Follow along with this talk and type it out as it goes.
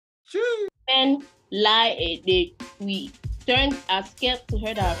Men lie, we are scared to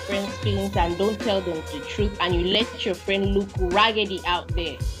hurt our friends' feelings and don't tell them the truth, and you let your friend look raggedy out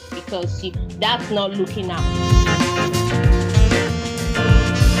there because that's not looking out.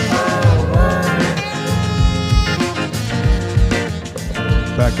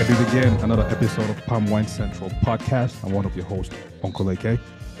 Back at it again, another episode of Palm Wine Central podcast. I'm one of your hosts, Uncle AK,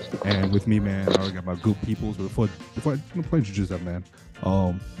 and with me, man, I already got my good peoples. Before I introduce that, man,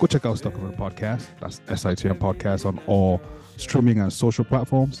 go check out Stuck on the Podcast. That's SITM Podcast on all streaming and social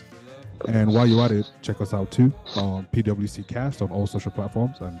platforms. And while you're at it, check us out too on PWC Cast on all social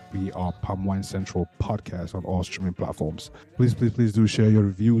platforms, and we are Palm Wine Central Podcast on all streaming platforms. Please do share your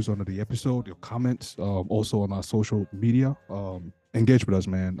reviews under the episode, your comments, also on our social media. Engage with us,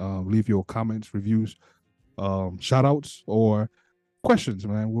 man. Leave your comments, reviews, shout outs, or questions,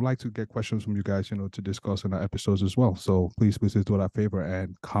 man. We'd like to get questions from you guys, to discuss in our episodes as well. So please do that favor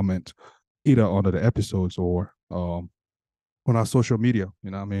and comment either under the episodes or on our social media.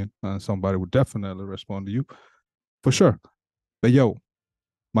 You know what I mean? And somebody would definitely respond to you for sure. But yo,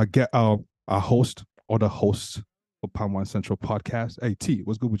 our host or the host for Palm Wine Central Podcast. Hey T,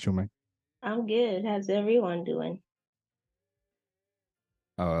 what's good with you, man? I'm good. How's everyone doing?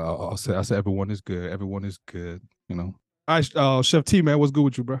 I say everyone is good. Everyone is good. All right, Chef T, man, what's good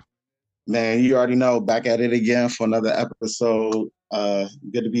with you, bro? Man, you already know. Back at it again for another episode.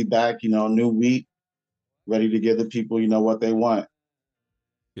 Good to be back. New week, ready to give the people, what they want.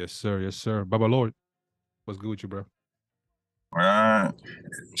 Yes, sir. Yes, sir. Baba Lord, what's good with you, bro?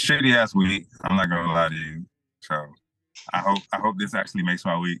 Shitty ass week. I'm not gonna lie to you. So I hope this actually makes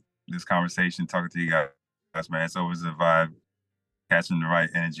my week. This conversation, talking to you guys, man, it's always a vibe. Catching the right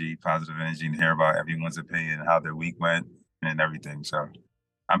energy, positive energy, and hear about everyone's opinion and how their week went and everything. So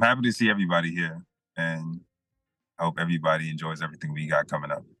I'm happy to see everybody here, and I hope everybody enjoys everything we got coming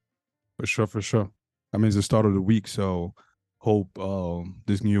up. For sure. I mean, it's the start of the week, so hope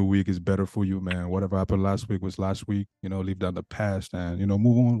this new week is better for you, man. Whatever happened last week was last week. Leave that in the past and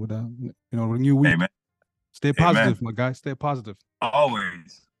move on with that. The new week. Amen. Stay positive, my guy. Stay positive.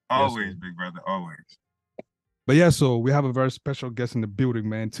 Always, Yes, big brother, always. But yeah, so we have a very special guest in the building,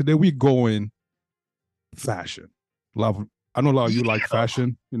 man. Today we going fashion. I know a lot of you like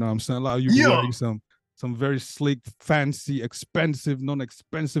fashion. You know what I'm saying? A lot of you wearing some very sleek, fancy, expensive,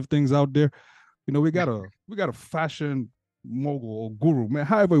 non-expensive things out there. We got a fashion mogul or guru, man.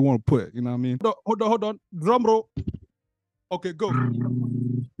 However you want to put it. You know what I mean? Hold on. Drum roll. Okay, go.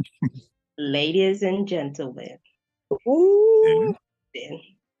 Ladies and gentlemen. Ooh.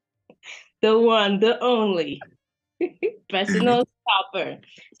 The one, the only. Personal shopper,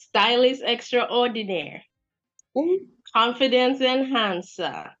 stylist extraordinaire, confidence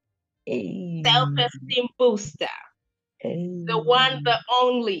enhancer, self-esteem booster, the one, the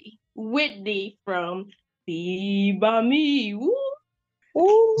only, Whit-Ney from Viva Me.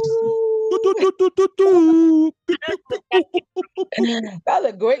 That's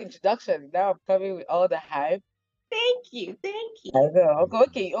a great introduction. Now I'm coming with all the hype. Thank you. I know.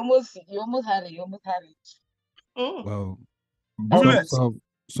 Okay, you almost had it. Well,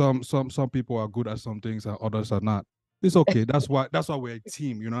 some people are good at some things and others are not. It's okay. That's why we're a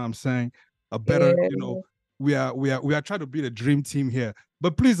team. You know what I'm saying? A better, we are trying to be the dream team here.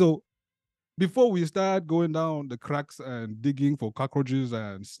 But please, before we start going down the cracks and digging for cockroaches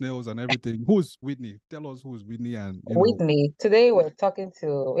and snails and everything, who's Whit-Ney? Tell us who's Whit-Ney and Whit-Ney. Today we're talking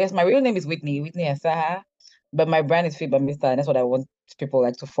to my real name is Whit-Ney and Saha, but my brand is Fit by Mr. And that's what I want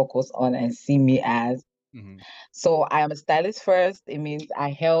people to focus on and see me as. Mm-hmm. So I am a stylist first. It means I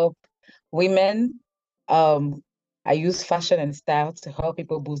help women. I use fashion and style to help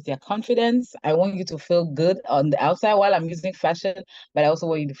people boost their confidence. I want you to feel good on the outside while I'm using fashion, but I also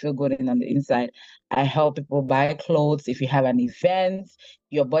want you to feel good on the inside. I help people buy clothes. If you have an event,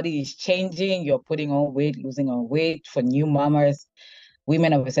 your body is changing, you're putting on weight, losing on weight. For new mamas,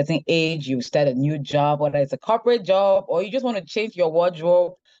 women of a certain age, you start a new job, whether it's a corporate job, or you just want to change your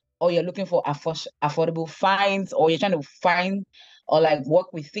wardrobe, or you're looking for affordable finds, or you're trying to find or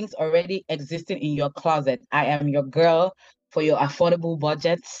work with things already existing in your closet. I am your girl for your affordable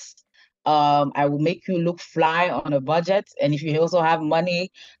budgets. I will make you look fly on a budget. And if you also have money,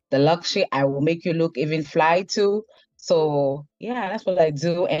 the luxury, I will make you look even fly too. So yeah, that's what I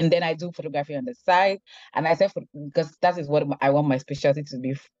do. And then I do photography on the side. And I said, because that is what I want my specialty to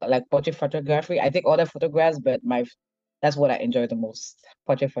be, like portrait photography. I take other photographs, but that's what I enjoy the most,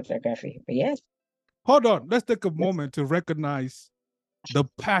 portrait photography. But yes. Hold on. Let's take a moment to recognize the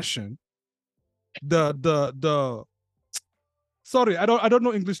passion, the sorry, I don't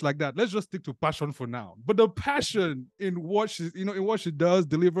know English like that. Let's just stick to passion for now. But the passion in what she does,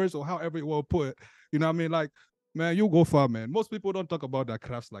 delivers, or however you will put it, you know what I mean? Like, man, you go far, man. Most people don't talk about their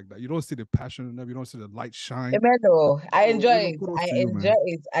crafts like that. You don't see the passion in them. You don't see the light shine. I enjoy it. Kudos I to you, enjoy man.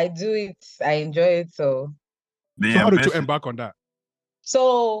 it. I do it. I enjoy it. So how did you embark on that?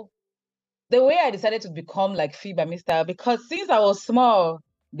 So the way I decided to become like FIBA Mister, because since I was small,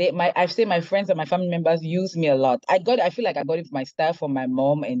 my friends and my family members use me a lot. I feel like I got it my style from my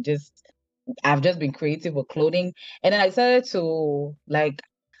mom, and I've just been creative with clothing. And then I decided to like,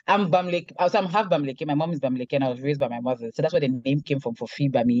 I'm half Bamileke. My mom is Bamileke, and I was raised by my mother. So that's where the name came from, for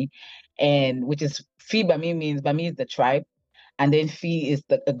FIBA, and which is FIBA means Bami is the tribe, and then Fi is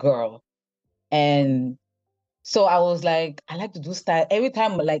a girl. And so I was like, I like to do style. Every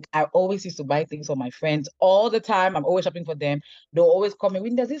time, like, I always used to buy things for my friends all the time. I'm always shopping for them. They'll always call me,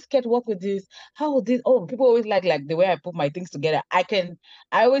 when does this skirt work with this? How would this? Oh, people always like the way I put my things together. I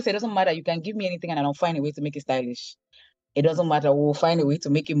always say, it doesn't matter. You can give me anything and I'll find a way to make it stylish. It doesn't matter. We'll find a way to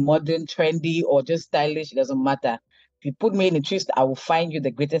make it modern, trendy, or just stylish. It doesn't matter. If you put me in a twist, I will find you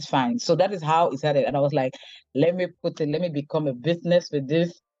the greatest find. So that is how it started. And I was like, let me become a business with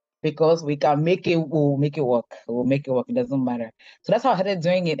this, because we can make it, we'll make it work. We'll make it work. It doesn't matter. So that's how I started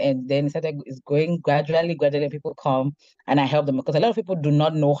doing it. And then it's going gradually, people come and I help them, because a lot of people do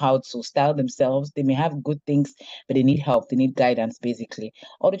not know how to style themselves. They may have good things, but they need help. They need guidance, basically.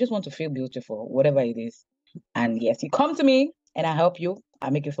 Or they just want to feel beautiful, whatever it is. And yes, you come to me and I help you. I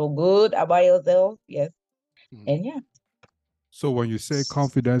make you feel good about yourself. Yes. And yeah. So when you say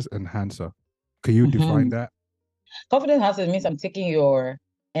confidence enhancer, can you define that? Confidence enhancer means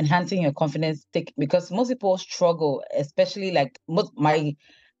enhancing your confidence, because most people struggle, especially like my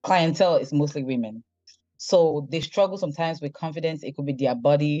clientele is mostly women. So they struggle sometimes with confidence. It could be their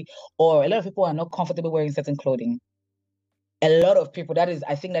body, or a lot of people are not comfortable wearing certain clothing. A lot of people,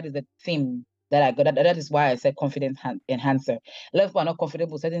 I think that is the theme that I got. That is why I said confidence enhancer. A lot of people are not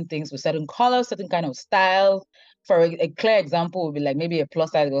comfortable with certain things, with certain colors, certain kind of styles. For a clear example would be like maybe a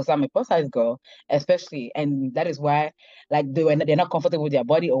plus size girl. So I'm a plus size girl, especially, and that is why like they're not comfortable with their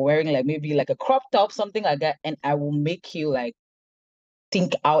body, or wearing like maybe like a crop top, something like that. And I will make you like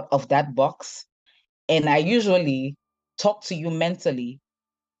think out of that box. And I usually talk to you mentally,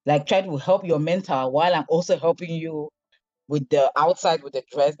 like try to help your mental while I'm also helping you with the outside, with the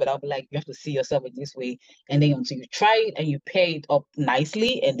dress. But I'll be like, you have to see yourself in this way. And then until you try it and you pair it up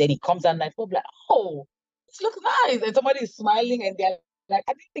nicely, and then it comes out nice, people be like, oh, this looks nice. And somebody is smiling and they're like,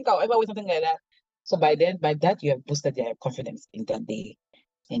 I didn't think I'll ever wear something like that. So by that, you have boosted their confidence in that day.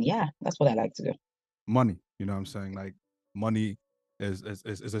 And yeah, that's what I like to do. Money, you know what I'm saying? Like, money is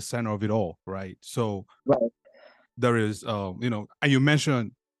a center of it all, right? So there is, and you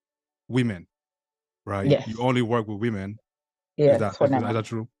mentioned women, right? Yes. You only work with women. Yeah, is that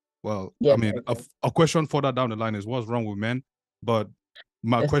true? Well, yes, I mean, a question further down the line is, what's wrong with men? But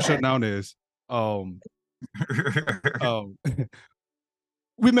my question now is,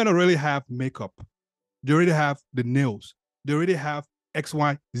 women already have makeup, they already have the nails, they already have X,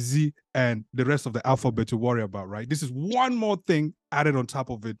 Y, Z, and the rest of the alphabet to worry about, right? This is one more thing added on top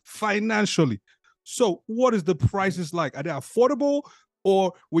of it financially. So what is the prices like? Are they affordable?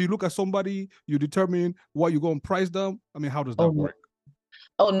 Or when you look at somebody, you determine what you're going to price them? I mean, how does that work?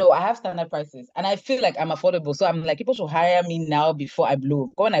 Oh no, I have standard prices, and I feel like I'm affordable. So I'm like, people should hire me now before I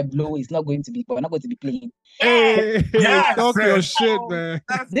blow. When I blow, it's not going to be. We're not going to be playing. Hey, talk your shit, man.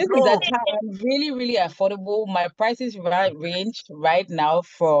 This is the time. I'm really, really affordable. My prices range right now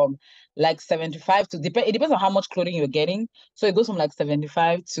from like 75 to It depends on how much clothing you're getting. So it goes from like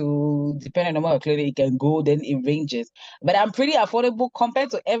 75 to, depending on the amount of clothing it can go. Then it ranges. But I'm pretty affordable compared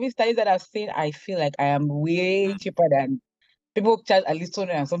to every stylist that I've seen. I feel like I am way cheaper than. People charge at least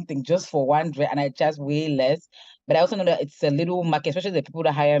 200 and something just for one dress, and I charge way less. But I also know that it's a little market, especially the people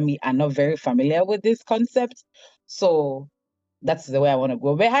that hire me are not very familiar with this concept. So that's the way I want to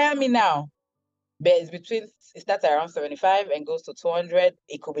go. But hire me now. But it starts around 75 and goes to 200.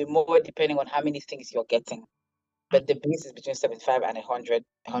 It could be more depending on how many things you're getting. But the base is between 75 and 100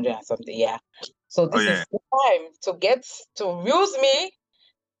 and something. Yeah. So this is the time to use me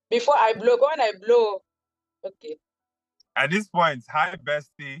before I blow. Go and I blow. Okay. At this point, hi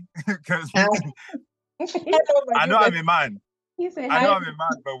bestie, because I know I'm a man. I know I'm a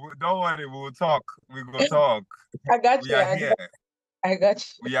man, but don't worry, we'll talk. We will talk. I got you. We are here. I got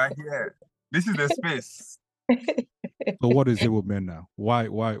you. We are here. This is the space. So what is it with men now? Why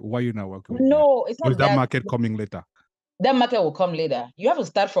you not working with men? It's not that market coming later. That market will come later. You have to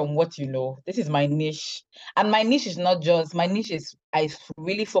start from what you know. This is my niche. And my niche is not just, my niche is, I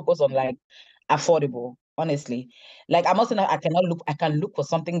really focus on like affordable. honestly. Like I'm also not, I can look for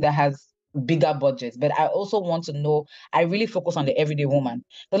something that has bigger budgets, but I also want to know, I really focus on the everyday woman.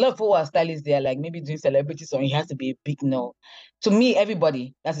 A lot of people are stylists, they're like maybe doing celebrities, or it has to be a big no. To me,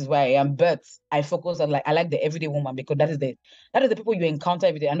 everybody, that is where I am. But I focus on I like the everyday woman, because that is the people you encounter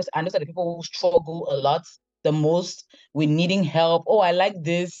every day. And those are the people who struggle a lot the most with needing help. Oh, I like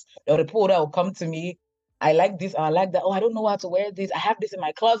this, or the people that will come to me, I like this, or I like that. Oh, I don't know how to wear this. I have this in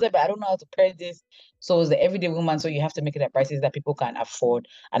my closet, but I don't know how to pair this. So it's the everyday woman. So you have to make it at prices that people can afford,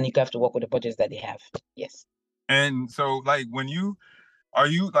 and you have to work with the budgets that they have. Yes. And so, like, do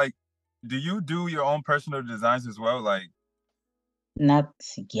you do your own personal designs as well? Like, Not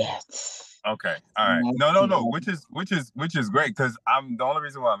yet. okay, all right, Not no, yet. which is great, because I'm the only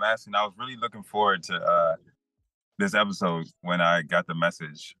reason why I'm asking. I was really looking forward to this episode when I got the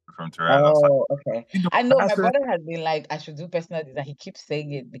message from Terrell. I was like, Oh, okay. you doing I know my fashion? brother has been like, I should do personal design. He keeps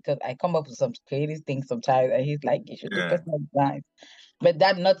saying it because I come up with some creative things sometimes, and he's like, you should do Yeah. personal design. But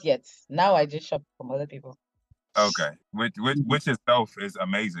that not yet. Now I just shop from other people. Okay. Which itself is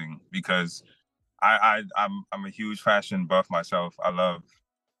amazing, because I'm a huge fashion buff myself. I love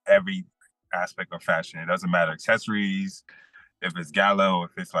every aspect of fashion. It doesn't matter accessories, if it's gala,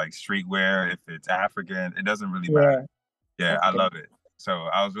 if it's like streetwear, if it's African, it doesn't really matter. Yeah, That's I good. love it. So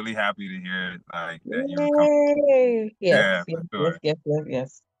I was really happy to hear like that you were coming. Yay! Yes, Yeah, yes, for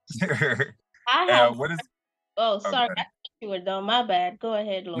yes. sure. I have. What is? Oh, Oh, sorry, go I ahead. thought you were done. My bad. Go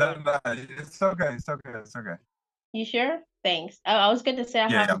ahead, No, Lord. no, it's okay. It's okay. It's okay. You sure? Thanks. I was going to say I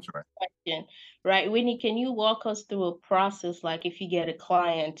Yeah, have yeah, a I'm sure. question. Right, Whitney, can you walk us through a process, like if you get a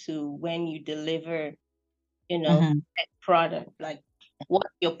client to when you deliver, Mm-hmm. that product, like what's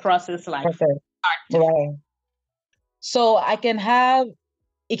your process like from Perfect. start to Right. So it can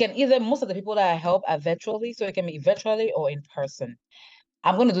either, most of the people that I help are virtually, so it can be virtually or in person.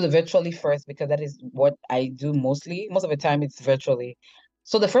 I'm going to do the virtually first because that is what I do mostly. Most of the time it's virtually.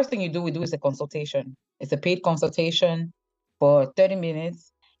 So the first thing we do is a consultation. It's a paid consultation for 30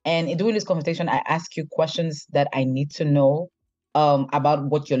 minutes. And in doing this consultation, I ask you questions that I need to know about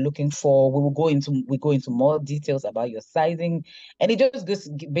what you're looking for. We go into more details about your sizing. And it just goes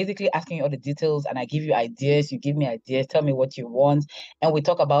basically asking you all the details, and I give you ideas, you give me ideas, tell me what you want, and we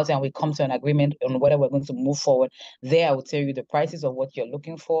talk about it and we come to an agreement on whether we're going to move forward. There, I will tell you the prices of what you're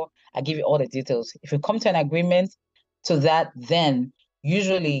looking for. I give you all the details. If you come to an agreement to that, then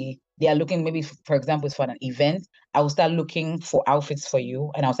usually they are looking, maybe for example, it's for an event. I will start looking for outfits for you,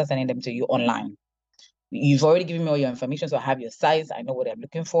 and I'll start sending them to you online. You've already given me all your information, so I have your size. I know what I'm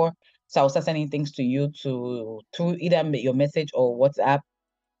looking for. So I'll start sending things to you to either your message or WhatsApp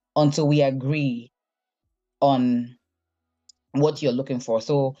until we agree on what you're looking for.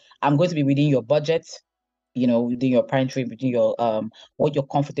 So I'm going to be within your budget, within your pantry, within your what you're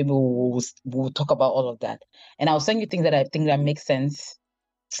comfortable. We'll talk about all of that, and I'll send you things that I think that make sense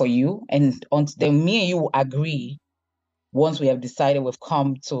for you, and then me and you will agree. Once we have decided, we've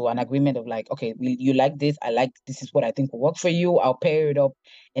come to an agreement of like, okay, you like this, I like this, is what I think will work for you. I'll pair it up,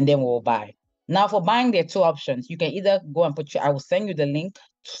 and then we'll buy. Now, for buying, there are two options. You can either go and I will send you the link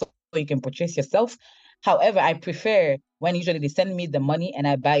so you can purchase yourself. However, I prefer when usually they send me the money and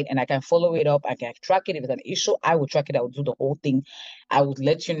I buy it and I can follow it up. I can track it. If it's an issue, I will track it. I will do the whole thing. I would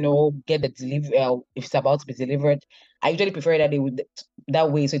let you know, get the delivery if it's about to be delivered. I usually prefer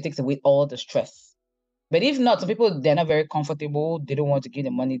that way, so it takes away all the stress. But if not, some people, they're not very comfortable. They don't want to give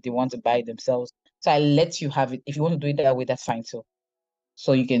the money. They want to buy it themselves. So I let you have it. If you want to do it that way, that's fine too.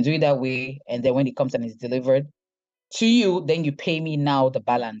 So you can do it that way. And then when it comes and it's delivered to you, then you pay me now the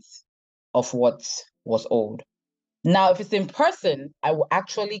balance of what was owed. Now, if it's in person, I will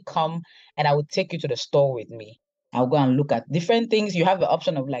actually come and I will take you to the store with me. I'll go and look at different things. You have the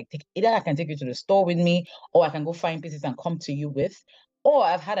option of like, either I can take you to the store with me, or I can go find pieces and come to you with. Or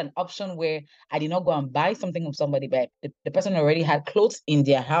I've had an option where I did not go and buy something from somebody, but the person already had clothes in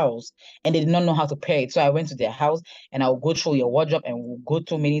their house and they did not know how to pair it. So I went to their house and I'll go through your wardrobe and we'll go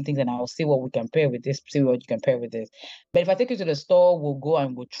through many things and I'll see what we can pair with this, see what you can pair with this. But if I take you to the store, we'll go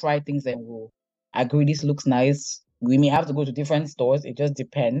and we'll try things and we'll agree this looks nice. We may have to go to different stores. It just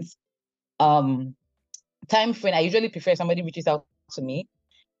depends. Time frame, I usually prefer somebody reaches out to me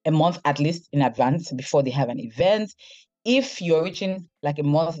a month at least in advance before they have an event. If you're reaching like a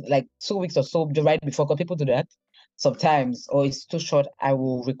month, like 2 weeks or so, right before, because people do that sometimes, or it's too short, I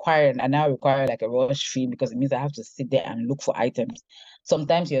now require like a rush fee because it means I have to sit there and look for items.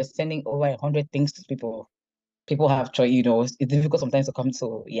 Sometimes you're sending over 100 things to people. people have choice, it's difficult sometimes to come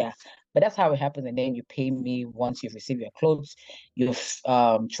to, but that's how it happens. And then you pay me once you've received your clothes, you've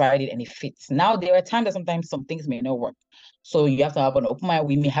tried it and it fits. Now there are times that sometimes some things may not work, so you have to have an open mind.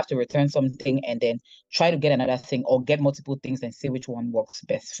 We may have to return something and then try to get another thing, or get multiple things and see which one works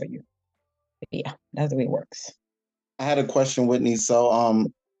best for you. Yeah, that's the way it works. I had a question, Whit-Ney. So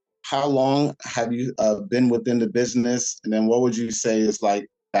how long have you been within the business, and then what would you say is like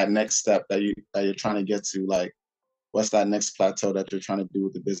that next step that you're trying to get to? Like, what's that next plateau that you're trying to do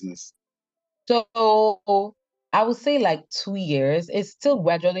with the business? So I would say like 2 years. It's still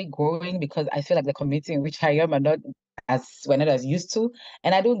gradually growing because I feel like the community in which I am are not as used to,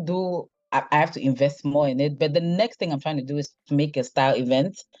 and I have to invest more in it. But the next thing I'm trying to do is to make a style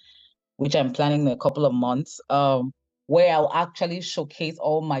event, which I'm planning in a couple of months, where I'll actually showcase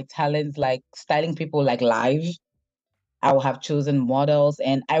all my talents, like styling people like live. I will have chosen models,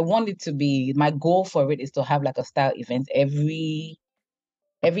 and I want it to be, my goal for it is to have like a style event every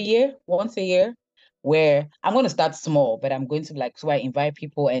year, once a year, where I'm going to start small, but I'm going to so I invite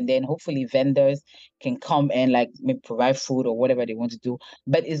people, and then hopefully vendors can come and like maybe provide food or whatever they want to do.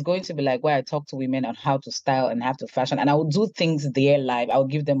 But it's going to be like where I talk to women on how to style and how to fashion, and I will do things there live. I'll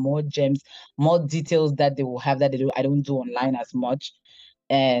give them more gems, more details that they will have that I don't do online as much.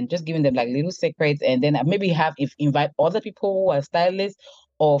 And just giving them like little secrets, and then maybe invite other people who are stylists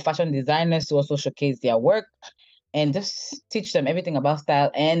or fashion designers to also showcase their work, and just teach them everything about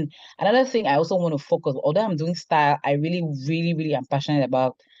style. And another thing I also want to focus, although I'm doing style, I really, really, really am passionate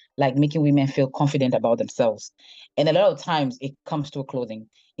about like making women feel confident about themselves. And a lot of times it comes to clothing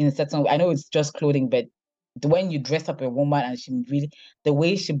in a certain way. I know it's just clothing, but when you dress up a woman and she really, the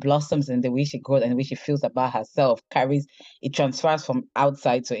way she blossoms and the way she grows and the way she feels about herself it transfers from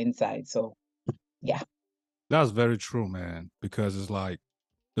outside to inside. So yeah. That's very true, man, because it's like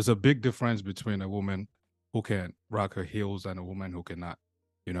there's a big difference between a woman who can rock her heels and a woman who cannot.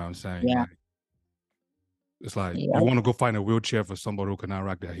 You know what I'm saying? Yeah. Like, it's like you want to go find a wheelchair for somebody who cannot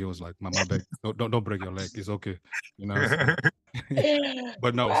rock their heels. Like, my beg, don't break your leg. It's okay. You know what I'm saying?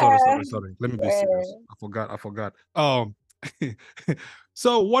 But no, sorry. Let me be serious. I forgot.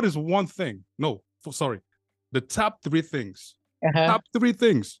 So what is one thing? No, sorry. The top 3 things. Top 3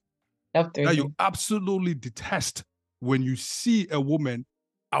 things that you absolutely detest when you see a woman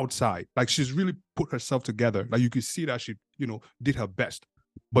outside. Like, she's really put herself together. Like, you can see that she, did her best.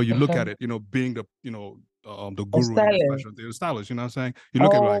 But you look at it, being the, the guru in the fashion, the stylist, you know what I'm saying? You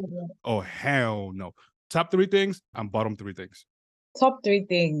look at it like, oh, hell no. Top 3 things and bottom 3 things. Top 3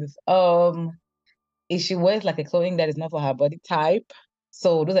 things. If she wears like a clothing that is not for her body type.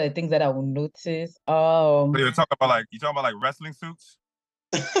 So those are the things that I will notice. So you're talking about like wrestling suits?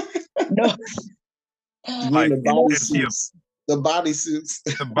 No. Like the body suits. The body suits.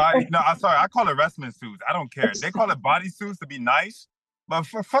 The body. No, I'm sorry. I call it wrestling suits. I don't care. They call it body suits to be nice, but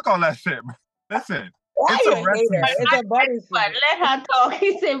fuck all that shit. Listen, it's a wrestling suit. It's a body suit. Let her talk.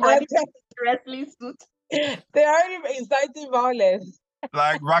 He said wrestling suit. They're already inciting violence.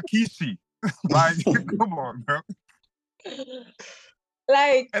 Like Rakishi. Like, come on, bro.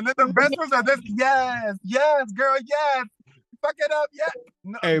 Like, and then the best ones are this. Yes, girl, yes. Fuck it up, yeah.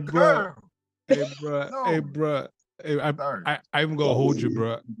 No, hey, bro. Girl. Hey, bro. Hey, I'm gonna hold you,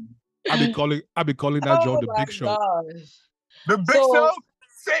 bro. I be calling that Joe the Big Show. Gosh. The Big Show?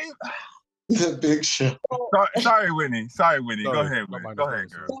 Same. The Big Show. Sorry, Whit-Ney. Go ahead, Whit-Ney. Go ahead,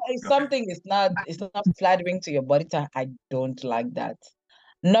 girl. So if something is not flattering to your body type, I don't like that.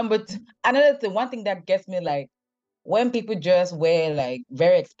 Another thing, one thing that gets me, like, when people just wear like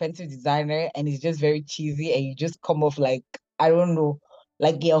very expensive designer and it's just very cheesy and you just come off like, I don't know,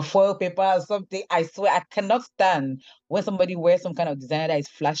 like your foil paper or something. I swear I cannot stand when somebody wears some kind of designer that is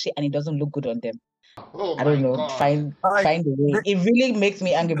flashy and it doesn't look good on them. I don't know. God. Find a way. It really makes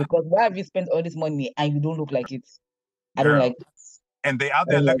me angry because why have you spent all this money and you don't look like it? I don't like it. And they out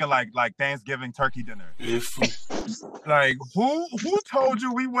there looking like Thanksgiving turkey dinner. Like, who told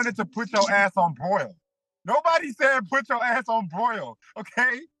you we wanted to put your ass on broil? Nobody said put your ass on broil,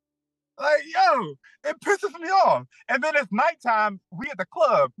 okay? Like, yo, it pisses me off. And then it's nighttime, we at the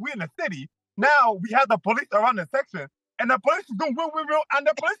club, we in the city. Now we have the police around the section, and the police is doing real, and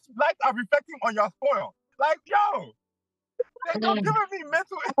the police lights are reflecting on your spoil. Like, yo, they're giving me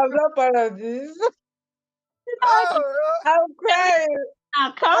mental. I'm not part of this. I'm crying.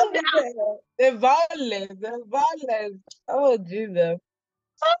 Now calm down. The violence. Oh, Jesus.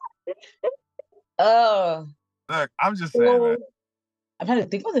 Oh. Look, I'm just saying, man. I'm trying to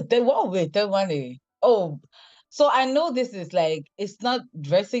think. What's the third one? Wait, third one. Oh, so I know this is like, it's not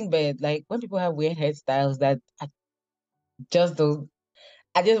dressing, but like when people have weird hairstyles that I just don't.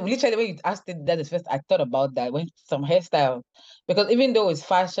 I just literally when you asked it that is first, I thought about that when some hairstyle, because even though it's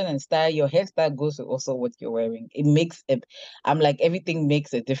fashion and style, your hairstyle goes with also what you're wearing. It makes it. I'm like everything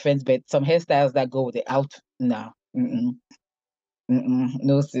makes a difference, but some hairstyles that go with the out now.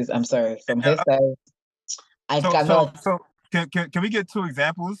 No sis, I'm sorry. Some hairstyles I cannot. So can we get two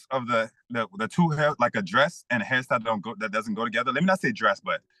examples of the two hair, like a dress and a hairstyle that doesn't go together? Let me not say dress,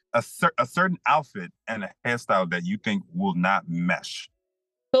 but a certain outfit and a hairstyle that you think will not mesh,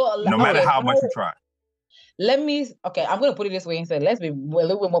 So no matter how much you try. I'm going to put it this way instead. Let's be a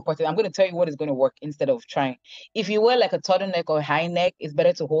little bit more positive. I'm going to tell you what is going to work instead of trying. If you wear like a turtleneck or high neck, it's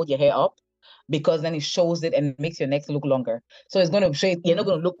better to hold your hair up because then it shows it and makes your neck look longer. So it's going to show you're not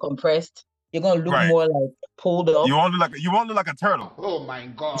going to look compressed. You're going to look more like pulled up. You won't look like a turtle. Oh my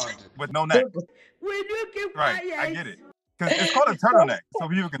God. With no neck. Will you keep quiet? quiet? I get it. Because it's called a turtleneck, so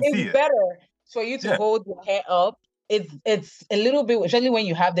people can see it. It's better for you to hold your hair up. It's a little bit, especially when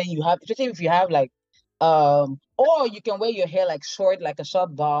you have, especially if you have like, or you can wear your hair like short, like a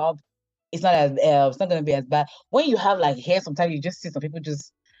short bob. It's not it's not gonna be as bad. When you have like hair, sometimes you just see some people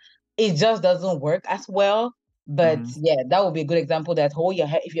it just doesn't work as well. But yeah, that would be a good example that hold your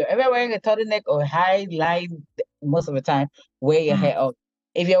hair. If you're ever wearing a turtleneck or high line, most of the time, wear your hair up.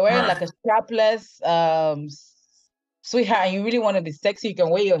 If you're wearing like a strapless sweetheart and you really want to be sexy, you can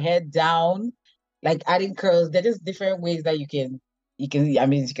wear your hair down, like adding curls. There are just different ways that you can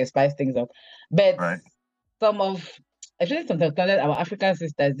spice things up. But actually sometimes our African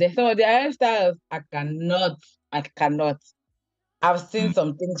sisters, there's some of the hairstyles I cannot. I've seen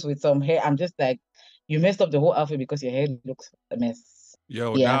some things with some hair. I'm just like, you messed up the whole outfit because your hair looks a mess.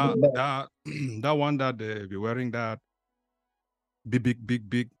 Yo, that one that they be wearing that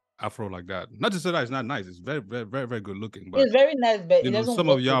big afro like that. Not to say that it's not nice. It's very, very, very, very good looking. But it's very nice, but it doesn't. Some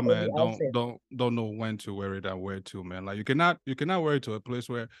of y'all, man, don't know when to wear it and where to, man. Like you cannot wear it to a place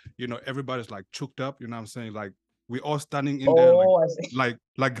where everybody's like choked up. You know what I'm saying? Like we all standing in there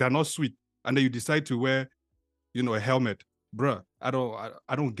like Granot Sweet, and then you decide to wear, a helmet, bruh. I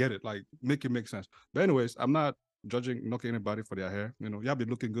don't get it. Like make it make sense. But anyways, I'm not knocking anybody for their hair. Y'all be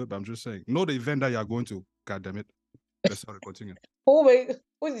looking good, but I'm just saying, know the event that you're going to. God damn it. Let's continue.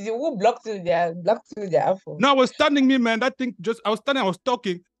 Who blocked you their afro? No, I was standing me, man. That thing I was standing, I was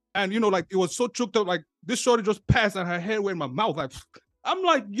talking, and like it was so choked up, like this shorty just passed and her hair went in my mouth. Like I'm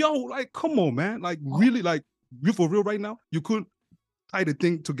like, yo, like come on, man. Like really, like you for real right now? You couldn't tie the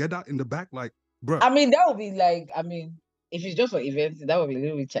thing together in the back, like, bro. I mean, that would be like, if it's just for events, that would be a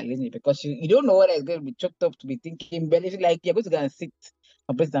little bit challenging because you don't know whether it's going to be choked up to be thinking. But if like you're going to go and sit,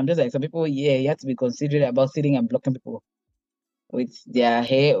 I'm just like some people, you have to be considerate about sitting and blocking people with their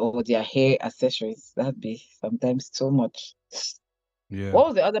hair or their hair accessories. That'd be sometimes too much. Yeah. What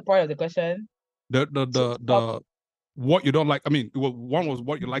was the other part of the question? The what you don't like. I mean, one was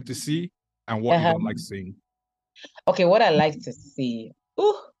what you like to see and what you don't like seeing. Okay, what I like to see.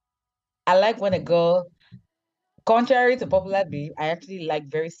 I like when a girl, contrary to popular belief, I actually like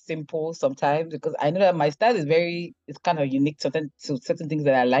very simple sometimes because I know that my style is kind of unique to certain things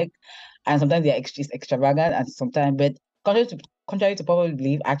that I like, and sometimes they're extravagant, and sometimes, but contrary to popular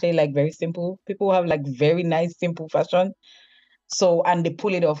belief, I actually like very simple. People have like very nice simple fashion, and they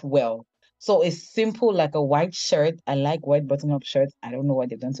pull it off well. So it's simple, like a white shirt. I like white button-up shirts. I don't know what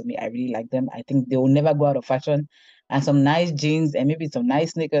they've done to me. I really like them. I think they will never go out of fashion. And some nice jeans and maybe some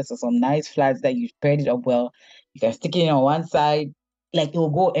nice sneakers or some nice flats that you paired it up well. You can stick it on one side. Like it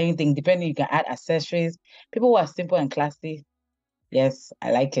will go anything, depending. You can add accessories. People who are simple and classy. Yes,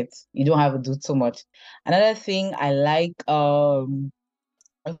 I like it. You don't have to do too much. Another thing I like,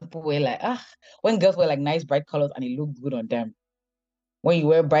 people wear like, when girls wear like nice bright colors and it looks good on them. When you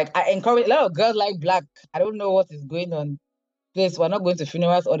wear bright, I encourage a lot of girls like black. I don't know what is going on. Please, we're not going to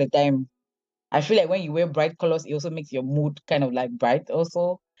funerals all the time. I feel like when you wear bright colors, it also makes your mood kind of like bright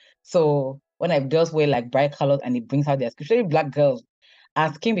also. So when girls wear like bright colors and it brings out their skin, especially black girls,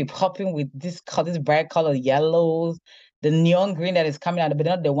 our skin be popping with this bright color yellows, the neon green that is coming out, but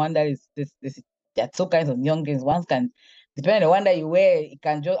not the one that is this. There are two kinds of neon greens. One can, depending on the one that you wear, it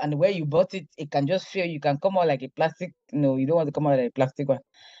can just, and the way you bought it, it can just feel, you can come out like a plastic. No, you don't want to come out like a plastic one.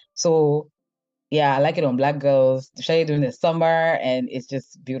 So yeah, I like it on black girls, especially during the summer, and it's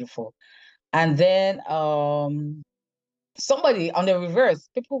just beautiful. And then somebody on the reverse,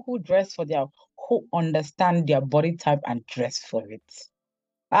 people who understand their body type and dress for it.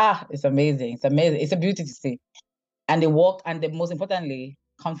 It's amazing. It's amazing. It's a beauty to see. And they walk, and most importantly,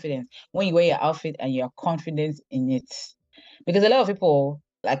 confidence. When you wear your outfit and you're confident in it. Because a lot of people,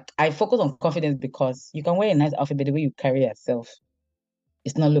 like, I focus on confidence because you can wear a nice outfit, but the way you carry yourself,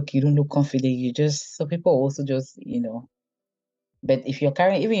 it's not you don't look confident. So people also just, But if you're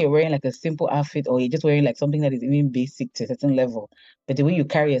carrying, even you're wearing like a simple outfit, or you're just wearing like something that is even basic to a certain level, but the way you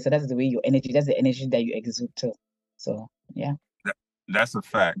carry it, so that's the way your energy, that's the energy that you exude to. So yeah. That's a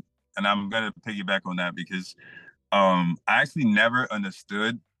fact. And I'm gonna piggyback on that because I actually never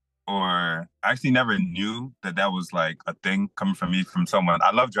understood, or I actually never knew that was like a thing coming from me, from someone.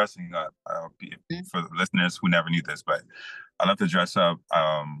 I love dressing up. For the listeners who never knew this, but I love to dress up.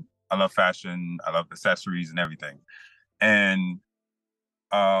 I love fashion. I love accessories and everything. And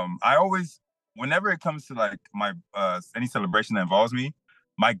I always, whenever it comes to like my any celebration that involves me,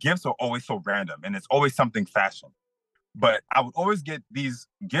 my gifts are always so random, and it's always something fashion. But I would always get these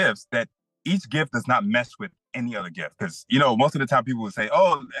gifts that each gift does not mess with any other gift. Because, most of the time people would say,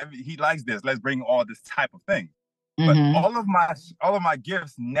 oh, he likes this, let's bring all this type of thing. But all of my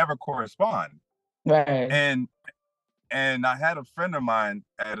gifts never correspond. Right. And I had a friend of mine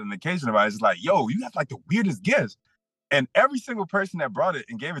at an occasion about it. It's like, yo, you have like the weirdest gifts. And every single person that brought it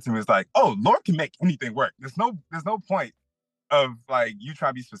and gave it to me was like, oh, Lord can make anything work. There's no point of like you try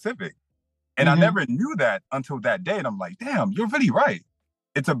to be specific. And I never knew that until that day. And I'm like, damn, you're really right.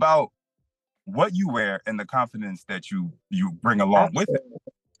 It's about what you wear and the confidence that you bring along with it.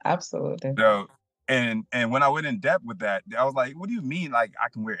 Absolutely. So, and when I went in depth with that, I was like, what do you mean? Like, I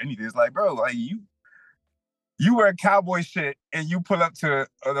can wear anything? It's like, bro, like you wear cowboy shit and you pull up to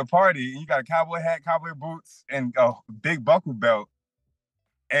the party and you got a cowboy hat, cowboy boots, and a big buckle belt,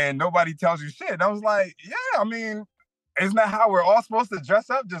 and nobody tells you shit. And I was like, yeah, I mean, isn't that how we're all supposed to dress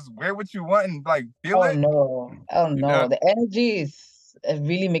up? Just wear what you want and like feel it? Oh no. The energy it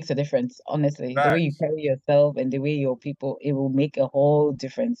really makes a difference, honestly. Facts. The way you carry yourself and the way your people, it will make a whole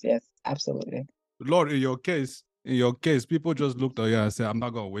difference. Yes, absolutely. Lord, in your case, people just looked at you and said, I'm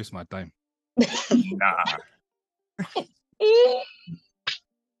not gonna waste my time. Nah.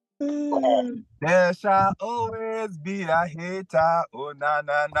 There shall always be a hater. Oh, nah.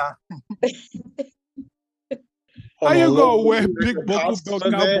 How you gonna wear big buckle belt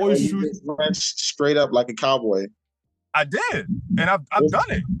cowboy shoes? Straight up like a cowboy. I did, and I've done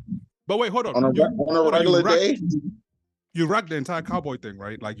it. But wait, hold on. On a regular day? You rock the entire cowboy thing,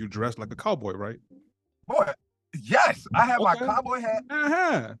 right? Like you dress like a cowboy, right? Boy, yes, I have my cowboy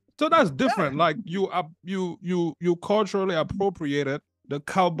hat. So that's different. Yeah. Like you culturally appropriated the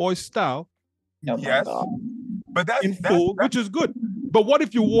cowboy style. Yes, but that's in full, which is good. But what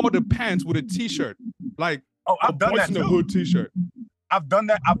if you wore the pants with a t-shirt, like I've done that in the too. hood t-shirt? I've done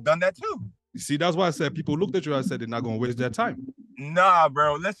that too. You see, that's why I said people looked at you and said they're not gonna waste their time. Nah,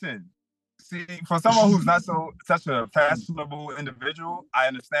 bro. Listen. See, for someone who's not such a fashionable individual, I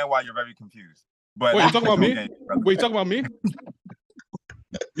understand why you're very confused. But wait, you talking about me? Wait, you talking about me?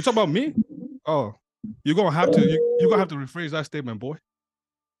 You talking about me? Oh, you're gonna have to rephrase that statement, boy.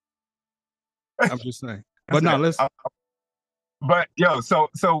 I'm just saying. But now let's. But yo, so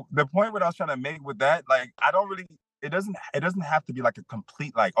the point what I was trying to make with that, like, I don't really. It doesn't have to be like a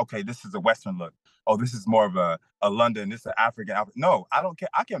complete, like, okay, this is a Western look. Oh, this is more of a London. This is an African outfit. No, I don't care.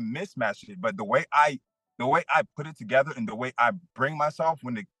 I can mismatch it, but the way I put it together and the way I bring myself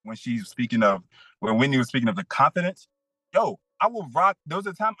when she's speaking of, when Whit-Ney was speaking of the confidence, yo, I will rock. There was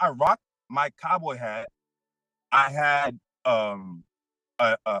a time I rocked my cowboy hat. I had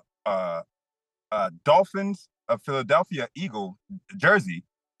Dolphins of Philadelphia Eagle jersey,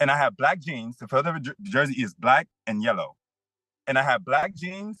 and I have black jeans. The Philadelphia jersey is black and yellow, and I have black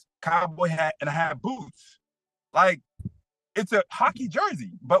jeans, cowboy hat, and I have boots. Like, it's a hockey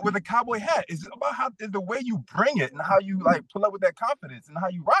jersey, but with a cowboy hat. It's about how the way you bring it and how you like pull up with that confidence and how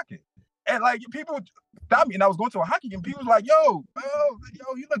you rock it. And like, people stopped me, and I was going to a hockey game. People was like, "Yo,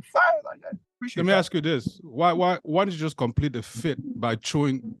 you look fire!" Like that. Let me ask you this: Why did you just complete the fit by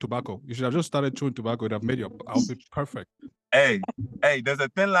chewing tobacco? You should have just started chewing tobacco. It would have made your outfit perfect. Hey, there's a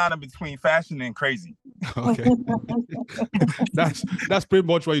thin line between fashion and crazy. Okay, that's pretty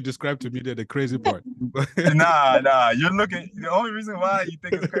much what you described to me. The crazy part. Nah. You're looking. The only reason why you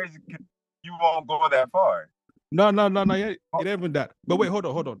think it's crazy, you won't go that far. No. It ain't even that. But wait, hold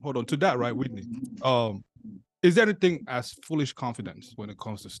on. To that, right, Whit-Ney? Is there anything as foolish confidence when it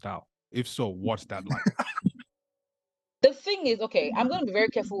comes to style? If so, what's that like? The thing is, okay, I'm going to be very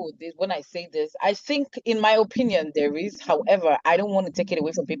careful with this when I say this. I think, in my opinion, there is. However, I don't want to take it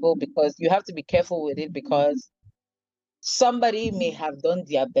away from people, because you have to be careful with it, because somebody may have done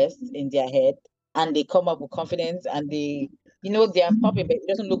their best in their head and they come up with confidence and they are popping, but it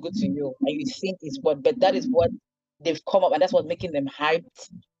doesn't look good to you. And you think but that is what they've come up, and that's what's making them hyped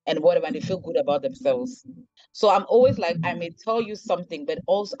and whatever, and they feel good about themselves. So I'm always like, I may tell you something, but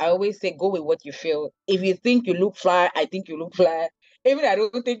also I always say, go with what you feel. If you think you look fly, I think you look fly. Even I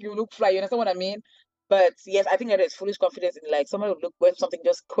don't think you look fly, you understand what I mean? But yes, I think that there's foolish confidence in like someone would look wear something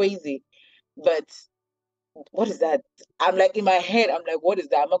just crazy. But what is that? I'm like in my head, I'm like, what is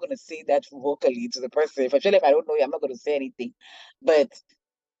that? I'm not gonna say that vocally to the person. If I don't know you, I'm not gonna say anything. But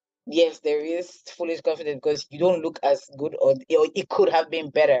yes, there is foolish confidence because you don't look as good, or it could have been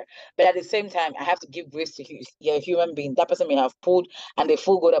better. But at the same time, I have to give grace to you're a human being. That person may have pulled and they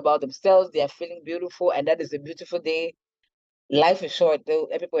feel good about themselves. They are feeling beautiful, and that is a beautiful day. Life is short, though.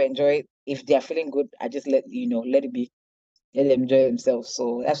 Let people enjoy it. If they are feeling good, I just let it be. Let them enjoy themselves.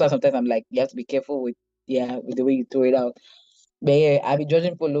 So that's why sometimes I'm like, you have to be careful with the way you throw it out. But yeah, I'll be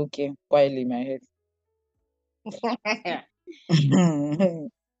judging people okay quietly in my head.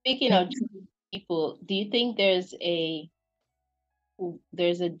 Speaking of people, do you think there's a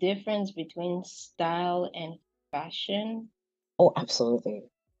difference between style and fashion? Oh, absolutely.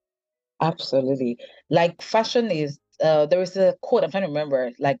 Absolutely. Like fashion is there is a quote I'm trying to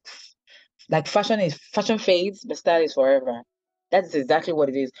remember. Like fashion fades, but style is forever. That's exactly what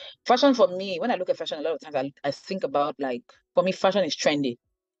it is. Fashion for me, when I look at fashion, a lot of times I think about like for me, fashion is trendy.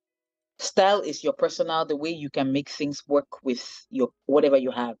 Style is your personal, the way you can make things work with your whatever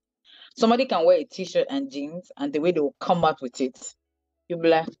you have. Somebody can wear a t-shirt and jeans, and the way they will come out with it, you'll be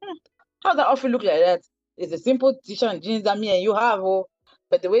like, how does that outfit look like that? It's a simple t-shirt and jeans that me and you have, oh.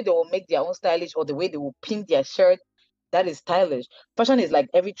 But the way they will make their own stylish, or the way they will pin their shirt, that is stylish. Fashion is like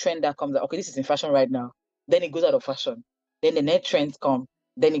every trend that comes out. Okay, this is in fashion right now. Then it goes out of fashion. Then the next trends come.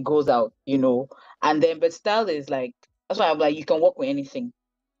 Then it goes out, And then, but style is like, that's why I'm like, you can work with anything.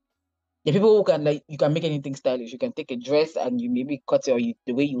 The people who can like you can make anything stylish. You can take a dress and you maybe cut it, or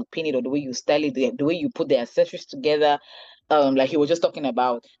the way you pin it, or the way you style it, the way you put the accessories together. Like he was just talking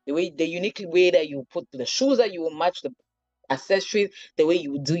about the unique way that you put the shoes that you will match the accessories, the way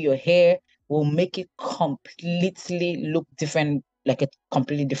you do your hair will make it completely look different, like a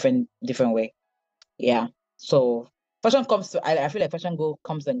completely different way. Yeah. So fashion comes to I feel like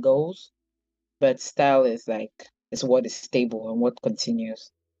comes and goes, but style is what is stable and what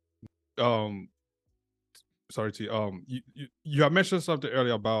continues. Um, sorry, T. You have mentioned something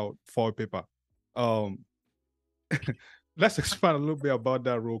earlier about foil paper. Um, let's expand a little bit about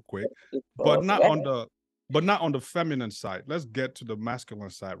that real quick, but not on the feminine side. Let's get to the masculine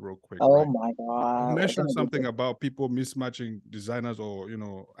side real quick. Oh right? my God. You mentioned something about people mismatching designers or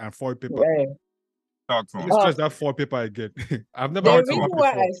and foil paper. Right. Talk to Let him. me stress that foil paper again. I've never The heard reason someone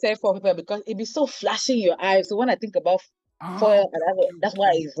why before. I say foil paper because it be so flashing in your eyes. So when I think about foil, that's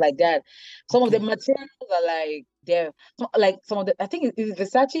why it's like that. Some of the materials are like some of the I think it's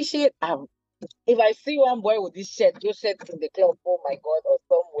Versace shit. If I see one boy with this shirt, those shirts in the club, oh my God, or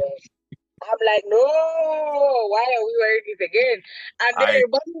somewhere. I'm like, no, why are we wearing this again? And then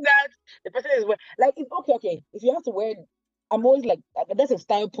remembering that the person is wearing, like, it's okay. If you have to wear, I'm always like, that's a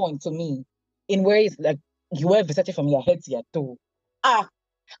style point to me. In where it's like, you wear Versace from your head to your toe.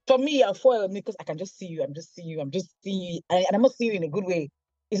 For me, you're foil me because I can just see you. I'm just seeing you. And I'm not seeing you in a good way.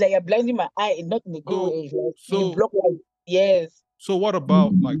 It's like you're blinding my eye, and not in a good way. It's like you block like, yes. So what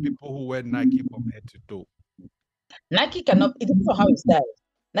about like people who wear Nike from head to toe? Nike cannot, it depends on how it's styled.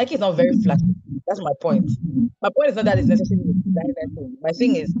 Nike is not very flashy. That's my point. My point is not that it's necessarily a designer thing. My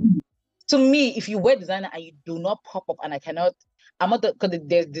thing is, to me, if you wear designer and you do not pop up, and I'm not, because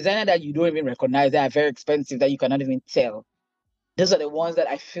there's designer that you don't even recognize that are very expensive that you cannot even tell. Those are the ones that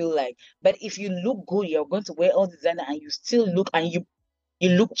I feel like. But if you look good, you're going to wear all designer and you still look, and you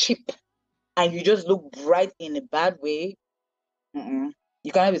look cheap, and you just look bright in a bad way. You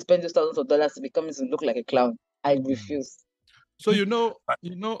cannot be spending thousands of dollars to look like a clown. I refuse. So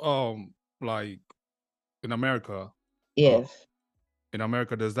like in America, Yes. in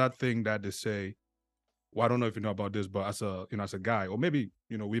America, there's that thing that they say. Well, I don't know if you know about this, but as a guy, or maybe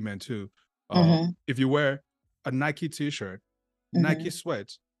women too, if you wear a Nike T-shirt, Nike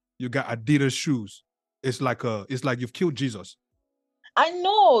sweats, you got Adidas shoes, it's like you've killed Jesus. I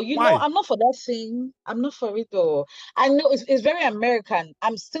know, Why? I'm not for that thing. I'm not for it though. I know it's very American.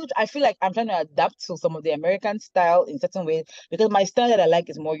 I feel like I'm trying to adapt to some of the American style in certain ways because my style that I like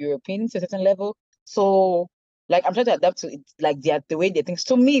is more European to a certain level. So like I'm trying to adapt to it, like the way they think.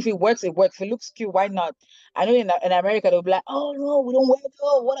 To me, if it works, it works. If it looks cute, why not? I know in America they'll be like, oh no, we don't wear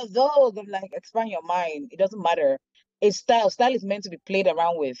those. What are those? I'm like, expand your mind. It doesn't matter. It's style. Style is meant to be played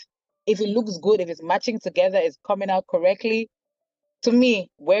around with. If it looks good, if it's matching together, it's coming out correctly. To me,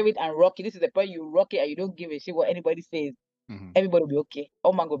 wear it and rock it. This is the point you rock it and you don't give a shit what anybody says. Everybody will be okay.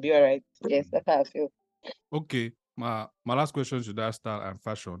 All man will be all right. Yes, that's how I feel. Okay. My last question to that style and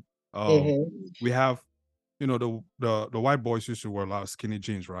fashion. Mm-hmm. We have, the white boys used to wear a lot of skinny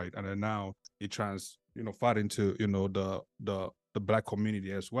jeans, right? And then now it fought into, the black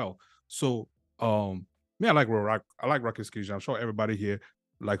community as well. So Me, I like rocking skinny jeans. I'm sure everybody here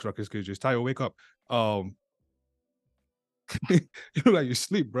likes rocking skinny jeans. Tayo, wake up. You look like you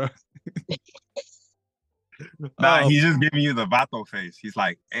sleep, bro. Nah, he's just giving you the vato face. He's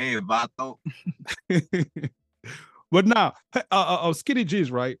like, "Hey, vato." But now, skinny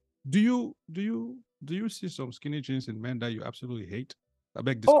jeans, right? Do you see some skinny jeans in men that you absolutely hate? I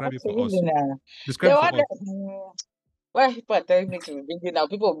beg, describe it for us. Describe it for us. Why people are telling me to be big now?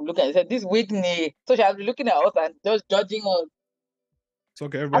 People look at it and say, this Whit-Ney. So she'll be looking at us and just judging us. It's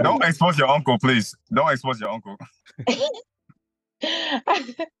okay, everybody. Don't expose your uncle, please. Don't expose your uncle.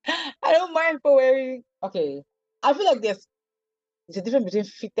 I don't mind for wearing. Okay, I feel like there's a difference between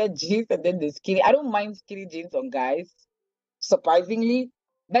fitted jeans and then the skinny. I don't mind skinny jeans on guys, surprisingly.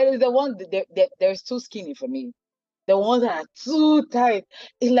 That is the one that there's too skinny for me. The ones that are too tight.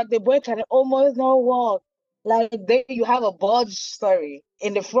 It's like the boy can almost not walk. Like then you have a bulge, sorry,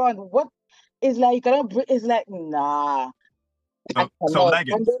 in the front. What? It's like you cannot breathe. It's like, nah. So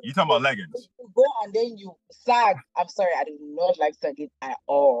leggings. You talking about leggings? You go and then you sag. I'm sorry, I do not like sagging at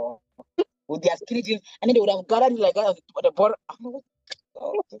all. With their skinny jeans, and then they would have gathered it like that at the bottom.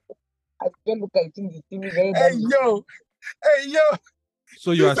 I still look at it in the TV very Hey yo.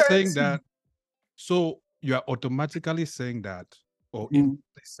 So you are saying that? So you are automatically saying that, or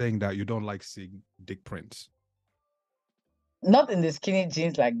saying that you don't like seeing dick prints? Not in the skinny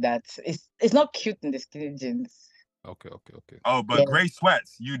jeans like that. It's not cute in the skinny jeans. Okay. Oh, but gray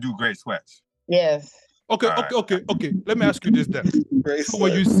sweats. You do gray sweats. Yes. Okay. Let me ask you this then. So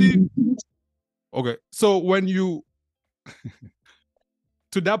when you see, so when you,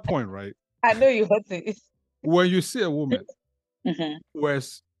 to that point, right? I know you heard it. When you see a woman who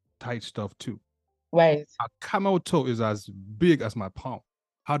wears tight stuff too, right? A camel toe is as big as my palm.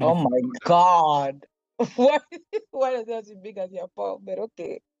 How do you? Oh my God! Why is that as big as your palm? But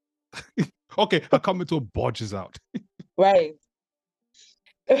okay. Okay, a camel toe bulges out. Right.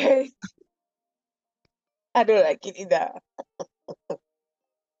 I don't like it either.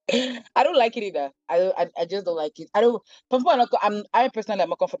 I don't like it either. I just don't like it. I personally am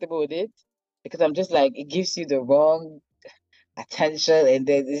not comfortable with it because I'm just like, it gives you the wrong attention, and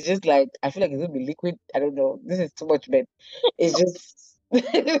then it's just like, I feel like it's gonna be liquid. I don't know. This is too much, but it's just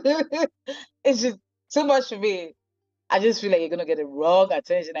it's just too much for me. I just feel like you're gonna get the wrong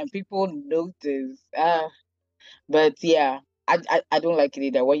attention and people notice. But yeah, I don't like it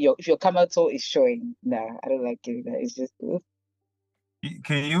either. If your camel toe is showing, nah, I don't like it either. It's just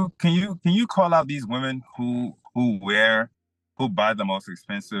Can you call out these women who buy the most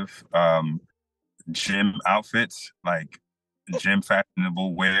expensive gym outfits, like gym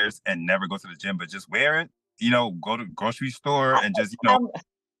fashionable wears, and never go to the gym but just wear it? Go to the grocery store and just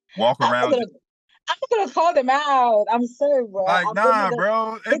walk around. I'm not gonna call them out. I'm sorry, bro. Like,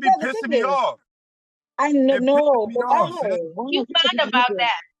 bro, it be pissing me off. I know. No, you mad about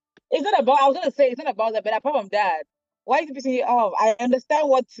that? It's not about. I was gonna say it's not about that, but apart from that, why is it pissing you off? I understand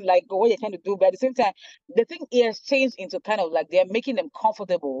what you're trying to do, but at the same time, the thing has changed into kind of like they're making them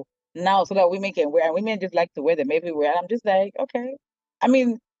comfortable now, so that women can wear, and women just like to wear them everywhere. And I'm just like, okay. I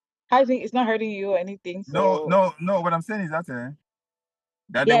mean, I think it's not hurting you or anything. So... No. What I'm saying is that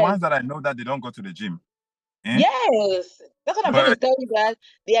the ones that I know that they don't go to the gym. Yes, that's what I'm trying to tell you, that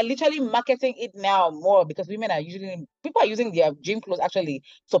they are literally marketing it now more because people are using their gym clothes, actually,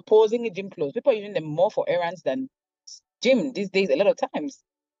 supposedly gym clothes. People are using them more for errands than gym these days a lot of times.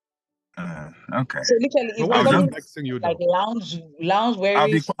 Okay. So literally, it's like lounge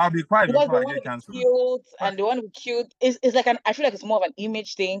wearing. I'll be quiet before I get canceled. Cute, and they want to be cute. It's like I feel like it's more of an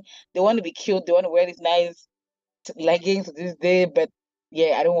image thing. They want to be cute. They want to wear these nice leggings this day, but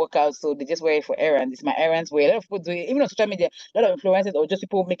yeah, I don't work out, so they just wear it for errands. It's my errands wear. A lot of people do it, even on social media. A lot of influencers or just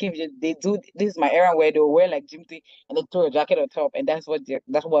people making videos, they do this is my errand wear. They'll wear like gym thing and they throw a jacket on top, and that's what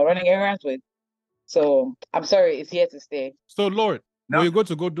we're running errands with. So I'm sorry, it's here to stay. So Lord, when you go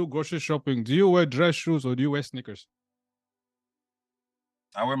do grocery shopping, do you wear dress shoes or do you wear sneakers?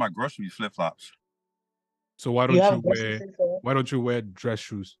 I wear my grocery flip-flops. So why don't you wear dress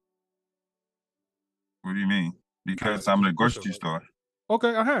shoes? What do you mean? Because I'm in a grocery store.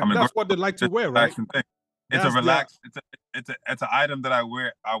 Okay, that's what they like to wear, right? It's a relaxed. It's an item that I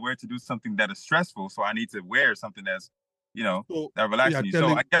wear to do something that is stressful. So I need to wear something that's, that relaxes me.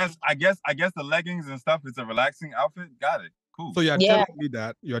 So I guess the leggings and stuff is a relaxing outfit. Got it. Cool. So you're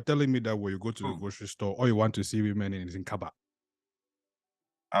telling me that when you go to the grocery store, all you want to see women is in kaba.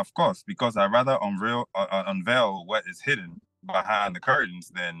 Of course, because I'd rather unveil what is hidden behind the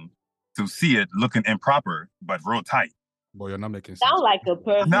curtains than to see it looking improper but real tight. Boy, you're not making sense. Sound like a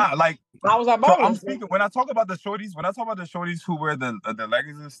person. Nah, like I was about. So I'm speaking when I talk about the shorties who wear the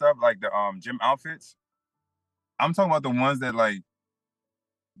leggings and stuff, like the gym outfits. I'm talking about the ones that like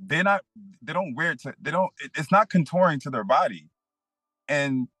they don't wear it to, it's not contouring to their body.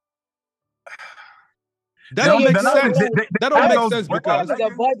 And that don't make sense. That don't make sense because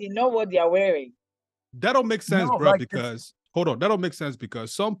the body know what they are wearing. That don't make sense, bro. Because hold on, that don't make sense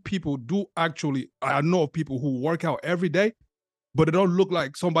because some people do actually. I know of people who work out every day, but they don't look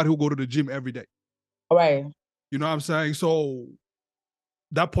like somebody who go to the gym every day. Right. You know what I'm saying? So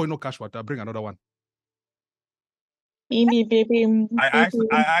that point, no cash water. Bring another one. I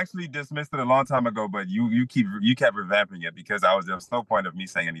actually dismissed it a long time ago, but you kept revamping it because there's no point of me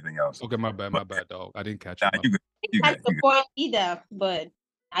saying anything else. Okay, my bad, dog. I didn't catch it. You good. That's the point either, but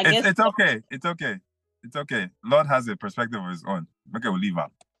I guess it's okay. It's okay. It's okay. Lord has a perspective of his own. Okay, we'll leave him.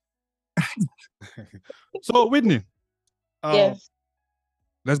 So Whit-Ney, yes.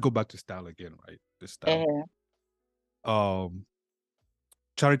 Let's go back to style again, right? This style.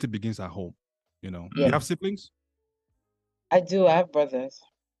 Charity begins at home. You know, yes. You have siblings? I do. I have brothers.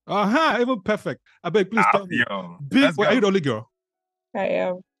 Even perfect. I beg, please tell me. Yo, are you the only girl? I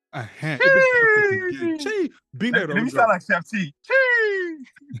am. Being there, let me sound like Chef T.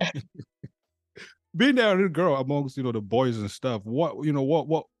 Being there, little girl amongst the boys and stuff. What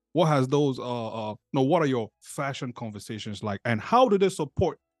has those what are your fashion conversations like, and how do they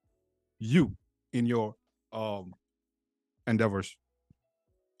support you in your endeavors?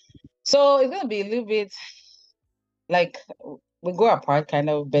 So it's gonna be a little bit like we go apart kind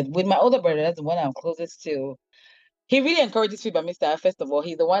of, but with my older brother, that's the one I'm closest to. He really encourages me by Mr. First of all,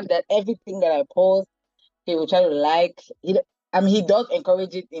 he's the one that everything that I post, he will try to like. He does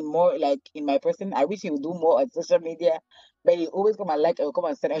encourage it in more like in my person. I wish he would do more on social media, but he always come and like, or come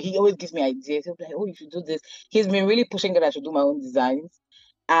and send. He always gives me ideas. He'll be like, "Oh, you should do this." He's been really pushing that I should do my own designs,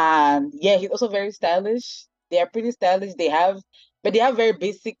 and yeah, he's also very stylish. They are pretty stylish. They have very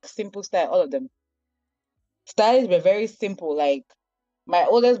basic, simple style. All of them. Stylish but very simple. Like my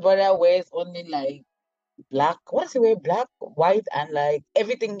oldest brother wears only like black. What does he wear? Black, white, and like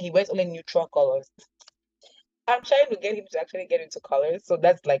everything he wears only neutral colors. I'm trying to get him to actually get into colors. So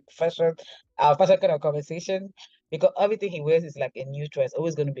that's like fashion kind of conversation. Because everything he wears is like a neutral. It's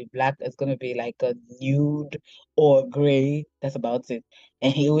always gonna be black. It's gonna be like a nude or gray. That's about it.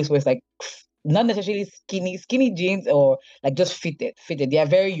 And he always wears like not necessarily skinny jeans or like just fitted. They are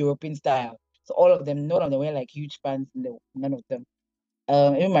very European style. So all of them, none of them wear like huge pants. No, none of them.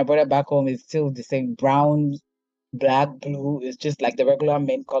 Even my brother back home is still the same brown, black, blue. It's just like the regular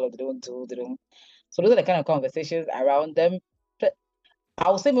men color. They don't. So those are the kind of conversations around them. But I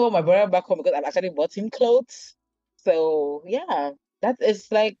will say more my brother back home because I've actually bought him clothes. So yeah, it's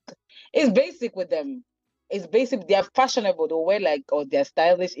basic with them. It's basic. They are fashionable. They wear or they're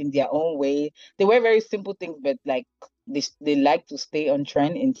stylish in their own way. They wear very simple things, but like they like to stay on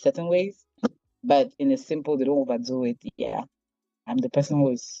trend in certain ways. But in a simple, they don't overdo it. Yeah, I'm the person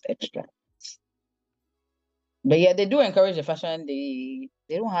who is extra. But yeah, they do encourage the fashion.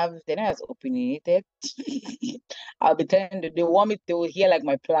 They're not as opinionated. I'll be telling them they want me to hear like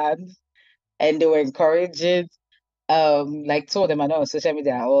my plans, and they will encourage it. Like some of them are not on social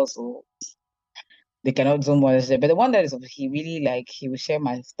media also. They cannot do much there. But the one that is he really he will share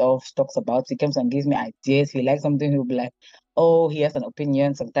my stuff, talks about it, he comes and gives me ideas. He likes something, he'll be like, oh, he has an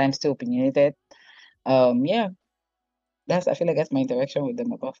opinion, sometimes still opinionated. Yeah. I feel like that's my interaction with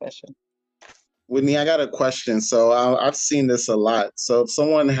them about fashion. Whit-Ney, I got a question. So I've seen this a lot. So if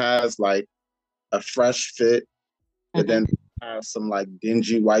someone has like a fresh fit, but then have some like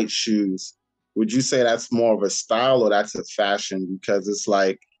dingy white shoes, would you say that's more of a style or that's a fashion? Because it's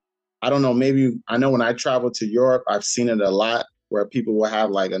like, I don't know, maybe I know when I travel to Europe, I've seen it a lot where people will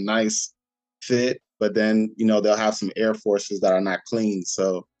have like a nice fit, but then, they'll have some Air Forces that are not clean.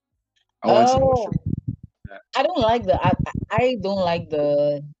 So I want to I don't like I don't like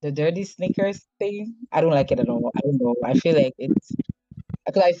the dirty sneakers thing. I don't like it at all. I don't know. I feel like it's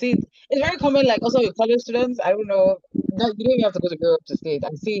because I see it's very common. Like also with college students, I don't know. You don't even have to go to Europe to see it.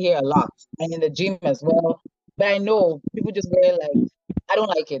 I see it here a lot, and in the gym as well. But I know people just wear I don't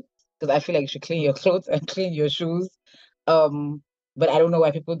like it because I feel like you should clean your clothes and clean your shoes. But I don't know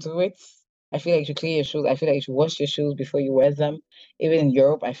why people do it. I feel like you should clean your shoes. I feel like you should wash your shoes before you wear them. Even in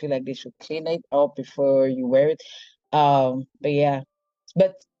Europe, I feel like they should clean it up before you wear it. But yeah.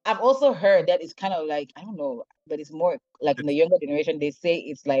 But I've also heard that it's kind of I don't know, but it's more like in the younger generation, they say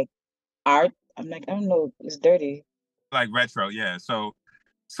it's like art. I'm like, I don't know, it's dirty. Like retro, yeah. So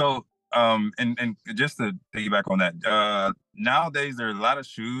and just to piggyback on that, nowadays there are a lot of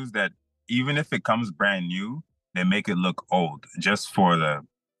shoes that even if it comes brand new, they make it look old just for the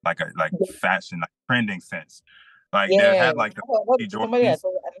fashion, like trending sense. Like they have like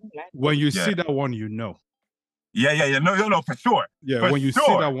when you see that one, Yeah. No, for sure. Yeah, for when you see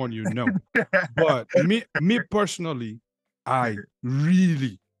that one, you know. But me personally, I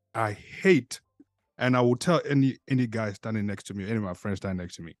hate, and I will tell any guy standing next to me, any of my friends standing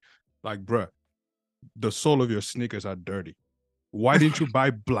next to me, like, bruh, the sole of your sneakers are dirty. Why didn't you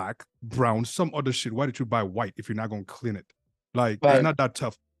buy black, brown, some other shit? Why did you buy white if you're not gonna clean it? Like, it's not that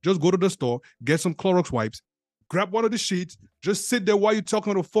tough. Just go to the store, get some Clorox wipes, grab one of the sheets, just sit there while you're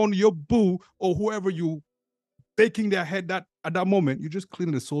talking on the phone to your boo or whoever you baking their head that at that moment. You're just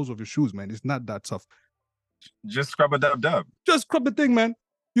cleaning the soles of your shoes, man. It's not that tough. Just scrub a dub. Just scrub the thing, man.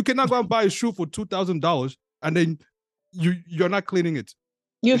 You cannot go and buy a shoe for $2,000 and then you're not cleaning it.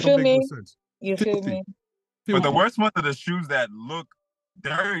 You it feel me? No sense. You feel me? But the worst ones are the shoes that look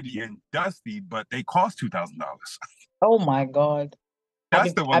dirty and dusty, but they cost $2,000. Oh my God.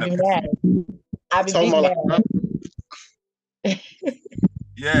 That's the one that pisses me. I be mad.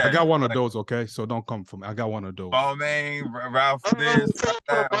 Yeah. I got one of those, okay? So don't come for me. I got one of those. Oh, man, Ralph, this,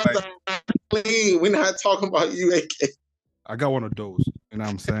 that. We're not talking about you, AK. I got one of those, you know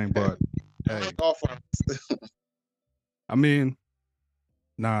what I'm saying? But, hey. I mean,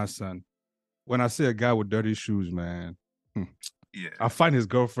 nah, son. When I see a guy with dirty shoes, man, I find his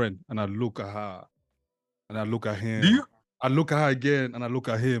girlfriend and I look at her and I look at him. I look at her again and I look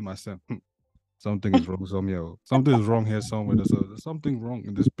at him. I said, something is wrong somewhere. Something is wrong here somewhere. There's something wrong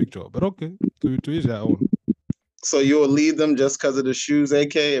in this picture. But okay, to each their own. So you will leave them just because of the shoes,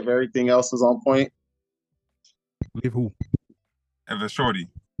 AK, if everything else is on point? Leave who? If a shorty.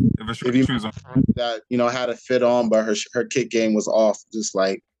 If a shorty shoes on. That, had a fit on, but her kick game was off. Just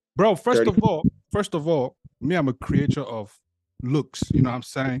like, bro, first of all, me, I'm a creator of looks. You know what I'm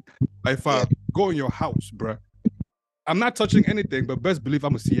saying? If I go in your house, bro, I'm not touching anything, but best believe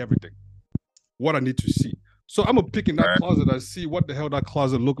I'm gonna see everything. What I need to see. So I'm gonna pick in that closet and see what the hell that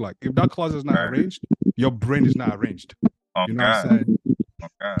closet look like. If that closet is not arranged, your brain is not arranged. You know what I'm saying?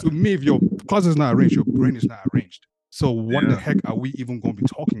 To me, if your closet is not arranged, your brain is not arranged. So what the heck are we even gonna be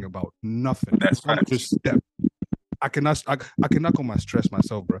talking about? Nothing. That's right. Just step. I cannot come and stress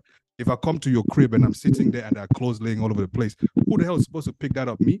myself, bro. If I come to your crib and I'm sitting there and there are clothes laying all over the place, who the hell is supposed to pick that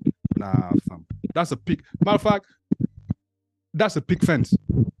up? Me? Nah, fam. That's a pick. Matter of fact, that's a pick fence.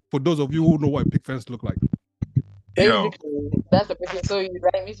 For those of you who know what a pick fence look like. Basically, that's a pick. So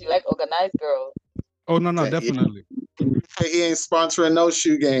that means you like organized girls. Oh no, definitely. He ain't sponsoring no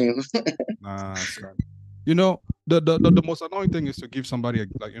shoe game. Nah, son. You know, the most annoying thing is to give somebody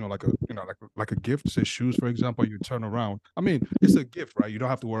like a gift, say shoes, for example. You turn around. I mean, it's a gift, right? You don't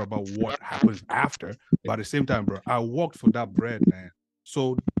have to worry about what happens after. But at the same time, bro, I worked for that bread, man.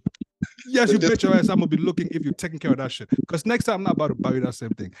 So yes, you bet your ass I'm gonna be looking if you're taking care of that shit. Because next time I'm not about to buy you that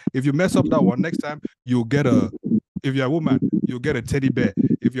same thing. If you mess up that one, next time you'll get if you're a woman, you'll get a teddy bear.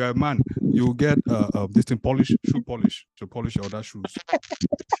 If you're a man, you'll get this thing shoe polish to polish all that shoes.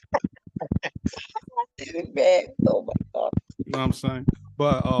 Oh my God. You know what I'm saying?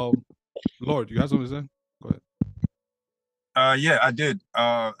 But Lord, you have something to say? Go ahead. Yeah, I did.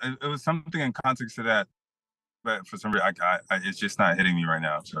 It was something in context to that, but for some reason, it's just not hitting me right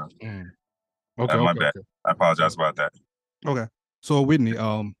now. So, okay, my bad. Okay. I apologize about that. Okay, so Whit-Ney,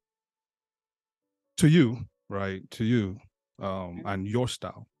 to you, right? To you, and your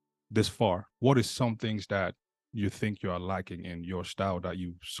style, this far, what is some things that you think you are lacking in your style that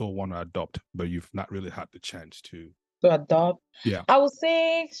you so want to adopt, but you've not really had the chance to adopt? Yeah, I would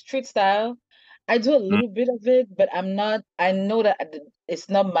say street style. I do a little bit of it, but I'm not. I know that it's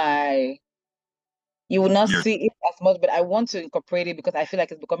not my. You will not see it as much, but I want to incorporate it because I feel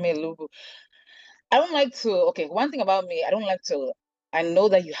like it's becoming a little. I don't like to. Okay, one thing about me, I don't like to. I know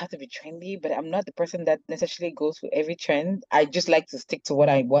that you have to be trendy, but I'm not the person that necessarily goes with every trend. I just like to stick to what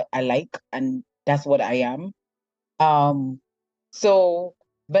I like, and that's what I am. So,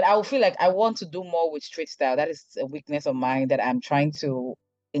 but I will feel like I want to do more with street style. That is a weakness of mine that I'm trying to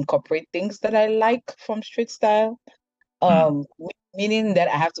incorporate things that I like from street style. Meaning that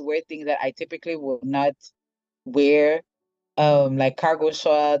I have to wear things that I typically would not wear, like cargo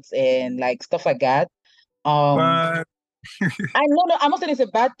shorts and like stuff like that. I know, I'm not saying it's a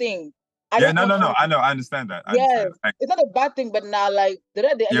bad thing. No. I know. I understand that. Yes, it's not a bad thing, but now, like the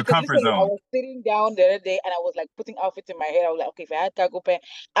other day, your comfort zone. I was sitting down the other day and I was like putting outfits in my head. I was like, okay, if I had cargo pants,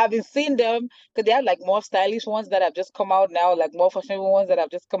 I've been seeing them because they have like more stylish ones that have just come out now, like more fashionable ones that have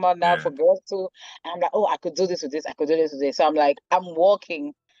just come out now for girls too. And I'm like, oh, I could do this with this. I could do this with this. So I'm like, I'm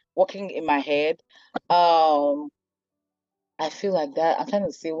walking in my head. I feel like that. I'm trying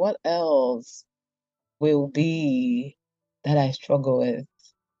to see what else will be that I struggle with.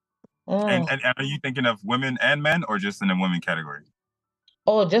 And are you thinking of women and men or just in the women category?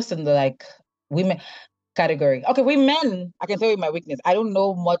 Oh, just in the like women. category. Okay, with men, I can tell you my weakness. I don't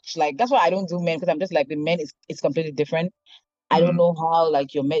know much. Like that's why I don't do men because I'm just like with men. It's completely different. I don't know how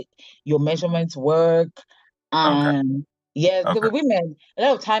like your measurements work, Okay. and yeah, Okay. with women, a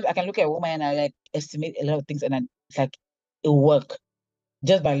lot of times I can look at a woman and I like estimate a lot of things, and it's like it will work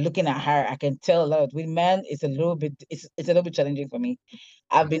just by looking at her. I can tell a lot. With men, it's a little bit challenging for me.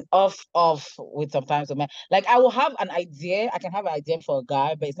 I've been off with sometimes with men. Like I will have an idea. I can have an idea for a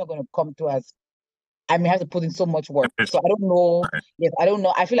guy, but it's not going to come to as I may have to put in so much work. So I don't know. Right. Yes, I don't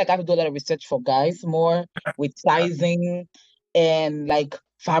know. I feel like I have to do a lot of research for guys more with sizing and like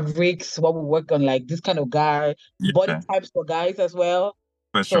fabrics, what we work on, like this kind of guy, body Yeah, types for guys as well.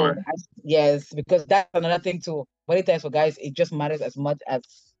 for So sure. yes, because that's another thing too. Body types for guys, it just matters as much as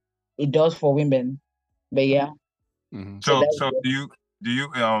it does for women. But yeah, so So that's so it.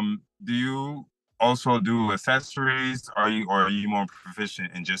 do you also do accessories? Or are you more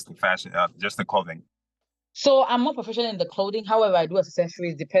proficient in just the fashion, just the clothing? So I'm more professional in the clothing. However, I do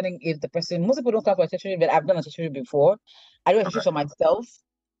accessories depending if the person. Most people don't come for accessories, but I've done accessories before. I do accessories Okay. for myself,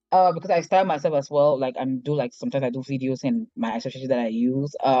 because I style myself as well. Like I'm do like sometimes I do videos and my accessories that I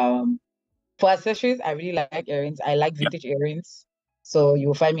use. For accessories, I really like earrings. I like Yeah. vintage earrings. So you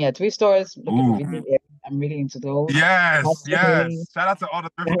will find me at thrift stores looking for Ooh. vintage earrings. I'm really into those. I have Yes, so many. yes. Shout out to all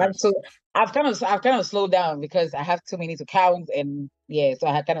the I have thrifters. to. I've kind of slowed down because I have too many to count, and yeah, so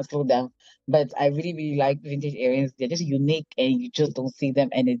I have kind of slowed down. But I really, really like vintage earrings. They're just unique, and you just don't see them,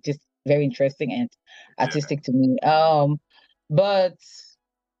 and it's just very interesting and Yeah. artistic to me. But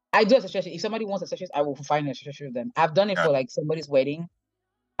I do accessories. If somebody wants accessories, I will find accessories for them. I've done it Yeah. for like somebody's wedding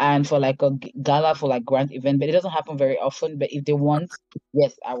and for like a gala for like grand event, but it doesn't happen very often. But if they want,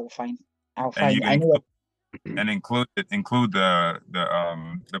 yes, I will find. I'll And find. you I know what. include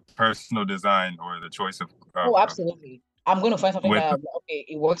the personal design or the choice Oh, of absolutely. I'm going to find something with that okay,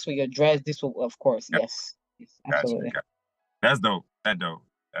 it works with your dress. This will, of course, yeah, yes, yes, gotcha, absolutely, gotcha. That's dope. That dope.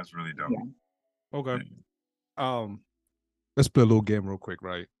 That's really dope. yeah. Okay. Let's play a little game real quick,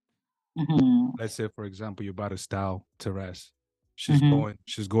 right? Mm-hmm. Let's say, for example, you're about to style Therese. Mm-hmm.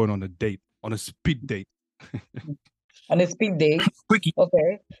 She's going on a date, on a speed date. On a speed date, Quickie.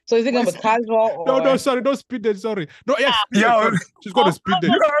 okay. So is it going to be casual No, or? sorry, no speed date, sorry. No, yes, speed date, Yo, sorry. She's going on a speed date.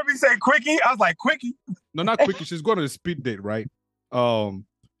 you heard me say quickie? I was like, quickie. No, not quickie. She's going on a speed date, right?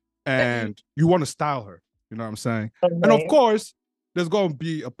 And you want to style her. You know what I'm saying? Okay. And of course, there's going to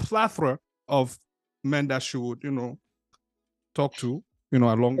be a plethora of men that she would, talk to,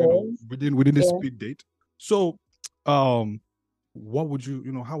 along, within this speed date. So, what would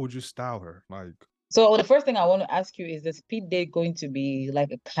you, how would you style her? Like, So the first thing I want to ask you is the speed date going to be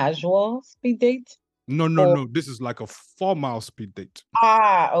like a casual speed date? no. This is like a 4-mile speed date.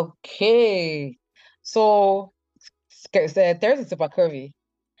 Okay. So Thursday is super curvy.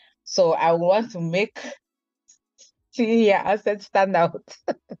 So I want to make yeah, I said stand out.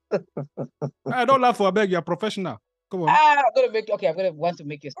 I don't laugh for a beg, you're a professional. Come on. I'm gonna want to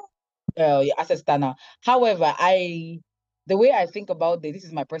make you your asset stand. However, the way I think about this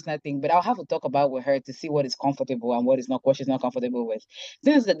is my personal thing, but I'll have to talk about with her to see what is comfortable and what is not, what she's not comfortable with.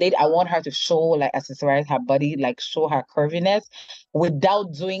 Since the date, I want her to show like accessorize her body, like show her curviness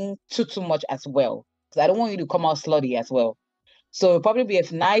without doing too much as well. Because I don't want you to come out slutty as well. So it'll probably be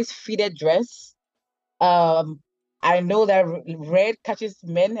a nice fitted dress. I know that red catches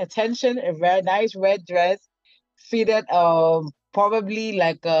men attention, a very nice red dress, fitted probably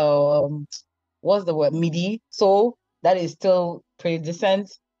like what's the word, midi. So that is still pretty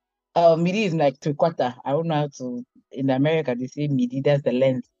decent. Midi is like 3/4. I don't know how to, in America they say midi, that's the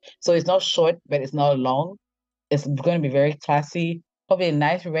length. So it's not short, but it's not long. It's going to be very classy. Probably a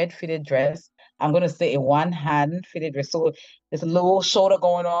nice red fitted dress. I'm going to say a one hand fitted dress. So there's a little shoulder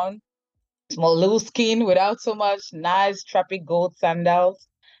going on, small little skin without so much, nice strappy gold sandals,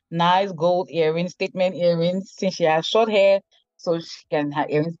 nice gold earrings, statement earrings. Since she has short hair, so her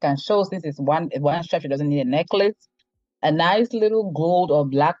earrings can show. Since it's one strap, she doesn't need a necklace. A nice little gold or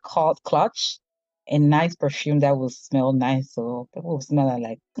black clutch, a nice perfume that will smell nice. So people will smell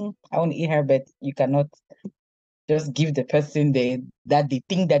like, I want to eat her, but you cannot just give the person that they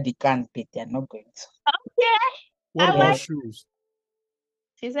think that they can, but they're not going to. Okay. What I about like. shoes?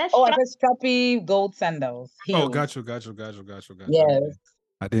 She said, Oh, I said strappy gold sandals. Oh, Heels. got you. Yes.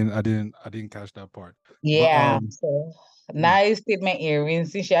 I didn't catch that part. Yeah. So nice statement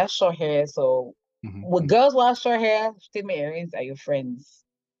earrings. Since she has short hair, so with girls who have short hair, statement earrings are your friends.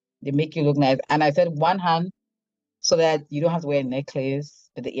 They make you look nice. And I said one hand so that you don't have to wear a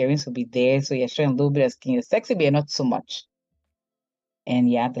necklace, but the earrings will be there. So you're showing a little bit of skin. You're sexy, but you're not so much. And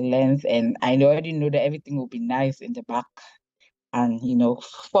yeah, the length. And I already know that everything will be nice in the back and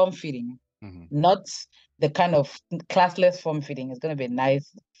form fitting. not the kind of classless form fitting. It's gonna be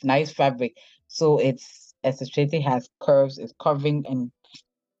nice fabric. So it's accentuating, has curves, it's curving and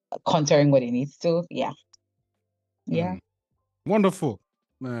contouring what it needs to. Yeah. Wonderful,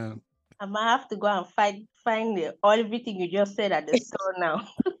 man. I might have to go and find everything you just said at the store now.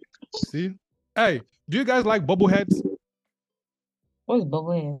 See, hey, do you guys like bubble heads? What is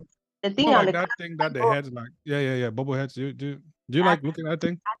bubble head? The thing You know, on like the that thing that the heads like, yeah, bubble heads. Do you like looking at that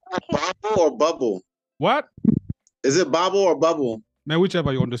thing? Bobble or bubble? What? Is it bobble or bubble? Man,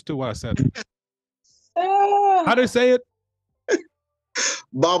 whichever. You understood what I said. Ah. How do you say it?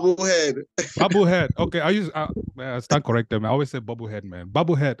 Bobblehead. Bubblehead. Okay, man, I stand corrected, man. I always say bubblehead, man.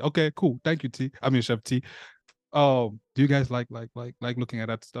 Bubblehead. Okay, cool. Thank you, T. I mean, Chef T. Do you guys like looking at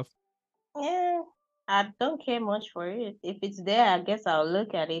that stuff? Yeah, I don't care much for it. If it's there, I guess I'll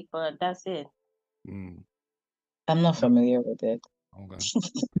look at it, but that's it. I'm not familiar with it. Okay.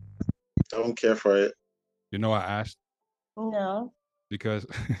 Don't care for it. You know, I asked No. because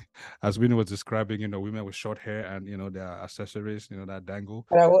as Winnie was describing, women with short hair and their accessories, that dangle.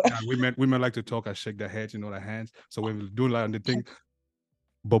 Women like to talk and shake their heads, their hands. So when we do like the thing,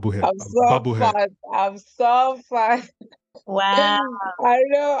 bubblehead. I'm so fun. Wow. I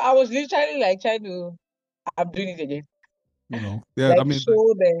know. I was literally trying to. I'm doing it again. Yeah. I mean,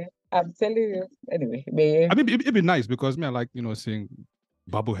 shoulder. I'm telling you. Anyway, I mean, it'd be nice because I like seeing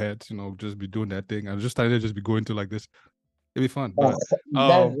bubbleheads, just be doing that thing and just starting to just be going to like this. It'd be fun. But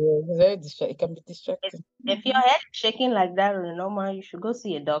that's very distracting. It can be distracting. If your head is shaking like that on a normal, you should go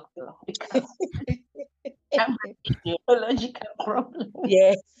see a doctor because I'm a neurological problem.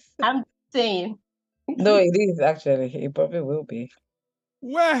 Yes. I'm saying. No, it is actually. It probably will be.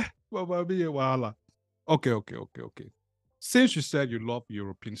 Where? Okay. Since you said you love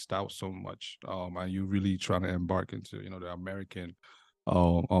European style so much, and you really trying to embark into, the American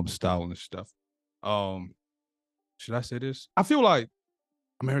style and stuff. Should I say this? I feel like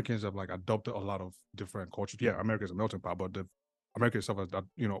Americans have adopted a lot of different cultures. Yeah, America's a melting pot, but the American itself has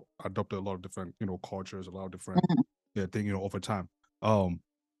adopted a lot of different, cultures, a lot of different thing, over time.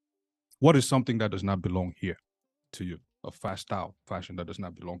 What is something that does not belong here to you? A fashion that does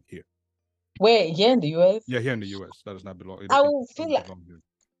not belong here. Wait, here in the US? Yeah, here in the US, that does not belong. I will feel like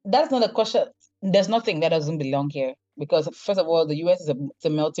that's not a question. There's nothing that doesn't belong here because first of all, the US is a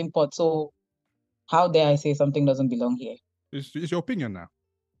melting pot. So how dare I say something doesn't belong here? It's your opinion now.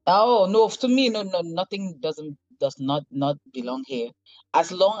 Oh no, to me, no, nothing does not belong here.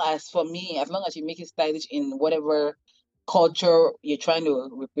 As long as you make it stylish in whatever culture you're trying to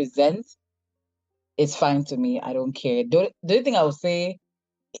represent, it's fine to me. I don't care. The only thing I would say,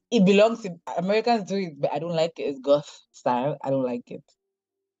 it belongs to Americans do it, but I don't like it. It's goth style. I don't like it.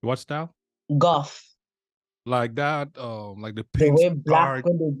 What style? Goth. Like that, like the pink, the way black,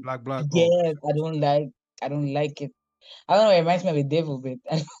 black. Yes, I don't like it. I don't know. It reminds me of a devil bit.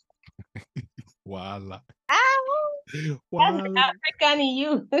 Voila. African in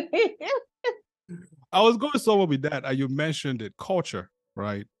you. I was going somewhere with that, and you mentioned it, culture,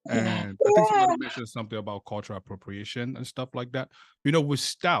 right? And I think somebody mentioned something about cultural appropriation and stuff like that. With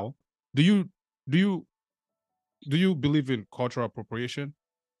style, do you believe in cultural appropriation?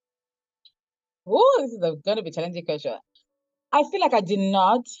 Oh, this is going to be a challenging question. I feel like I did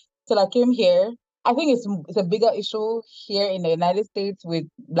not till I came here. I think it's a bigger issue here in the United States with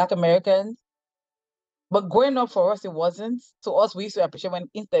Black Americans. But growing up for us, it wasn't. To us, we used to appreciate when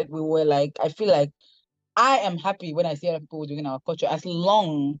instead we were like, I feel like I am happy when I see other people doing our culture as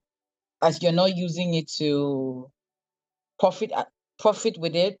long as you're not using it to profit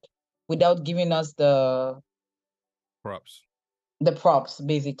with it without giving us the props. The props,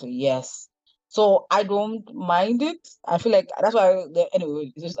 basically, yes. So I don't mind it. I feel like that's why.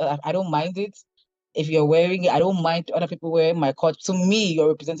 Anyway, I don't mind it. If you're wearing it, I don't mind other people wearing my culture. To me,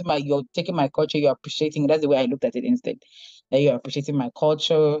 you're taking my culture. You're appreciating. That's the way I looked at it instead. That you're appreciating my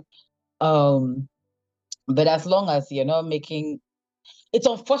culture. But as long as you're not making, it's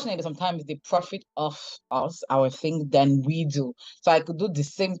unfortunate that sometimes they profit off us, our things, than we do. So I could do the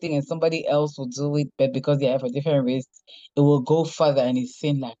same thing and somebody else will do it, but because they have a different race, it will go further and it's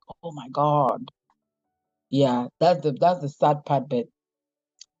seen like, oh my God. Yeah, that's the sad part, but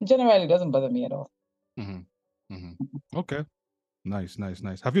generally it doesn't bother me at all. Okay. Nice.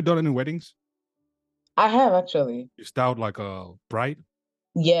 Have you done any weddings? I have actually. You styled like a bride?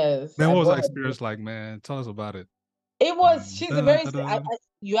 Yes. Man, what was that experience like, man? Tell us about it. It was, she's a very,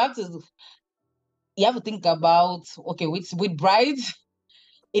 you have to think about, okay, with brides,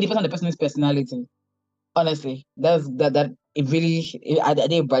 it depends on the person's personality. Honestly, that it really, I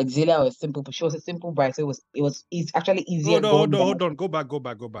did bridezilla or simple, but she was a simple bride, so it's actually easier. Hold on. Go back.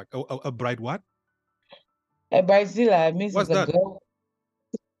 A bride what? A bridezilla means What's it's a that? girl.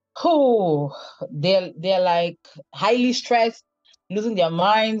 Oh, they're like highly stressed, losing their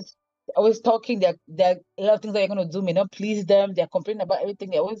minds, always talking. They're a lot of things that you're gonna do may not please them. They're complaining about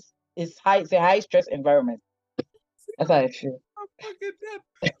everything. They always it's a high stress environment. That's how I feel. I'm fucking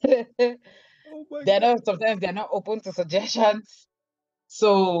dead. Oh my God. Sometimes they're not open to suggestions.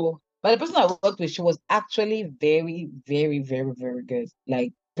 So, but the person I worked with, she was actually very, very, very, very good.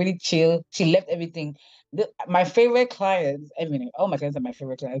 Like pretty chill. She left everything. My favorite clients, I mean, all my clients are my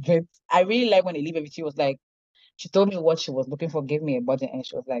favorite clients, but I really like when they leave everything. She was like, she told me what she was looking for, gave me a budget, and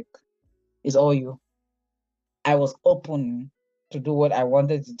she was like, it's all you. I was open to do what I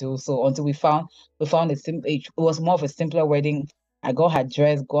wanted to do. So until we found a simple, it was more of a simpler wedding. I got her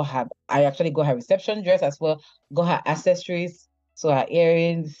dress, I actually got her reception dress as well, got her accessories, so her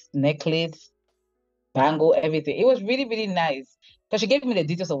earrings, necklace, bangle, everything. It was really, really nice. Because she gave me the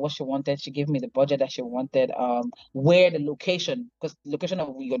details of what she wanted. She gave me the budget that she wanted, where the location, because the location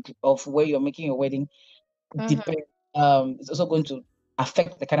of where you're making your wedding depend is also going to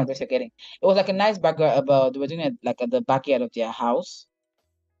affect the kind of dress you're getting. It was like a nice background about they were doing it like at the backyard of their house.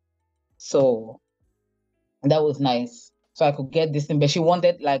 So that was nice. So I could get this thing, but she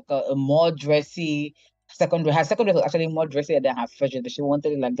wanted like a more dressy second dress. Her second dress was actually more dressy than her first dress, but she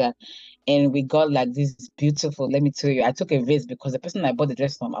wanted it like that. And we got like this beautiful, let me tell you, I took a risk because the person I bought the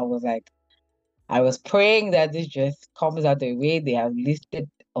dress from, I was praying that this dress comes out the way they have listed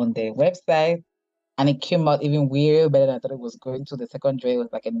on their website. And it came out even way better than I thought it was going to. The second dress was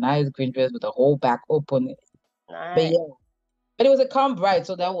like a nice green dress with the whole back open. Nice. But yeah, but it was a calm bride,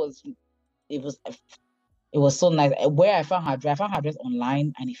 so it was so nice. Where I found her dress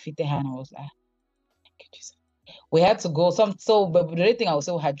online, and it fitted her, and I was like, thank you, Jesus. We had to go but the only thing I would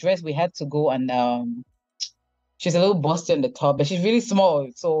say with her dress, we had to go and she's a little busty on the top, but she's really small.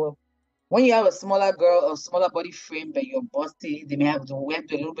 So when you have a smaller girl or smaller body frame, but you're busty, we have to do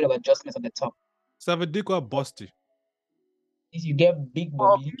a little bit of adjustments on the top. Savadikwa busty. If you get big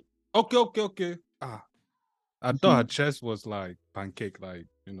body. Okay. I thought her chest was like pancake, like,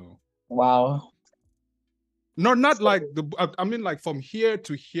 you know. Wow. Not like I mean, like from here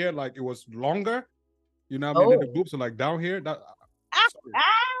to here, like it was longer. You know what I mean? The boobs are like down here. I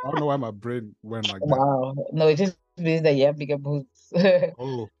don't know why my brain went like that. Wow. No, it just means that you have bigger boobs.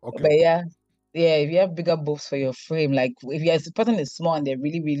 Oh, okay. But yeah, if you have bigger boobs for your frame, like if the person is small and they're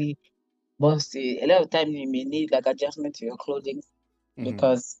really, really busty, a lot of times you may need like adjustment to your clothing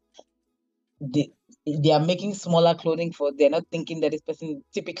because they are making smaller clothing they're not thinking that this person,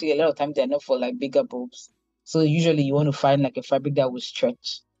 typically a lot of times they're not for like bigger boobs. So usually you want to find like a fabric that will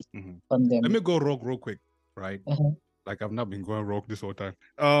stretch on them. Let me go rogue real quick, right? Like I've not been going rogue this whole time.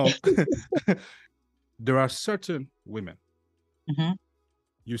 There are certain women,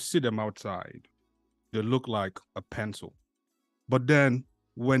 you see them outside, they look like a pencil. But then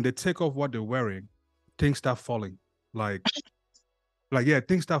when they take off what they're wearing, things start falling. Like yeah,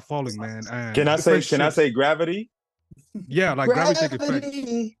 things start falling, man. And can I say gravity? Yeah, like gravity take effect.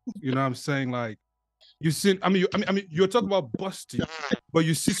 You know what I'm saying? Like you see, I mean, you're talking about busty, but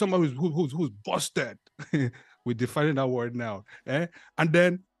you see someone who's busted. We're defining that word now, and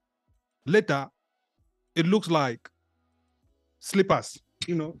then later, it looks like slippers.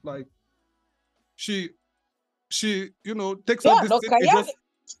 You know, like she, you know, takes off this thing.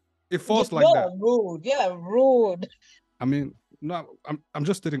 It falls like that. Rude. Yeah, rude. I mean, no, I'm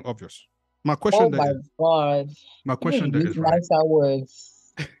just stating obvious. My question. Oh my God. My question there is nicer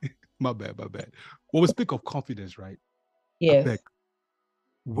words. My bad. When we speak of confidence, right? Yes.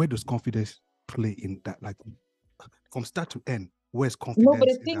 Where does confidence play in that? Like from start to end, where's confidence? No, but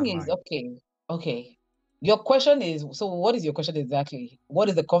the thing is, okay. Your question is, so what is your question exactly? What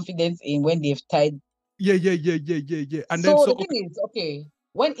is the confidence in when they've tied? Yeah. And so the thing is, okay,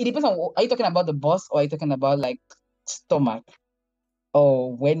 when it depends on, are you talking about the bust or are you talking about like stomach?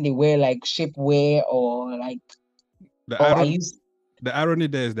 Or when they wear like shapewear or like the irony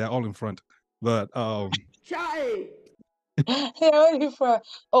there is they're all in front. But okay.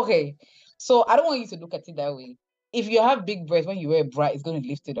 So I don't want you to look at it that way. If you have big breasts, when you wear a bra, it's going to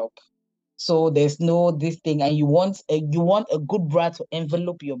lift it up. So there's no this thing, and you want a good bra to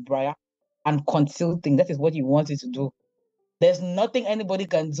envelope your bra and conceal things. That is what you want it to do. There's nothing anybody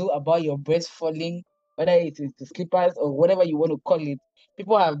can do about your breast falling, whether it is the slippers or whatever you want to call it.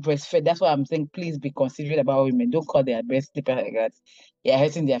 People have breastfed. That's why I'm saying please be considerate about women. Don't call their breast slipper like that. You're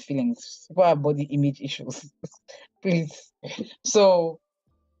hurting their feelings. People have body image issues. Please. So,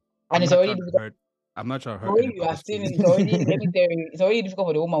 and it's already I'm not sure I The heard way you are anybody's seeing it, feelings. it's already, let me tell you, it's already difficult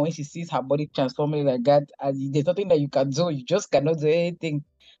for the woman when she sees her body transforming like that. And there's nothing that you can do. You just cannot do anything.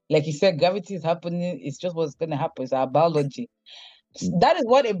 Like you said, gravity is happening. It's just what's going to happen. It's our biology. That is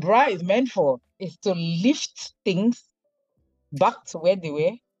what a bra is meant for, is to lift things back to where they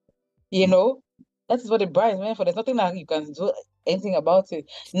were. You know, that is what a bra is meant for. There's nothing that you can do anything about it.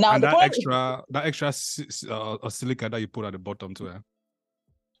 Now, And the that problem extra silica that you put at the bottom too.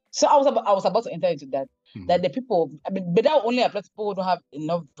 So I was about to enter into that. Mhm. That the people, I mean, but that only applies to people who don't have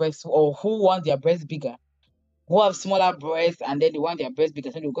enough breasts or who want their breasts bigger, who have smaller breasts and then they want their breasts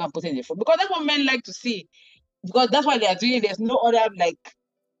bigger, so they go and put it in the front. Because that's what men like to see. Because that's why they are doing it. There's no other like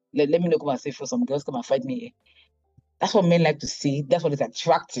let me not come and say for some girls come and fight me here. That's what men like to see. That's what is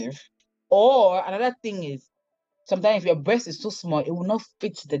attractive. Or another thing is sometimes if your breast is too small, it will not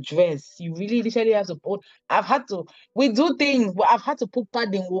fit the dress. You really literally have to put. We do things, but I've had to put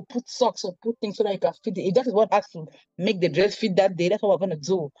padding, we'll put socks, or put things so that you can fit it. If that is what has to make the dress fit that day, that's what we're gonna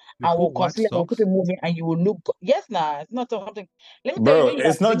do. You And put we'll what conceal it, we'll keep socks? it moving, and you will look yes, it's not something. Let me tell you, Bro, when you are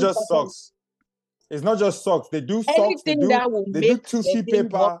it's not bringing just something, socks. It's not just socks. They do socks. anything that will They do make the tissue thing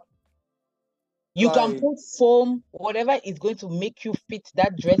work. paper. You can Like, put foam, whatever is going to make you fit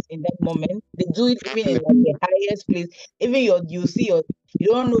that dress in that moment. They do it even in like the highest place. Even you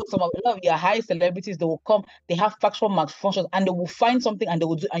don't know a lot of your high celebrities, they will come, they have factual malfunctions and they will find something and they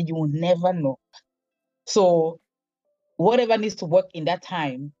will do, and you will never know. So whatever needs to work in that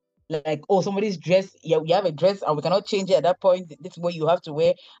time, like, oh, somebody's dress, yeah, we have a dress and we cannot change it at that point. This is what you have to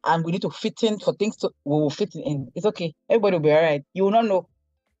wear, and we need to fit in for things to we will fit in. It's okay. Everybody will be all right. You will not know.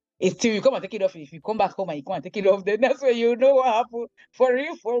 It's till you come and take it off. If you come back home and you come and take it off, then that's when you know what happened. For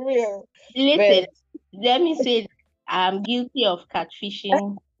real, for real. Listen, let me say, I'm guilty of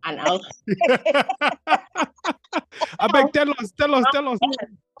catfishing an outfit. I beg, tell us.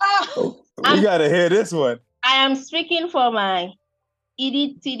 we gotta hear this one. I am speaking for my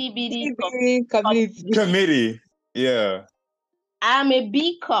itty bitty Community. Committee. Yeah. I'm a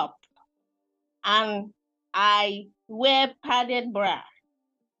B cup and I wear padded bra.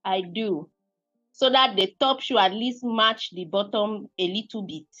 I do. So that the top should at least match the bottom a little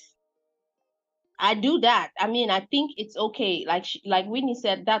bit. I do that. I mean, I think it's okay. Like Whit-Ney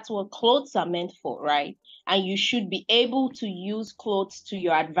said, that's what clothes are meant for, right? And you should be able to use clothes to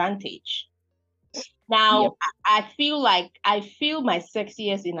your advantage. Now, Yep. I feel my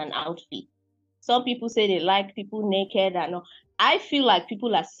sexiest in an outfit. Some people say they like people naked. I feel like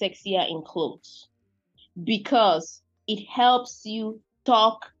people are sexier in clothes because it helps you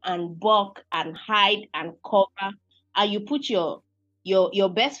talk and buck and hide and cover, and you put your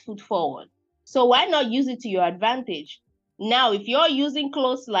best foot forward. So why not use it to your advantage? Now, if you're using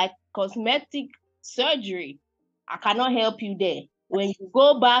clothes like cosmetic surgery, I cannot help you there. When you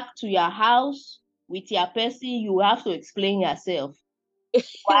go back to your house with your person, you have to explain yourself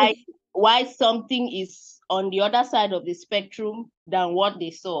why something is on the other side of the spectrum than what they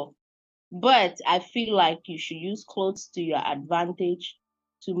saw. But I feel like you should use clothes to your advantage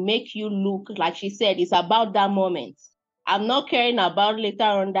to make you look, like she said, it's about that moment. I'm not caring about later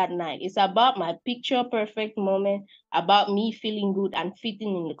on that night. It's about my picture perfect moment, about me feeling good and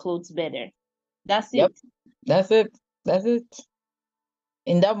fitting in the clothes better. That's Yep. it. That's it. That's it.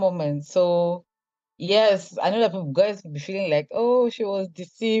 In that moment. So yes, I know that people guys will be feeling like, oh, she was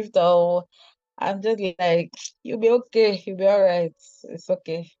deceived, or I'm just like, you'll be okay, you'll be all right. It's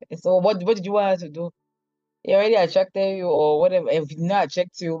okay. So what did you want her to do? He already attracted you or whatever. If he not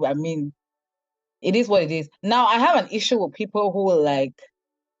attract you, I mean, it is what it is. Now I have an issue with people who like,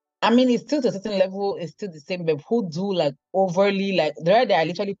 I mean, it's still to a certain level, it's still the same, but who do like overly like the other day I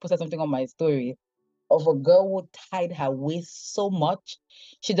literally posted something on my story of a girl who tied her waist so much.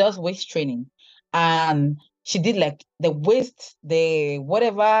 She does waist training. And she did like the waist, the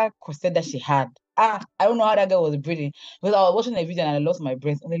whatever corset that she had. I don't know how that girl was breathing. Because I was watching a video and I lost my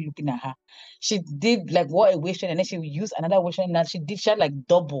breath only looking at her. She did like what a waist training, and then she would use another waist training, and she had like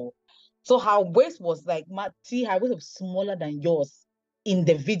double. So her waist was like see, her waist was smaller than yours in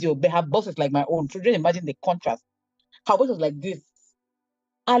the video, but her bust is like my own. So just imagine the contrast. Her waist was like this.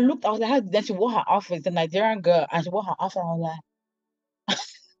 I was like, then she wore her outfit. It's a Nigerian girl, and she wore her outfit. I was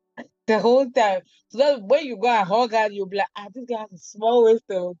like, the whole time. So that when you go and hug her, you'll be like, this guy has a small waist.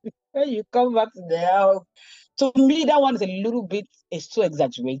 Though. When you come back to the house, to me, that one is a little bit, it's too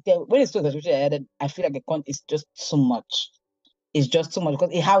exaggerated. When it's too exaggerated, I feel like it's just too much. It's just too much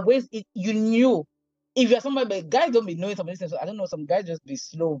because it her waist, you knew. If you're somebody, but guys don't be knowing some of these things. So I don't know, some guys just be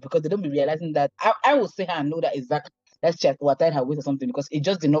slow because they don't be realizing that. I will say her and know that exactly. Let's check what tied her waist or something because it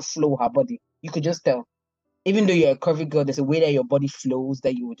just did not flow her body. You could just tell. Even though you're a curvy girl, there's a way that your body flows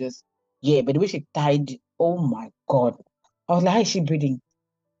that you would just Yeah, but the way she tied, oh my God. I was like, how is she breathing?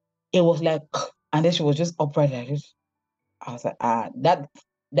 It was like, and then she was just upright like this. I was like, that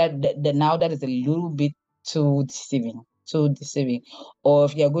now that is a little bit too deceiving. Too deceiving. Or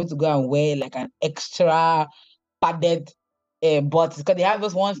if you're going to go and wear like an extra padded butt, because they have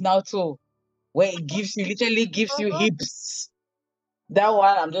those ones now too, where it literally gives you hips. That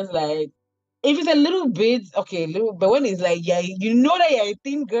one, I'm just like, if it's a little bit, okay, little, but when it's like, yeah, you know that you're a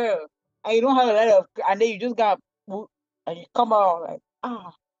thin girl and you don't have a lot of, and then you just got, and you come out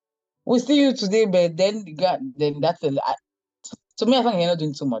like, we see you today, but then you got, then that's to me, I think you're not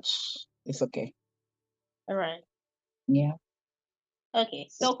doing too much. It's okay. All right. Yeah. Okay.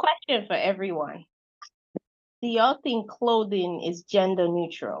 So, question for everyone: do y'all think clothing is gender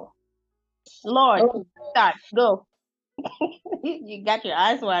neutral? Lord, start. Go. You got your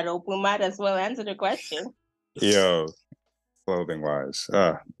eyes wide open. Might as well answer the question. Yo, clothing wise,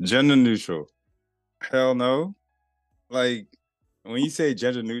 gender neutral. Hell no. Like when you say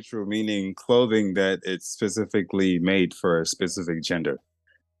gender neutral, meaning clothing that it's specifically made for a specific gender.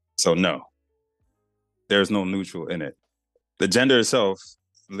 So no, there's no neutral in it. The gender itself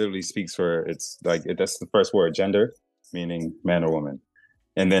literally speaks for it's like that's the first word, gender, meaning man or woman.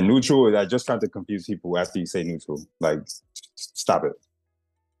 And then neutral, I just trying to confuse people after you say neutral. Like, stop it.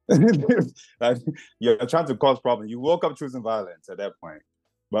 Like, you're trying to cause problems. You woke up choosing violence at that point.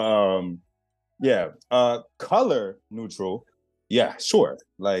 But yeah, color neutral. Yeah, sure.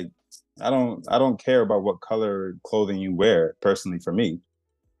 Like, I don't care about what color clothing you wear. Personally, for me,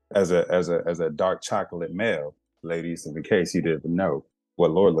 as a dark chocolate male, ladies, in case you didn't know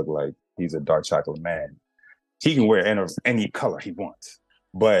what Lord looked like, he's a dark chocolate man. He can wear any color he wants.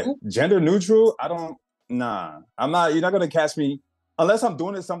 But gender neutral, I'm not, you're not gonna catch me unless I'm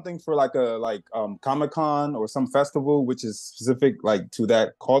doing it something for like Comic-Con or some festival which is specific like to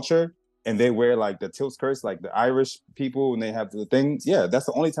that culture, and they wear like the tilt skirts, like the Irish people, and they have the things. Yeah, that's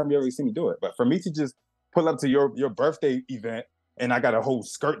the only time you ever see me do it. But for me to just pull up to your birthday event and I got a whole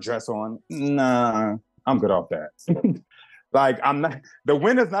skirt dress on, nah, I'm good off that. Like I'm not, the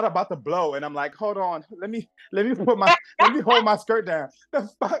wind is not about to blow, and I'm like, hold on, let me hold my skirt down. The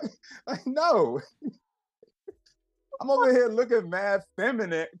fuck, like, no. I'm over here looking mad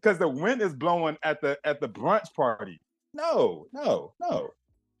feminine because the wind is blowing at the brunch party. No.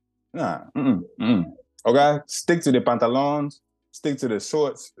 Nah. Okay, stick to the pantaloons, stick to the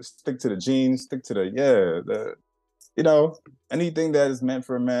shorts, stick to the jeans, stick to the anything that is meant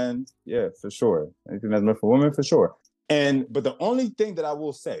for a man, yeah, for sure. Anything that's meant for women, for sure. But the only thing that I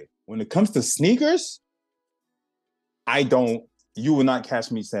will say when it comes to sneakers, you will not catch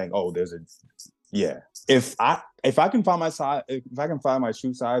me saying, oh, if I can find my size, if I can find my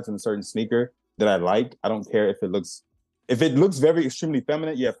shoe size in a certain sneaker that I like, I don't care if it looks very extremely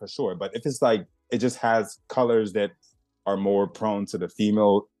feminine, yeah, for sure. But if it's like, it just has colors that are more prone to the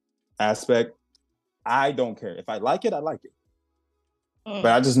female aspect, I don't care. If I like it, I like it. But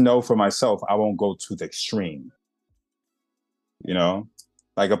I just know for myself, I won't go to the extreme. You know,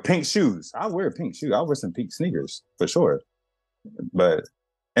 like a pink shoes. I'll wear a pink shoe. I'll wear some pink sneakers for sure. But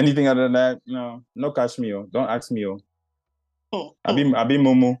anything other than that, no cashmere. Don't ask me. I be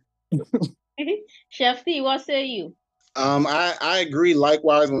mumu. Chef T, what say you? I agree.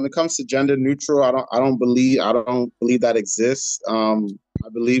 Likewise, when it comes to gender neutral, I don't believe that exists. I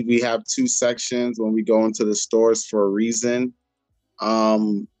believe we have two sections when we go into the stores for a reason.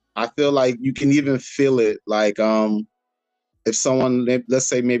 I feel like you can even feel it. Like if someone, let's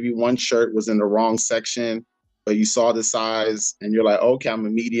say maybe one shirt was in the wrong section, but you saw the size and you're like, okay, I'm a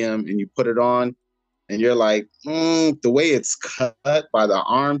medium, and you put it on, and you're like, the way it's cut by the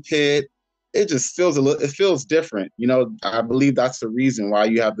armpit, it just feels it feels different. I believe that's the reason why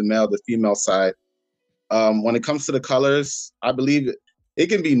you have the male, the female side. When it comes to the colors, I believe it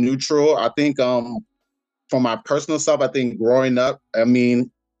can be neutral. I think for my personal self, I think growing up,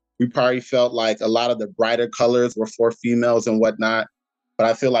 we probably felt like a lot of the brighter colors were for females and whatnot. But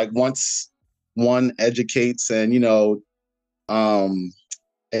I feel like once one educates and,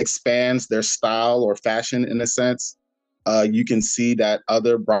 expands their style or fashion in a sense, you can see that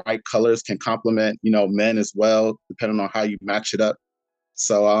other bright colors can complement, men as well, depending on how you match it up.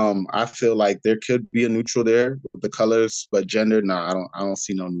 So I feel like there could be a neutral there with the colors, but gender, no, I don't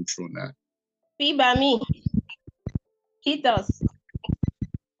see no neutral in that. Be by me. Hit us.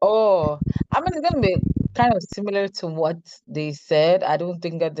 Oh, it's gonna be kind of similar to what they said. I don't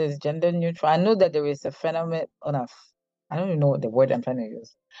think that there's gender neutral. I know that there is a phenomenon of, I don't even know what the word I'm trying to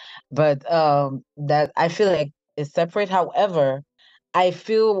use, but that I feel like is separate. However, I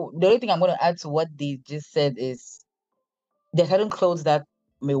feel the only thing I'm going to add to what they just said is there are certain clothes that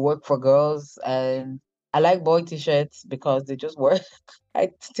may work for girls, and I like boy t-shirts because they just work. I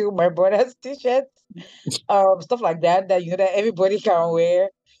steal my brother's t-shirts, stuff like that that everybody can wear.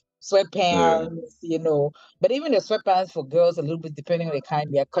 Sweatpants, but even the sweatpants for girls a little bit depending on the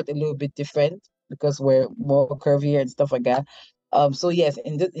kind, they are cut a little bit different because we're more curvier and stuff like that. So yes,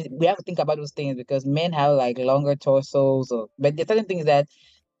 we have to think about those things because men have like longer torsos, but there's certain things that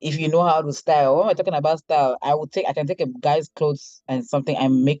if you know how to style. When we're talking about style, I can take a guy's clothes and something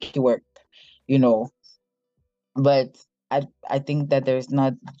and make it work, you know. But I think that there's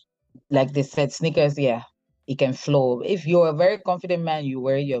not, like they said, sneakers, yeah, it can flow. If you're a very confident man, you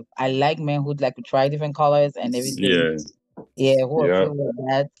wear I like men who'd like to try different colors and everything. Yeah. Yeah, who are Yeah. cool with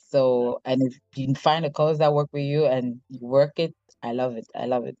that. So, and if you can find the colors that work for you and you work it, I love it. I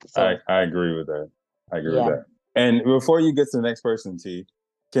love it. So I agree with that. I agree yeah. with that. And before you get to the next person, T,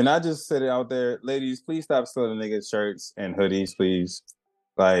 can I just set it out there, ladies? Please stop stealing niggas' shirts and hoodies, please.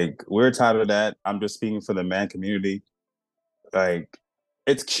 Like, we're tired of that. I'm just speaking for the man community. Like,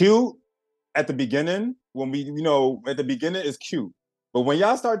 it's cute at the beginning when at the beginning it's cute. But when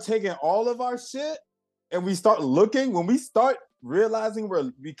y'all start taking all of our shit and we start looking, when we start realizing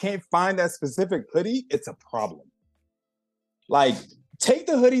we can't find that specific hoodie, it's a problem. Like, take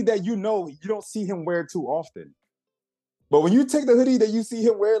the hoodie that you don't see him wear too often. But when you take the hoodie that you see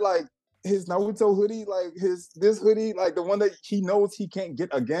him wear, like his Naruto hoodie, like this hoodie, like the one that he knows he can't get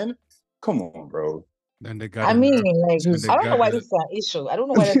again, come on, bro. Then they got I mean, and I they don't know got why the- this is an issue. I don't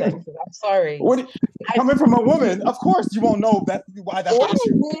know why that's an issue. I'm sorry. Coming from a woman, of course you won't know why that's Why an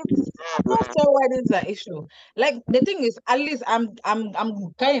issue. I'm not sure why this is an issue. Like the thing is, at least I'm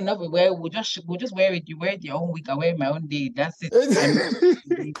kind enough with where we'll just wear it. You wear it your own week, I wear it my own day. That's it.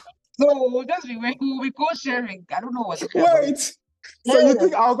 So we'll just be wearing, we'll be co-sharing. I don't know what to talking about. Wait. So you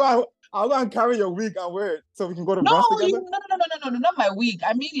think I'll go and carry your wig and wear it so we can go to brunch together? No, not my wig.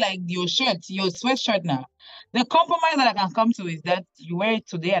 I mean like your shirt, your sweatshirt now. The compromise that I can come to is that you wear it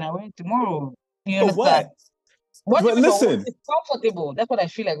today and I wear it tomorrow. You For understand? what? But listen, it's comfortable. That's what I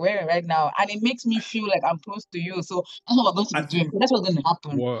feel like wearing right now. And it makes me feel like I'm close to you. So that's what we're going to be doing. That's what's going to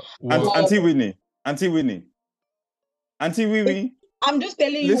happen. Auntie Whit-Ney. I'm just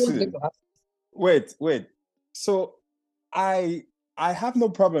telling you what's going to happen. Wait. So I have no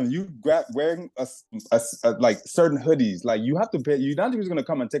problem you wearing a like certain hoodies. Like you have to pay. You're not just gonna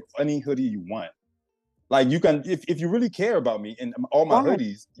come and take any hoodie you want. Like you can, if you really care about me and all my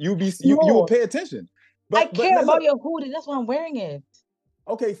hoodies, you will pay attention. But I care about your hoodie. That's why I'm wearing it.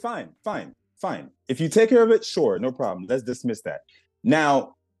 Okay, fine. If you take care of it, sure, no problem. Let's dismiss that.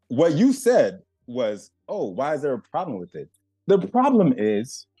 Now, what you said was, oh, why is there a problem with it? The problem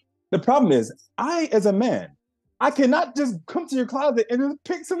is, I, as a man, I cannot just come to your closet and just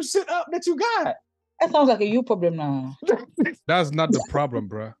pick some shit up that you got. That sounds like a you problem now. That's not the problem,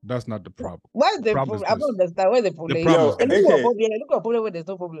 bro. That's not the problem. What's the problem? I don't understand. What's the problem? Look at a problem where there's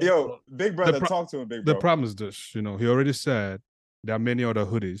no problem. Yo, big brother, talk to him, big bro. The problem is this, he already said there are many other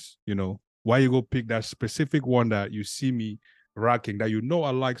hoodies, Why you go pick that specific one that you see me rocking that I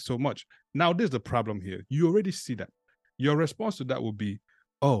like so much? Now, there's the problem here. You already see that. Your response to that would be,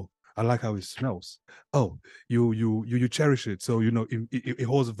 oh, I like how it smells. Oh, you cherish it. So, it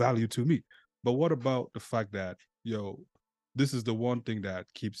holds value to me. But what about the fact that, this is the one thing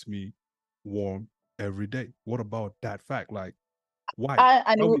that keeps me warm every day? What about that fact? Like, why?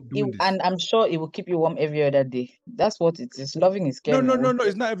 And I'm sure it will keep you warm every other day. That's what it is. Loving is caring. No.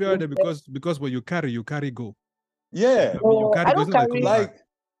 It's not every other day because when you carry go. Yeah. I don't carry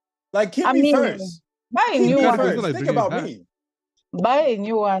like keep me first. Buy a new one. Think about me. Buy a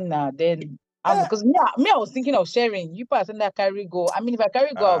new one now. Then because me, I was thinking of sharing. You pass that carry go. I mean, if I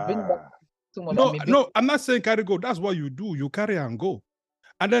carry go, I'll bring back too much. No, I'm not saying carry go. That's what you do. You carry and go.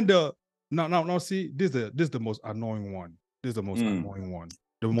 And then now see, this is the most annoying one. This is the most annoying one.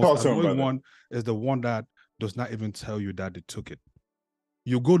 The most annoying one is the one that does not even tell you that they took it.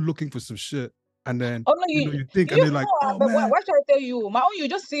 You go looking for some shit, and then you think, and they're like, "Oh but man, why should I tell you? My own, you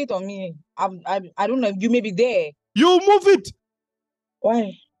just see it on me. I don't know. You may be there. You move it.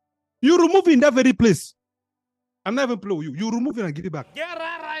 Why? You remove it in that very place. I'm not even playing you. You remove it and give it back. Get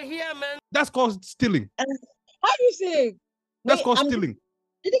right here, man. That's called stealing. How do you say? That's called stealing.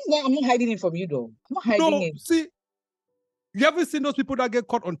 The thing is, I'm not hiding it from you, though. I'm not hiding it. See, you ever seen those people that get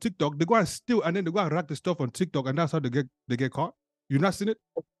caught on TikTok? They go and steal, and then they go and rack the stuff on TikTok, and that's how they get caught. You not seen it?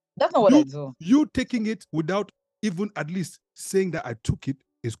 That's not what I do. You taking it without even at least saying that I took it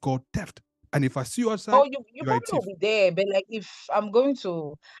is called theft. And if I see you outside, you probably will be there. But like, if I'm going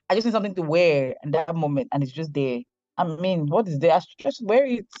to, I just need something to wear in that moment, and it's just there. I mean, what is there? I just wear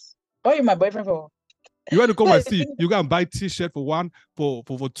it. What are you my boyfriend for? You want to come and see? You go and buy T-shirt for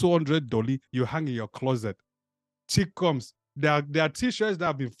 $200. You hang in your closet. Chick comes. There are T-shirts that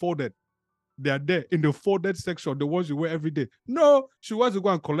have been folded. They are there in the folded section, the ones you wear every day. No, she wants to go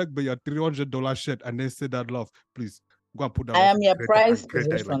and collect your $300 shirt and then say that, love, please go and put that. I am your price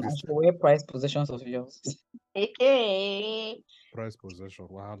possession. Like I should wear price possessions of yours. Price possession.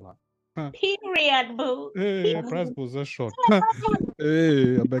 Wahala. Period, boo. Hey, price possession.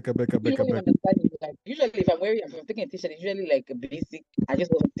 Hey, I beg. Usually, if I'm taking a T-shirt, it's usually like a basic. I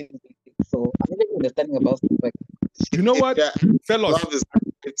just want something basic. So I'm really understanding about stuff like. You know what? Yeah, Fellas. Love is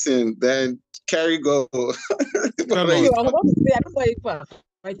 15. Then Carrie go. Fellas. I'm about to say, I don't know if I'm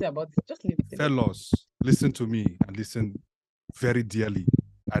fighting about it. Just leave it. Fellas, listen to me and listen very dearly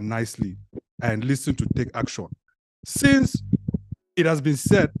and nicely and listen to take action. Since it has been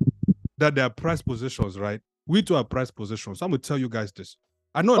said that there are price positions, right? We too are price positions. I'm going to tell you guys this.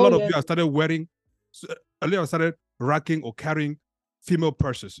 I know a lot of you have started wearing, earlier have started racking or carrying female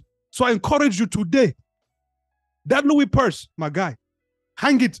purses. So I encourage you today, that Louis purse, my guy,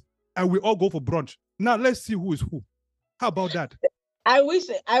 hang it and we all go for brunch. Now let's see who is who. How about that? I wish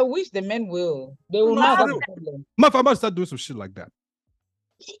the men will. They will not have a problem. My father start doing some shit like that.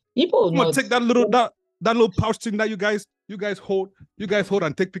 People I'm gonna take that little pouch thing that you guys hold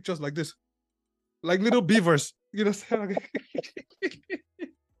and take pictures like this. Like little beavers. You know what I'm saying?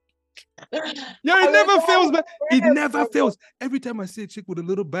 Yeah, it never fails, man. It never fails. Every time I see a chick with a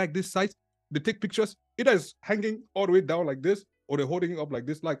little bag this size, they take pictures. Either it's hanging all the way down like this, or they're holding it up like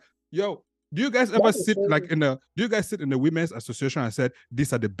this. Like, yo, do you guys ever sit like do you guys sit in the women's association and said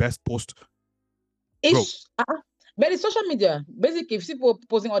these are the best posts? But it's social media. Basically, if people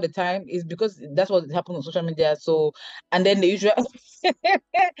posting all the time, is because that's what happens on social media. So, and then the usual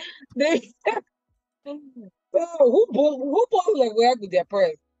who posts like where with their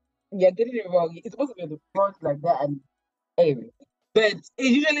press? You're getting it wrong. It's supposed to be on the front like that, and anyway. But it's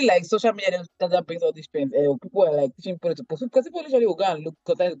usually like social media that brings all these trends. People are like teaching people to post because people literally will go and look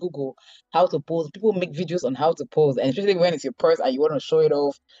because Google how to pose. People make videos on how to pose, and especially when it's your purse and you want to show it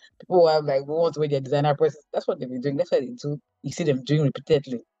off. People have like who want to wear their designer purses. That's what they've been doing. That's what they do. You see them doing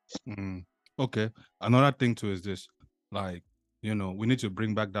repeatedly. Okay. Another thing too is this, like, you know, we need to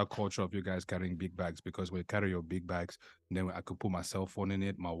bring back that culture of you guys carrying big bags, because when you carry your big bags, then I could put my cell phone in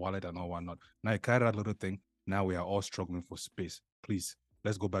it, my wallet, and all whatnot. Now you carry that little thing. Now we are all struggling for space. Please,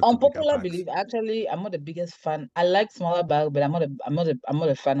 let's go back. Unpopular belief. Actually, I'm not the biggest fan. I like smaller bags, but I'm not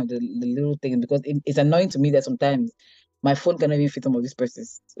a fan of the little things because it's annoying to me that sometimes my phone cannot even fit some of these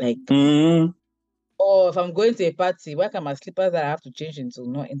purses. Like, or if I'm going to a party, why can my slippers that I have to change into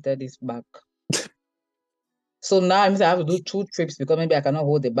not enter this bag? So now I have to do 2 trips because maybe I cannot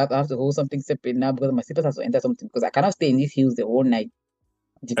hold the bag. I have to hold something separate now because my slippers have to enter something because I cannot stay in these heels the whole night,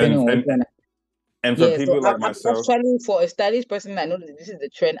 depending on what. And for people like myself, actually, for a stylish person, I know that this is the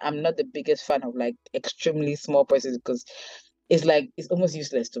trend. I'm not the biggest fan of like extremely small purses because it's almost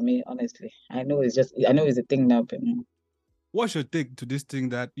useless to me, honestly. I know it's a thing now, but what's your take to this thing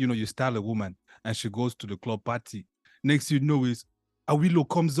that, you know, you style a woman and she goes to the club party, next you know is a willow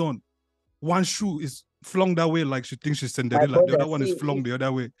comes on, one shoe is flung that way like she thinks she's Cinderella, the other one is flung the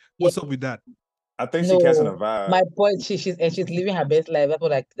other way. What's up with that? I think she's catching a vibe. My point, she's living her best life.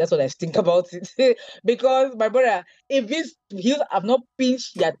 That's what I think about it. Because my brother, if these heels have not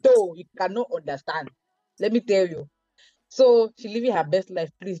pinched your toe, you cannot understand. Let me tell you. So she's living her best life.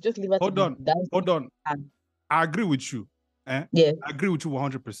 Please just leave her. Hold on. I agree with you. Yes. I agree with you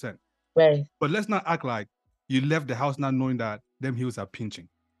 100%. Right. But let's not act like you left the house not knowing that them heels are pinching.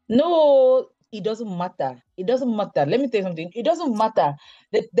 No, it doesn't matter. It doesn't matter. Let me tell you something. It doesn't matter.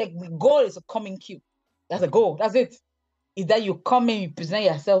 The goal is to come in cute. That's the goal. That's it. Is that you come in, you present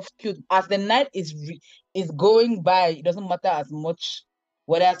yourself cute. As the night is going by, it doesn't matter as much.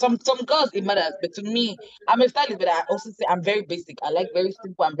 Whether some girls it matters, but to me, I'm a stylist, but I also say I'm very basic. I like very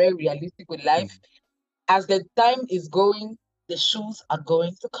simple. I'm very realistic with life. As the time is going, the shoes are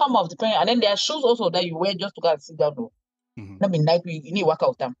going to come off, depending. And then there are shoes also that you wear just to go and sit down. Not be night. You need to work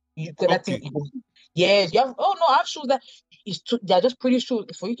out them. Yes, you have. Oh no, I have shoes that they're just pretty shoes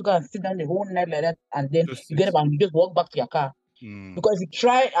for you to go and sit down the whole night like that, and then you get up and you just walk back to your car. Because if you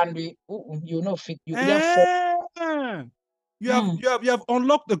try and you know fit, you have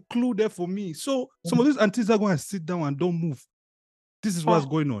unlocked the clue there for me. So some of these aunties are going to sit down and don't move. This is what's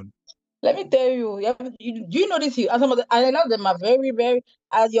going on. Let me tell you, you know this heel. And some of I know them are very, very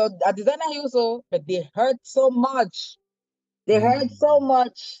your designer heels, but they hurt so much. They hurt so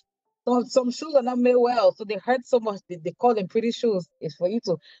much. Some shoes are not made well, so they hurt so much. They call them pretty shoes. It's for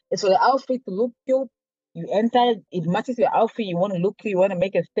the outfit to look cute, You enter, it matches your outfit. You want to look cute. You want to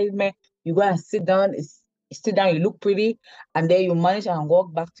make a statement. You go and sit down. Sit down. You look pretty, and then you manage and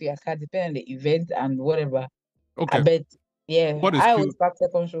walk back to your car, depending on the event and whatever. I Okay. bet. Yeah, What is I cute? always pack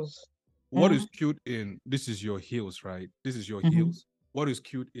second shoes. What is cute in this is your heels, right? This is your heels. What is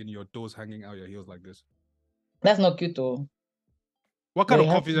cute in your toes hanging out your heels like this? That's not cute, though. What kind of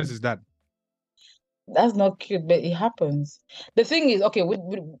confidence is that? That's not cute, but it happens. The thing is, okay,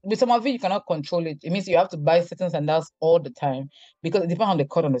 with some of it, you cannot control it. It means you have to buy certain sandals all the time because it depends on the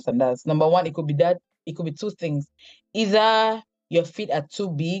cut on the sandals. Number one, it could be that, it could be two things. Either your feet are too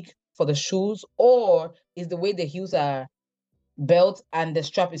big for the shoes, or is the way the heels are built and the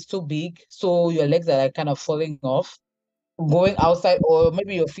strap is too big, so your legs are like kind of falling off going outside, or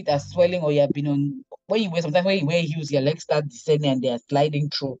maybe your feet are swelling, or you have been on, sometimes when you wear heels, your legs start descending and they are sliding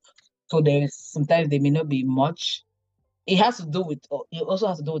through. So sometimes they may not be much. It also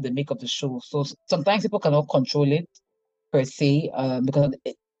has to do with the make of the shoe. So sometimes people cannot control it per se, because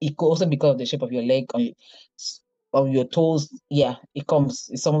it could also because of the shape of your leg or your toes. Yeah, it comes.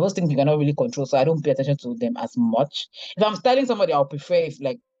 Some of those things you cannot really control. So I don't pay attention to them as much. If I'm styling somebody, I'll prefer if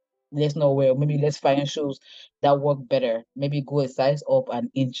like let's not wear, maybe let's find shoes that work better. Maybe go a size up an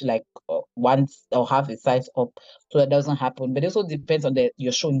inch, like once or half a size up, so that doesn't happen. But it also depends on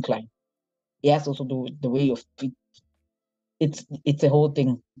your shoe incline. It has to also do with the way your feet. It's a whole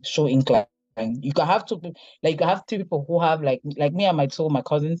thing. Shoe incline. You can have you can have two people who have like me and my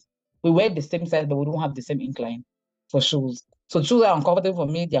cousins. We wear the same size, but we don't have the same incline for shoes. So shoes are uncomfortable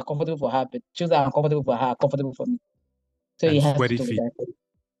for me. They are comfortable for her, but shoes are uncomfortable for her, are comfortable for me. So and it has to sweaty do with feet. that.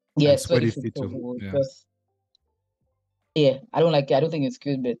 Yeah, And sweaty sweaty feet feet too. too. Yeah. Just yeah, I don't like it. I don't think it's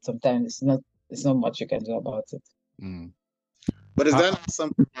cute, but sometimes it's not much you can do about it. But is that not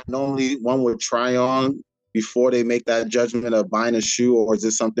something that normally one would try on before they make that judgment of buying a shoe, or is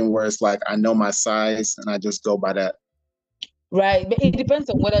it something where it's like I know my size and I just go by that? Right, but it depends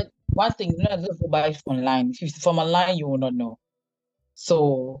on whether one thing you not just buy online. If it's from online, you will not know.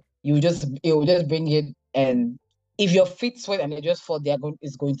 So it will just bring it, and if your feet sweat and they just fall,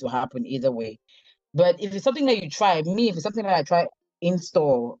 it's going to happen either way. But if it's something that you try, if it's something that I try in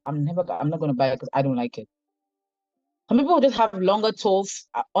store, I'm not gonna buy it because I don't like it. Some people just have longer toes.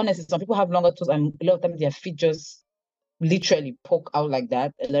 Honestly, some people have longer toes, and a lot of times their feet just literally poke out like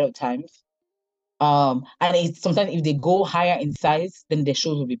that. A lot of times, and sometimes if they go higher in size, then their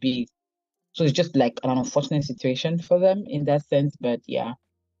shoes will be big. So it's just like an unfortunate situation for them in that sense. But yeah,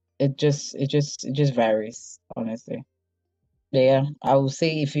 it just varies, honestly. Yeah, I would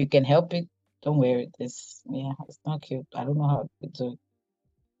say if you can help it, don't wear it. It's not cute. I don't know how to do it.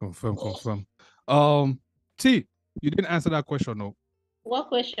 Confirm. T, you didn't answer that question, no. What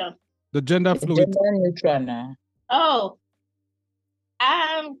question? The gender fluid. Gender neutral now. Oh,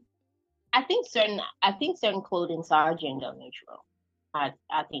 I think certain clothing are gender neutral. I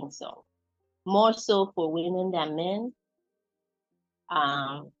think so. More so for women than men.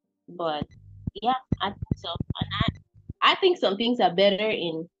 But yeah, I think so. And I think some things are better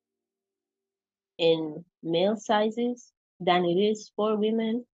in male sizes than it is for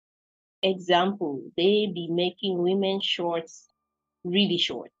women. Example, they be making women's shorts really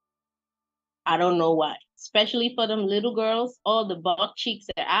short. I don't know why. Especially for them little girls, all the butt cheeks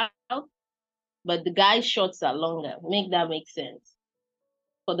are out, but the guys' shorts are longer. Make that make sense.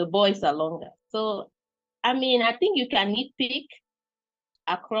 For the boys are longer. So I mean, I think you can nitpick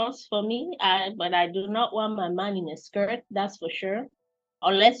across for me, but I do not want my man in a skirt, that's for sure.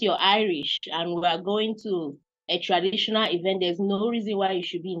 Unless you're Irish and we are going to a traditional event, there's no reason why you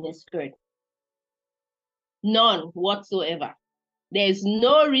should be in a skirt. None whatsoever. There's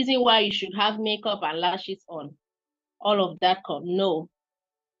no reason why you should have makeup and lashes on. All of that no.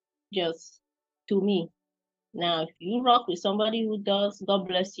 Just to me. Now, if you rock with somebody who does, God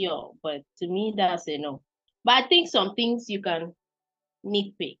bless you all. But to me, that's a no. But I think some things you can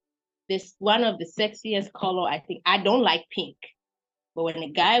nitpick. This one of the sexiest color, I think. I don't like pink. But when a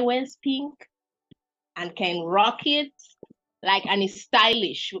guy wears pink and can rock it, and it's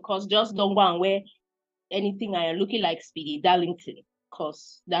stylish, because just don't go and wear anything and you're looking like Speedy Darlington,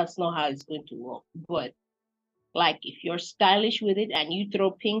 because that's not how it's going to work. But if you're stylish with it and you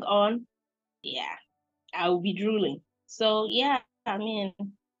throw pink on, yeah, I will be drooling. So yeah, I mean,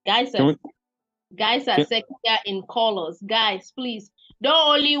 guys are sexier in colors. Guys, please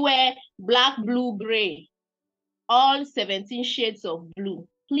don't only wear black, blue, gray, all 17 shades of blue.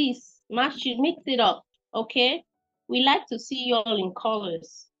 Please mix it up, okay? We like to see you all in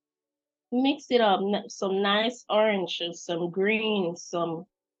colors. Mix it up, some nice oranges, some green, some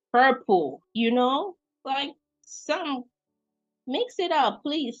purple, mix it up,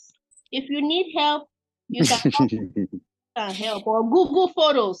 please. If you need help You can help. Or Google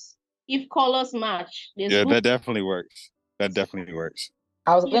Photos. If colors match. Yeah, that definitely works. That definitely works.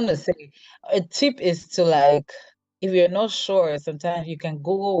 I was gonna say a tip is to like, if you're not sure, sometimes you can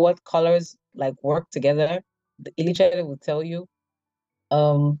Google what colors like work together. It literally will tell you.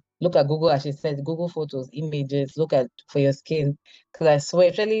 Look at Google, as she said, Google Photos, images, look at for your skin. Because I swear,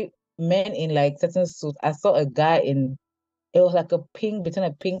 especially men in like certain suits. I saw a guy in, it was like a pink, between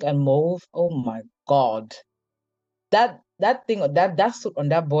a pink and mauve. Oh my God. That thing, that suit on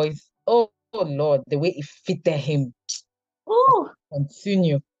that boy's, oh Lord, the way it fitted him. Ooh.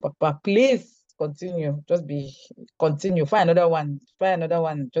 Continue, Papa, please continue. Continue. Find another one.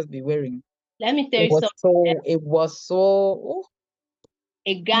 Just be wearing. Let me tell you something. It was so.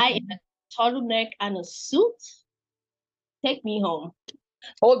 A guy in a turtleneck and a suit. Take me home.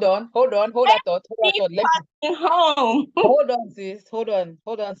 Hold that thought. Let me home. Hold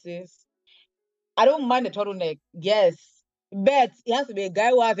on, sis. I don't mind the turtleneck. Yes, but it has to be a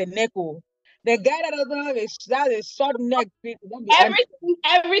guy who has a neck. The guy that doesn't have a short neck.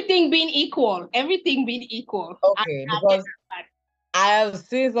 Everything being equal. Everything being equal. Okay, because I have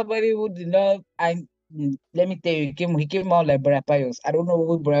seen somebody who did not. Let me tell you, he came out like Barapayos. I don't know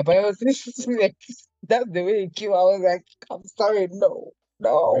who Barapayos is. That's the way he came. I was like, I'm sorry, no. We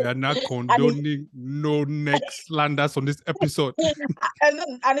are not condoning no neck slanders on this episode.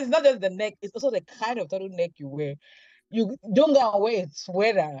 and it's not just the neck, it's also the kind of turtleneck you wear. You don't go and wear a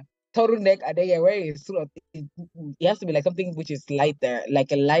sweater, turtleneck, and then you're wearing a suit. It has to be like something which is lighter,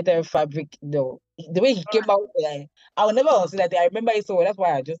 like a lighter fabric. The way he came out, I will never see that. I remember it so well. That's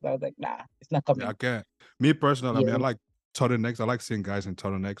why I was like, nah, it's not coming. Yeah, I can't. Me personally, I mean, I like turtlenecks. I like seeing guys in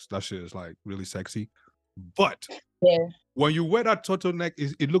turtlenecks. That shit is like really sexy. But when you wear that turtleneck,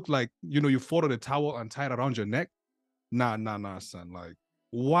 it looked like, you folded a towel and tied it around your neck. Nah, son. Like,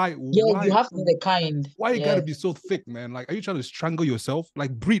 why? Yeah, you have to be the kind. Why you gotta be so thick, man? Like, are you trying to strangle yourself?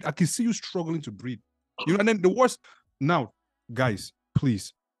 Like, breathe. I can see you struggling to breathe. And then the worst. Now, guys,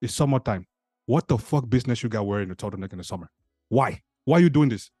 please, it's summertime. What the fuck business you got wearing a turtleneck in the summer? Why? Why are you doing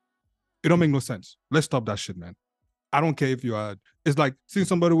this? It don't make no sense. Let's stop that shit, man. I don't care if you are. It's like seeing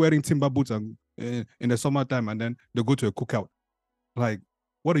somebody wearing timber boots and in the summertime, and then they go to a cookout. Like,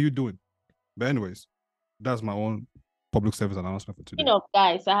 what are you doing? But anyways, that's my own public service announcement for today.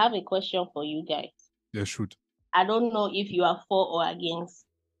 Guys, I have a question for you guys. Yeah, shoot. I don't know if you are for or against.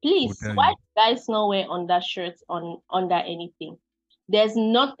 Please, why guys not wear undershirts under anything? There's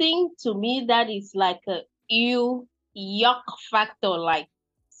nothing to me that is like a yuck factor. Like,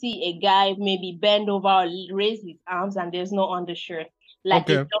 see a guy maybe bend over or raise his arms and there's no undershirt. Like,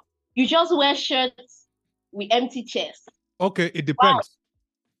 you just wear shirts with empty chest. Okay, it depends. Wow.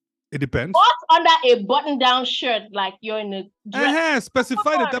 It depends. What's under a button-down shirt? Like you're in a dress.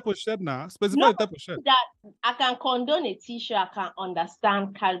 Specify the type of shirt now. Specify the type of shirt. That I can condone a t-shirt. I can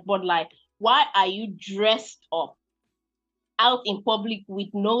understand, but like, why are you dressed up out in public with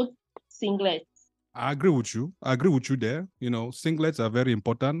no singlets? I agree with you. There. Singlets are very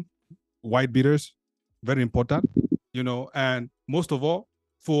important. White beaters, very important. And most of all,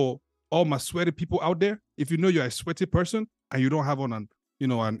 for all my sweaty people out there, if you're a sweaty person and you don't have on an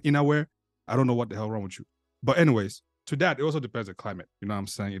innerwear, I don't know what the hell wrong with you. But anyways, to that, it also depends on climate. You know what I'm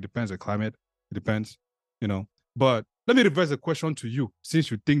saying? It depends on climate. It depends, But let me reverse the question to you, since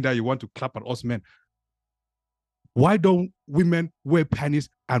you think that you want to clap at us men. Why don't women wear panties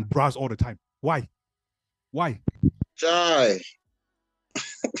and bras all the time? Why? Jai.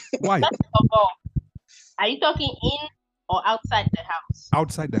 Why? First of all, are you talking in or outside the house?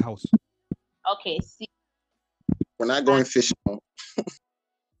 Outside the house. Okay, see. We're not going fishing.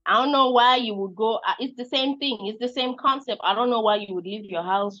 I don't know why you would go. It's the same thing. It's the same concept. I don't know why you would leave your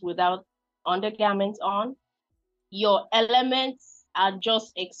house without undergarments on. Your elements are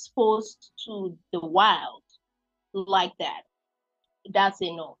just exposed to the wild like that. That's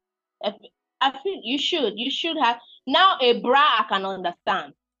enough. I feel you should have. Now a bra I can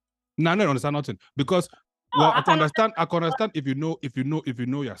understand. No, I don't understand nothing. Because I can understand if you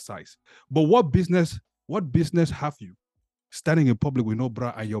know your size. But what business have you standing in public with no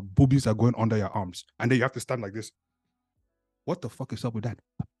bra and your boobies are going under your arms and then you have to stand like this? What the fuck is up with that?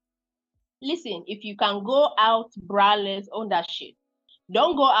 Listen, if you can go out braless on that shit,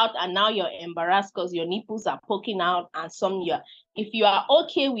 don't go out and now you're embarrassed because your nipples are poking out and if you are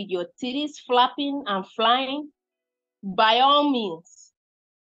okay with your titties flapping and flying, by all means.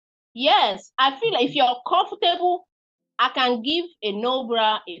 Yes, I feel like if you're comfortable, I can give a no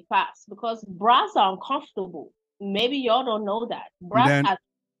bra a pass because bras are uncomfortable. Maybe y'all don't know that. Bras are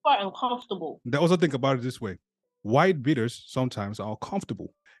super uncomfortable. They also think about it this way. White beaters sometimes are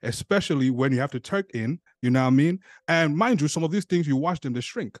uncomfortable. especially when you have to tuck in, you know what I mean? And mind you, some of these things, you wash them, they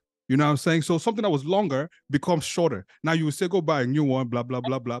shrink. You know what I'm saying? So something that was longer becomes shorter. Now you will say, go buy a new one, blah, blah,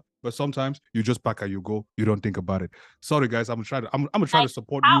 blah, blah. But sometimes you just pack and you go. You don't think about it. Sorry, guys. I'm gonna try to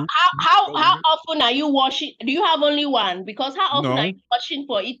support you. How often are you washing? Do you have only one? Because how often are you washing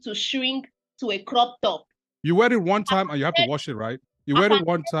for it to shrink to a crop top? You wear it one time and you have to wash it, right? You wear it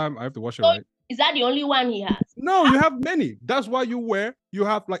one time, I have to wash it, right? Is that the only one he has? No, you have many. That's why you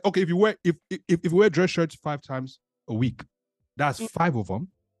have like, okay, if you wear dress shirts 5 times a week, that's 5 of them.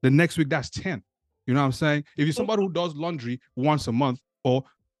 The next week, that's 10. You know what I'm saying? If you're somebody who does laundry once a month or,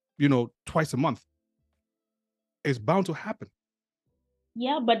 twice a month, it's bound to happen.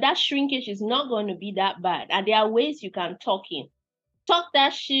 Yeah, but that shrinkage is not going to be that bad. And there are ways you can tuck in. Tuck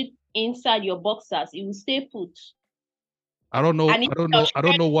that shit inside your boxers. It will stay put. I don't know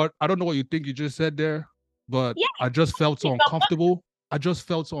what you think you just said there, but yeah, I just felt so uncomfortable. It's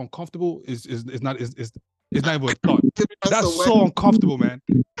not even a thought. That's so uncomfortable, man.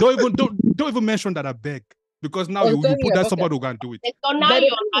 Don't even mention that, I beg. Because now you put that somebody who can do it. So now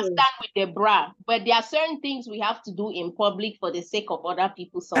you understand with the bra, but there are certain things we have to do in public for the sake of other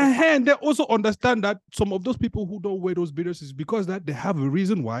people. And they also understand that some of those people who don't wear those beaters is because that they have a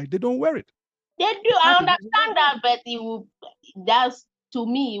reason why they don't wear it. They do. I understand that, but to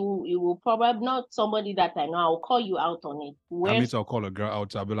me, it will probably not somebody that I know. I'll call you out on it. That means I'll call a girl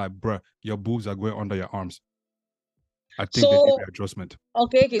out. I'll be like, bruh, your boobs are going under your arms. I think they need an adjustment.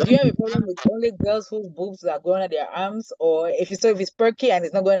 Okay, do you have a problem with only girls whose boobs are going under their arms, or if it's perky and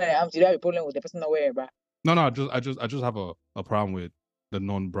it's not going under their arms, do you have a problem with the person not wearing a bra? No, I just have a problem with the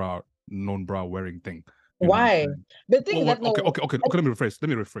non-bra wearing thing. Why? The thing is that okay. Let me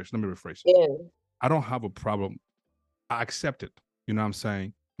rephrase. Yeah. I don't have a problem. I accept it. You know what I'm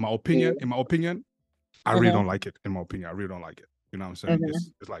saying? In my opinion, I really don't like it. In my opinion, I really don't like it. You know what I'm saying?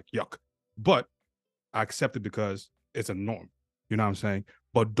 It's like yuck. But I accept it because it's a norm. You know what I'm saying?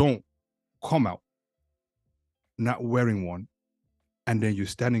 But don't come out not wearing one and then you're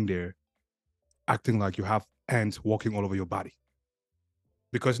standing there acting like you have ants walking all over your body.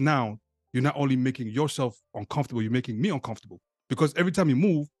 Because now you're not only making yourself uncomfortable, you're making me uncomfortable. Because every time you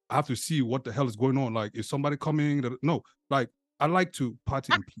move, I have to see what the hell is going on. Like, is somebody coming? No, like, I like to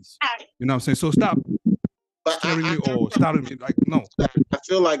party in peace. You know what I'm saying? So stop staring me or starting me. Like, no. I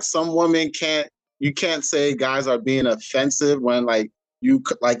feel like some women you can't say guys are being offensive when like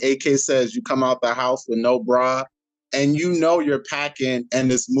AK says, you come out the house with no bra and you're packing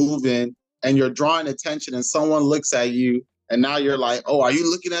and it's moving and you're drawing attention and someone looks at you and now you're like, oh, are you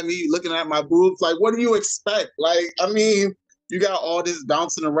looking at me? You looking at my boobs? Like, what do you expect? Like, I mean, you got all this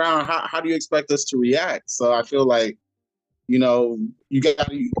bouncing around. How do you expect us to react? So I feel like, you got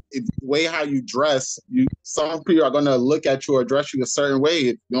the way how you dress. Some people are gonna look at you or dress you a certain way.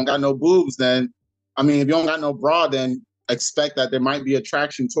 If you don't got no boobs, then if you don't got no bra, then expect that there might be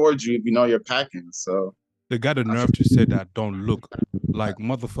attraction towards you if you know you're packing. So they got the nerve to say that. Don't look. Like,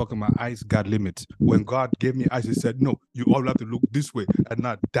 motherfucker, my eyes got limits. When God gave me eyes, he said, no, you all have to look this way and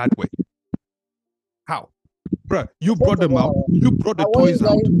not that way. How? Bruh, you brought them out. You brought the toys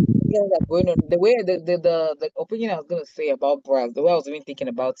out. Going on. The way the opinion I was gonna say about bras, the way I was even thinking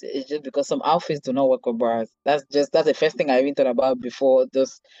about it is just because some outfits do not work with bras. That's the first thing I even thought about before.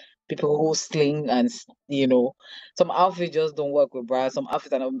 Those people who sling and some outfits just don't work with bras. Some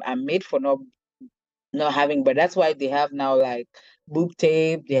outfits are made for not having, but that's why they have now like boob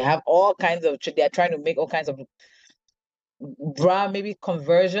tape. They have all kinds of. They are trying to make all kinds of bra maybe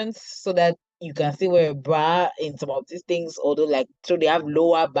conversions so that you can still wear a bra in some of these things, although so they have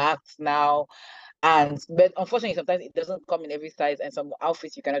lower backs now. But unfortunately, sometimes it doesn't come in every size, and some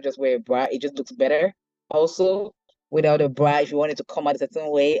outfits you cannot just wear a bra. It just looks better also without a bra if you want it to come out a certain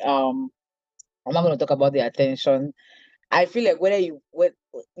way. I'm not going to talk about the attention. I feel like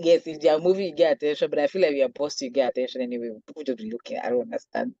yes, if they are moving, you get attention, but I feel like if you're boss, you get attention anyway. People just be looking. I don't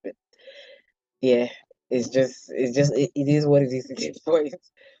understand, but yeah, it is what it is.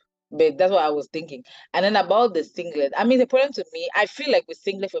 But that's what I was thinking. And then about the singlet, I mean, the problem to me, I feel like with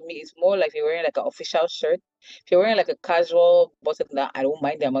singlet for me, it's more like you're wearing like an official shirt. If you're wearing like a casual button down, I don't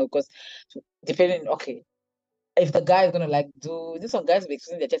mind them because depending, okay, if the guy is gonna do this, some guys be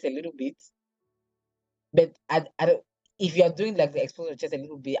exposing their chest a little bit. But I don't. If you're doing like the exposure chest a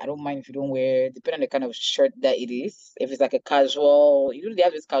little bit, I don't mind if you don't wear, depending on the kind of shirt that it is. If it's like a casual, they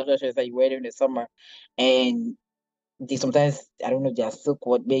have this casual shirts that you wear during the summer, and sometimes I don't know if they're silk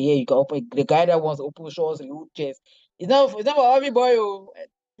what, but yeah, you can open the guy that wants open shorts and little chest. It's not for every boy. You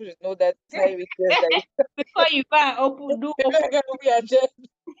should know that. Before you can open your chest,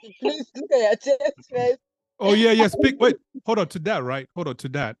 please look at your chest first. Oh yeah. Wait, hold on to that, right? Hold on to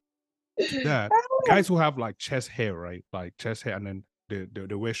that. Guys who have like chest hair, right? Like chest hair, and then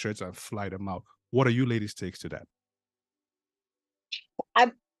they wear shirts and fly them out. What are you ladies' takes to that?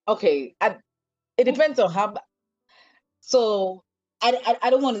 It depends on how. So I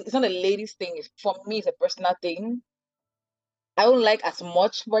don't want. It's not a ladies' thing. For me, it's a personal thing. I don't like as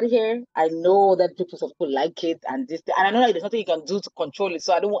much body hair. I know that people like it and this thing, and I know that there's nothing you can do to control it.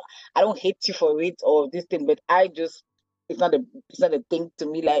 So I don't hate you for it or this thing, but it's not a thing to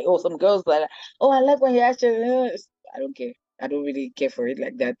me. Like, oh, some girls like, oh, I like when you actually. I don't care. I don't really care for it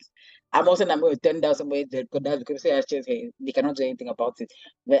like that. I'm also not going to turn down somebody that because say actually hey, they cannot do anything about it.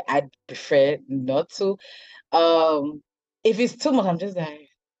 But I'd prefer not to. If it's too much, I'm just like,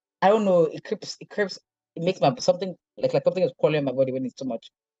 I don't know. It creeps. It makes my something like something is crawling in my body when it's too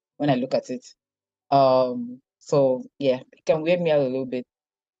much. When I look at it, so yeah, it can weird me out a little bit.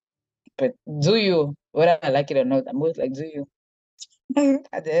 But do you, whether I like it or not, I'm always like, do you?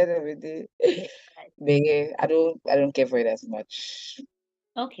 At the end of the day, but yeah, I don't care for it as much.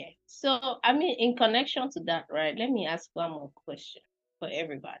 Okay, so I mean, in connection to that, right? Let me ask one more question for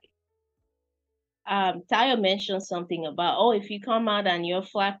everybody. Tayo mentioned something about, oh, if you come out and you're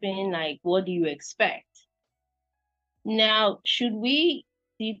flapping, like, what do you expect? Now, do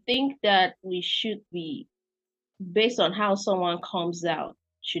you think that we should be, based on how someone comes out,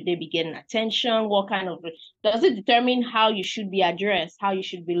 should they be getting attention? What kind of, does it determine how you should be addressed, how you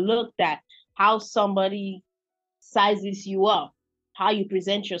should be looked at, how somebody sizes you up, how you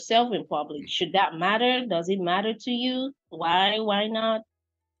present yourself in public? Should that matter? Does it matter to you? Why not?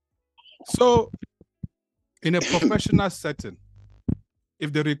 So, in a professional setting,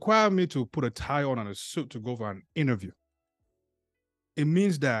 if they require me to put a tie on and a suit to go for an interview, it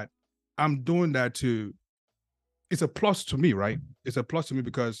means that I'm doing that to, it's a plus to me, right? It's a plus to me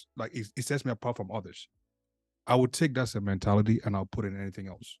because like it sets me apart from others. I would take that as a mentality and I'll put it in anything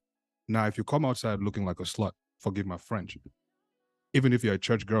else. Now, if you come outside looking like a slut, forgive my French. Even if you're a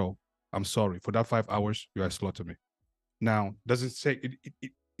church girl, I'm sorry. For that 5 hours, you're a slut to me. Now, doesn't say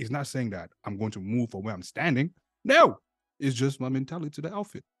it's not saying that I'm going to move from where I'm standing. No, it's just my mentality to the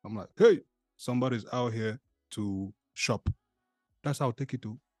outfit. I'm like, hey, somebody's out here to shop. That's how I'll take it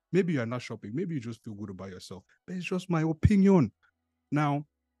to. Maybe you're not shopping. Maybe you just feel good about yourself. But it's just my opinion. Now,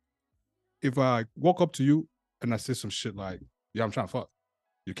 if I walk up to you and I say some shit like, yeah, I'm trying to fuck,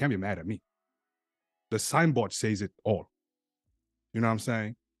 you can't be mad at me. The signboard says it all. You know what I'm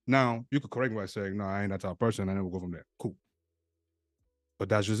saying? Now, you could correct me by saying, no, I ain't that type of person, and then we'll go from there. Cool. But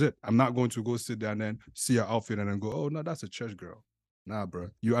that's just it. I'm not going to go sit there and then see your outfit and then go, oh, no, that's a church girl. Nah, bro.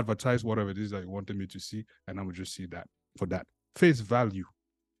 You advertise whatever it is that you wanted me to see, and I would just see that for that. Face value.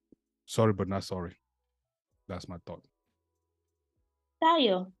 Sorry, but not sorry. That's my thought.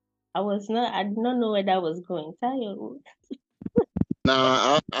 Tayo, I did not know where that was going. Tayo.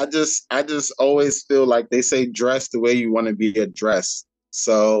 Nah, I just always feel like they say dress the way you want to be addressed.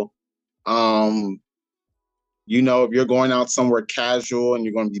 So, if you're going out somewhere casual and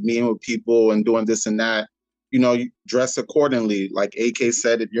you're going to be meeting with people and doing this and that, you dress accordingly. Like AK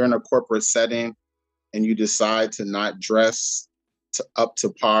said, if you're in a corporate setting and you decide to not dress up to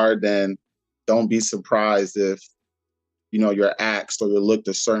par, then don't be surprised if, you're asked or you're looked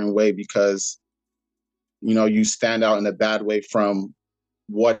a certain way because, you stand out in a bad way from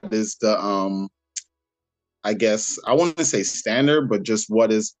what is the, I guess I want to say standard, but just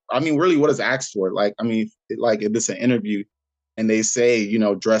really what is asked for. Like, if it's an interview and they say,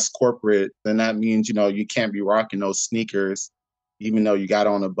 dress corporate, then that means, you can't be rocking those sneakers, even though you got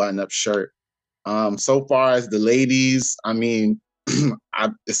on a button-up shirt. So far as the ladies,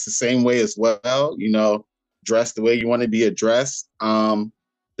 it's the same way as well, dress the way you want to be addressed.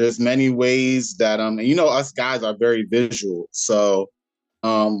 There's many ways that, us guys are very visual. So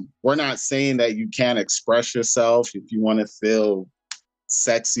we're not saying that you can't express yourself if you want to feel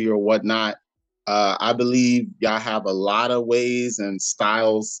sexy or whatnot. I believe y'all have a lot of ways and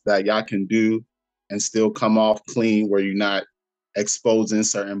styles that y'all can do and still come off clean where you're not exposing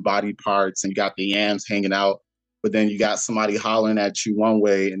certain body parts and you got the yams hanging out, but then you got somebody hollering at you one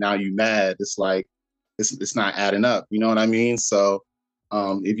way and now you mad. It's like, it's not adding up. You know what I mean? So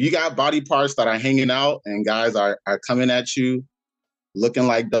if you got body parts that are hanging out and guys are coming at you looking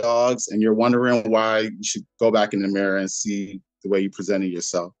like dogs and you're wondering why, you should go back in the mirror and see the way you presented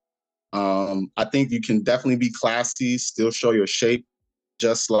yourself. I think you can definitely be classy, still show your shape,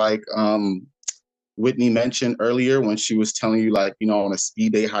 just like Whit-Ney mentioned earlier when she was telling you, like, on a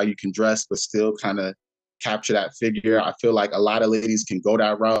speed date, how you can dress, but still kind of capture that figure. I feel like a lot of ladies can go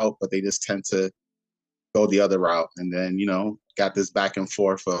that route, but they just tend to go the other route. And then, got this back and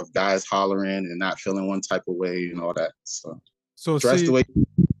forth of guys hollering and not feeling one type of way and all that. So dress the way you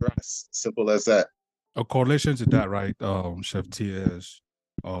dress. Simple as that. A correlation to that, right? Chef T is,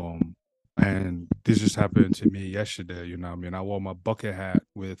 and this just happened to me yesterday. You know what I mean? I wore my bucket hat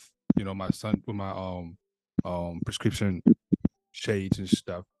with, you know, with my prescription shades and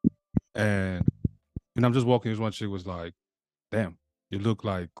stuff. And I'm just walking, this one chick was like, damn, you look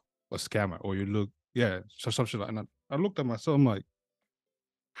like a scammer, or you look, some shit like that. And I looked at myself, I'm like,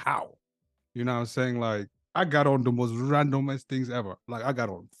 how? You know what I'm saying? Like, I got on the most randomest things ever. Like, I got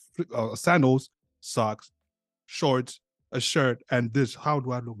on sandals, socks, shorts, a shirt, and this. How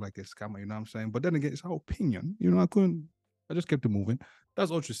do I look like a scammer? You know what I'm saying? But then again, it's her opinion. You know, I just kept it moving.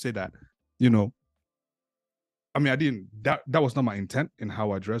 That's all to say that, you know, I mean, that was not my intent in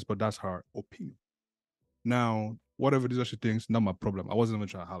how I dress, but that's her opinion. Now, whatever it is she thinks, not my problem. I wasn't even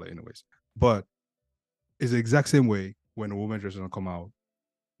trying to holler anyways. But it's the exact same way when a woman dress doesn't come out.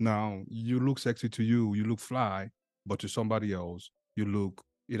 Now, you look sexy to you, you look fly, but to somebody else, you look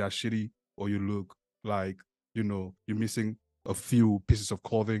either shitty or you look like, you know, you're missing a few pieces of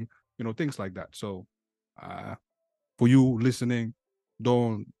clothing, you know, things like that. So for you listening,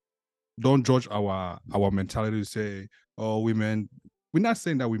 don't judge our mentality to say, oh, women, we're not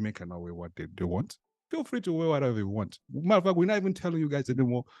saying that women cannot wear what they want. Feel free to wear whatever you want. Matter of fact, we're not even telling you guys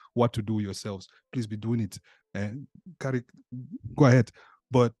anymore what to do yourselves. Please be doing it. And go ahead.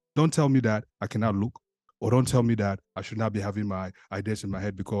 But don't tell me that I cannot look, or don't tell me that I should not be having my ideas in my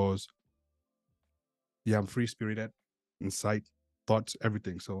head, because I'm free-spirited, insight, thoughts,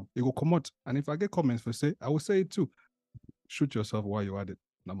 everything. So it will come out. And if I get comments for say, I will say it too. Shoot yourself while you're at it.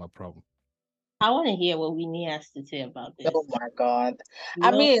 Not my problem. I want to hear what Whit-Ney has to say about this. Oh my God.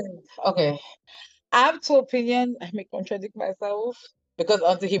 I mean, okay. I have two opinions. I may contradict myself, because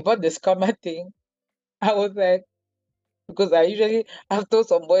until he bought the scammer thing, I was like, because I've told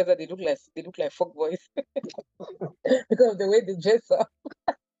some boys that they look like fuck boys because of the way they dress up.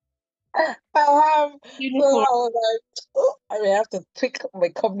 I have. So I was like, oh, I may have to tweak my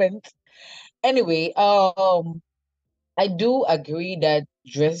comment. Anyway, I do agree that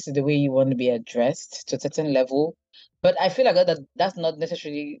dress is the way you want to be addressed to a certain level, but I feel like that's not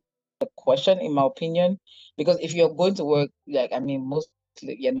necessarily the question, in my opinion, because if you're going to work, like, I mean, most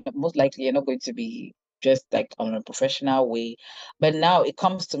likely you're not going to be dressed like on a professional way. But now it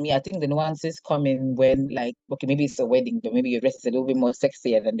comes to me, I think the nuances come in when, like, okay, maybe it's a wedding, but maybe your dress is a little bit more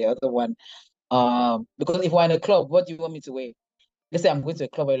sexier than the other one. Because if we're in a club, what do you want me to wear? Let's say I'm going to a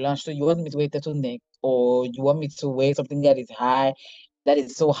club or lunch, so you want me to wear a turtleneck, or you want me to wear something that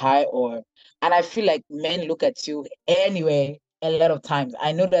is so high, and I feel like men look at you anyway a lot of times.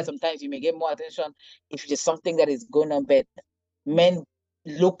 I know that sometimes you may get more attention if it's something that is going on, but men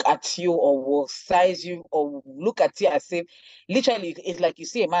look at you or will size you or look at you as if, literally, it's like you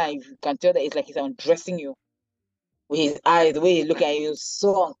see a man, you can tell that it's like he's undressing you with his eyes, the way he's looking at you,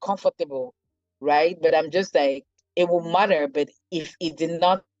 so uncomfortable, right? But I'm just like, it will matter, but if they did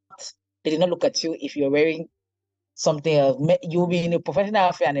not look at you if you're wearing something else, you'll be in a professional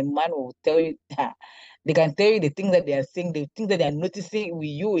outfit and a man will tell you that. They can tell you the things that they are seeing, the things that they are noticing with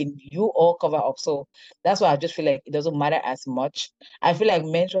you, and you all cover up. So that's why I just feel like it doesn't matter as much. I feel like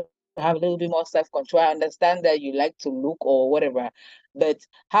men should have a little bit more self-control. I understand that you like to look or whatever, but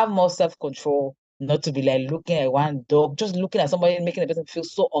have more self-control, not to be like looking at one dog, just looking at somebody, making the person feel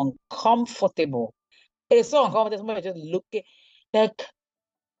so uncomfortable. It is so uncomfortable. Somebody just looking like,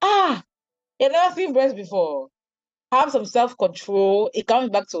 you've never seen breast before. Have some self-control. It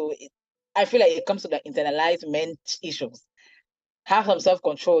comes back to, I feel like it comes to the internalized men issues. Have some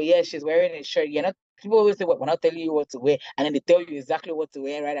self-control. Yes, she's wearing a shirt. You're not, people always say, we're not telling you what to wear, and then they tell you exactly what to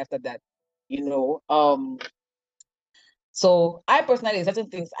wear right after that. You know, so I personally, certain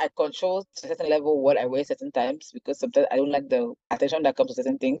things I control to a certain level what I wear certain times, because sometimes I don't like the attention that comes to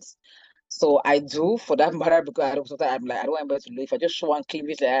certain things. So I do, for that matter, because sometimes I'm like, I don't want anybody to look. If I just show one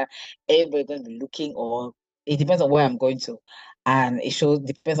cleavage, like, everybody's going to be looking, or it depends on where I'm going to. And it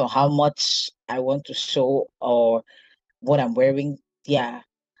depends on how much I want to show or what I'm wearing. Yeah.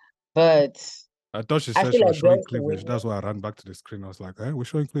 But I thought she I said feel she was like showing girls cleavage. That's why I ran back to the screen. I was like, hey, we're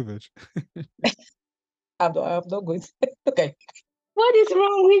showing cleavage. I'm not going to. Okay. What is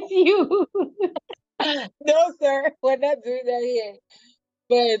wrong with you? No, sir, we're not doing that here.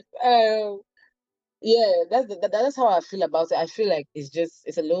 But yeah, that's how I feel about it. I feel like it's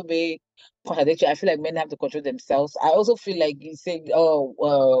a little bit contradictory. I feel like men have to control themselves. I also feel like you say,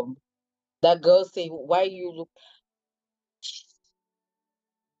 that girl say, why you look.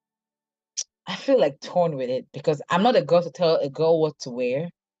 I feel like torn with it, because I'm not a girl to tell a girl what to wear.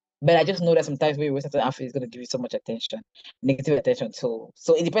 But I just know that sometimes when you wear certain outfit, it's going to give you so much attention, negative attention too.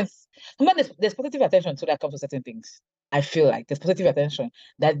 So it depends. Sometimes there's positive attention too that comes with certain things. I feel like there's positive attention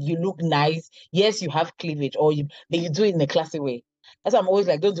that you look nice. Yes, you have cleavage, but you do it in a classy way. That's why I'm always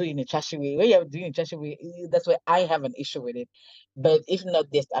like, don't do it in a trashy way. When you're doing it in a trashy way, that's why I have an issue with it. But if not,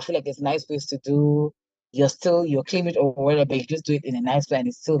 I feel like there's nice ways to do your cleavage or whatever, but you just do it in a nice way and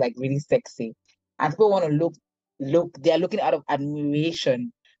it's still like really sexy. And people want to they're looking out of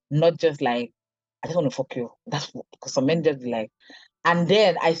admiration, not just like, I just want to fuck you. That's because some men just like. And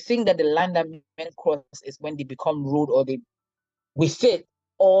then I think that the line that men cross is when they become rude or we sit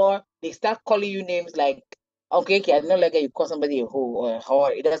or they start calling you names like, okay, I know like you call somebody a hoe or a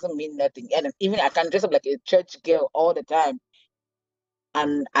whore. It doesn't mean nothing. And even I can dress up like a church girl all the time,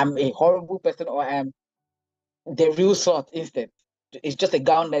 and I'm a horrible person or I'm the real sort instead. It's just a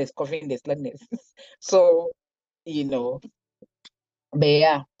gown that is covering the slutness. So, but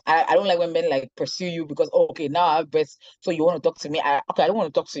yeah, I don't like when men like pursue you because okay, now I have breasts, so you want to talk to me. I don't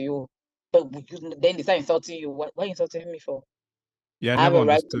want to talk to you, but then they start insulting you. Why are you insulting me for? Yeah, I I have never a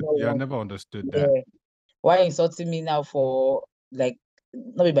right to understood. know Yeah, I one. never understood Yeah. that. Why are you insulting me now for like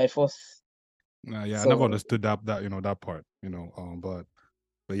not be by force? Yeah, I never understood that part.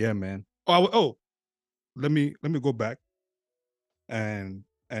 But yeah, man. Let me go back and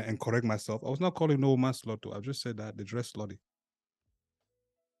correct myself. I was not calling no woman slut. I just said that they dress slutty.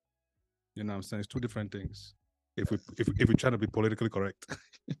 You know what I'm saying? It's two different things. If we're trying to be politically correct.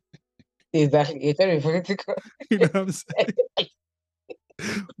 Exactly. It's very political. You know what I'm saying?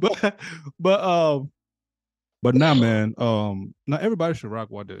 but now, man, now everybody should rock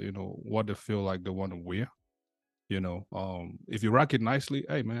what they feel like they want to wear. If you rock it nicely,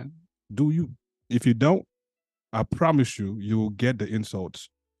 hey man, do you? If you don't, I promise you will get the insults.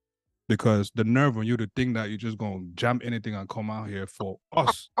 Because the nerve on you to think that you're just gonna jam anything and come out here for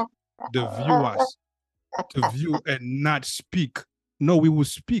us, the viewers, to view and not speak. No, we will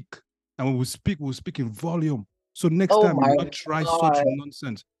speak. And when we speak, we'll speak in volume. So next time you will not try such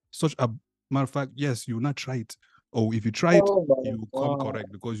nonsense. Such a matter of fact, yes, you will not try it. Or if you try it, you will come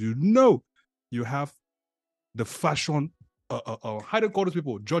correct because you have the fashion. How do you call those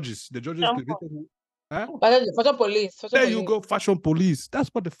people? Judges. The judges. Fashion police. There you go, fashion police. That's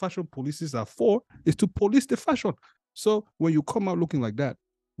what the fashion polices are for, is to police the fashion. So when you come out looking like that,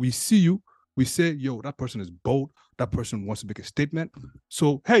 we see you, we say, yo, that person is bold, that person wants to make a statement.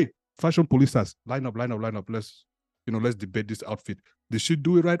 So, hey, fashion policers, line up. Let's debate this outfit. They should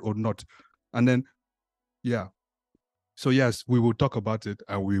do it right or not. And then, yeah. So yes, we will talk about it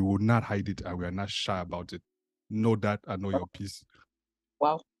and we will not hide it and we are not shy about it. Know that and know your piece.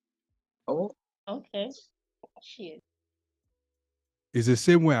 Wow. Oh. Okay. Shit. It's the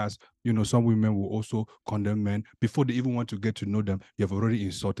same way as, some women will also condemn men before they even want to get to know them. You have already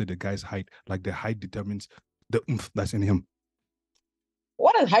insulted the guy's height. Like the height determines the oomph that's in him.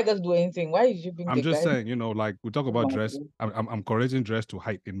 What does height does do anything? Why did you bring I'm just saying, like we talk about dress. I'm correlating dress to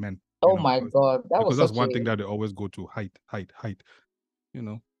height in men. Oh my God. Because that's one thing that they always go to, height.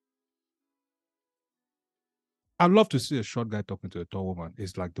 I love to see a short guy talking to a tall woman.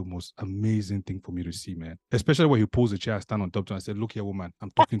 It's like the most amazing thing for me to see, man. Especially when he pulls a chair, stand on top to and say, look here, woman,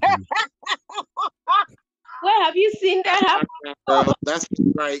 I'm talking to you. Where have you seen that happen? Bro, that's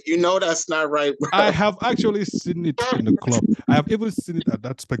right. That's not right, bro. I have actually seen it in the club. I have even seen it at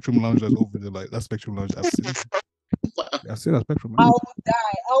that Spectrum Lounge that's over there, like that Spectrum Lounge. I've seen it. I've seen that Spectrum. I would die.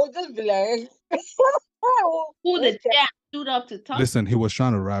 I would just be like, who the chair stood up to talk? Listen, he was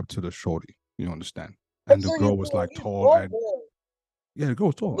trying to rap to the shorty. You understand? And the girl was like tall and yeah, the girl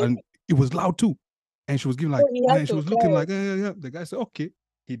was tall and it was loud too. And she was giving like, man, she was looking like, yeah. The guy said, okay.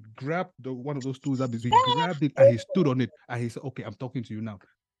 He grabbed one of those stools up. He grabbed it and he stood on it and he said, okay, I'm talking to you now.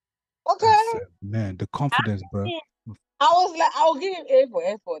 Okay. I said, man, the confidence, bro. I was like, I'll give him A for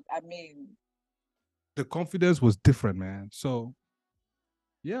effort. I mean, the confidence was different, man. So,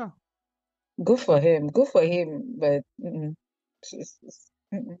 yeah. Good for him. But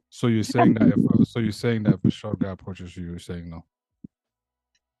so you're saying that if a short guy approaches you, you're saying no?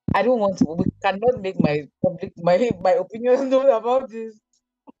 I don't want to. We cannot make my opinions known about this.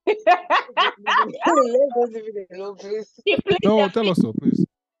 No, tell us so, please.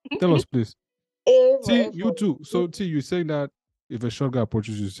 Tell us, please. See, you too. So, you're saying that if a short guy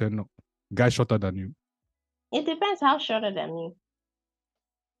approaches you, you say no. Guy shorter than you. It depends how shorter than me.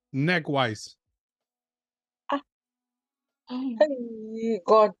 Neck-wise.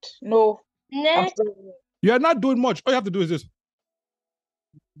 God, no. Neck. You are not doing much. All you have to do is this.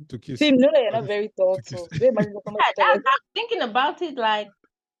 To kiss. See, no, you're not very tall too. I'm thinking about it like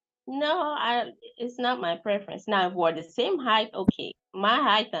No, it's not my preference. Now, if we're the same height, okay. My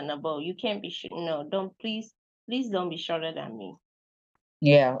height and above, you can't be no, don't please don't be shorter than me.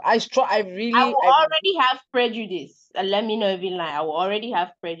 Yeah, I will already have prejudice. Let me know even lie. I will already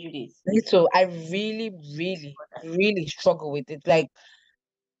have prejudice. So I really, really, really struggle with it. Like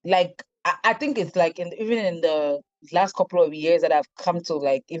I think it's like even in the last couple of years that I've come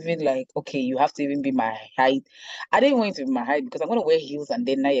to okay, you have to even be my height. I didn't want it to be my height because I'm gonna wear heels and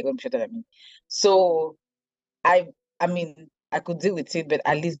then now you're gonna be shorter than me. So I mean I could deal with it, but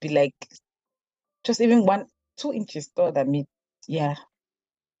at least be like just even 2 inches taller than me. Yeah.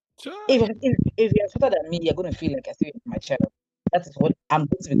 If you're shorter than me, you're gonna feel like I still my child. That is what I'm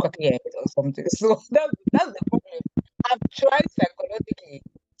going to be cracking your head or something. So that's the problem. I've tried psychologically,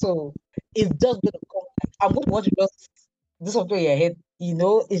 so it's just gonna come. I'm going to want to just do something in your head,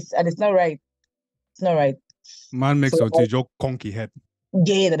 it's not right. It's not right. Man makes a joke conky head.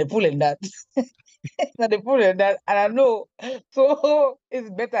 Yeah, that they pull in that. That they pull in that, and I know. So it's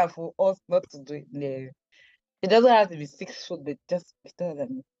better for us not to do it. Yeah. It doesn't have to be 6 foot, but just be taller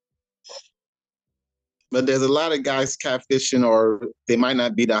than me. But there's a lot of guys catfishing, or they might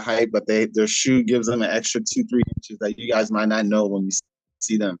not be the height, but their shoe gives them an extra 2-3 inches that you guys might not know when you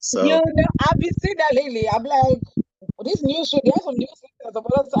see them. So I've been seeing that lately. I'm like, this new shoe, they have some new sneakers,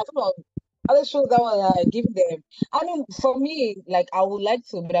 other shoes that were giving them. I mean, for me, like I would like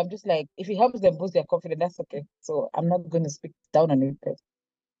to, but I'm just like, if it helps them boost their confidence, that's okay. So I'm not going to speak down on it. But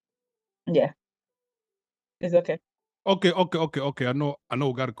yeah, it's okay. Okay. I know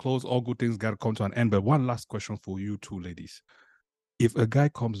we gotta close. All good things gotta come to an end. But one last question for you two ladies. If a guy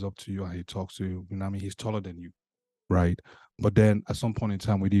comes up to you and he talks to you, I mean, he's taller than you, right? But then at some point in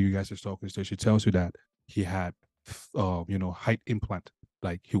time with you guys are talking, so she tells you that he had height implant.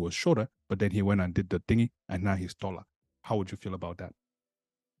 Like he was shorter, but then he went and did the thingy and now he's taller. How would you feel about that?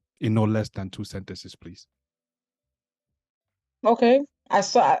 In no less than 2 sentences, please. Okay. I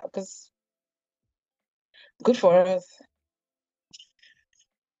saw because good for us.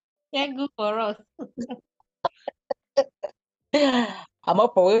 Yeah, good for us. I'm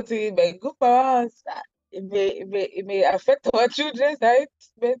up for it, but good for us. It may affect our children's height,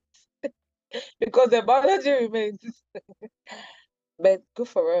 but because the biology remains. But good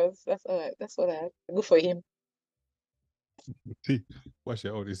for us. That's all right. That's what I have. Good for him. See, what's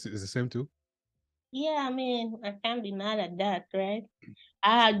your own? Is the same too? Yeah, I mean, I can't be mad at that, right?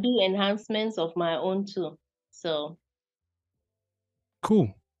 I do enhancements of my own too. So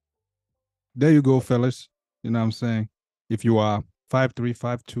cool. There you go, fellas. You know what I'm saying? If you are 5'3",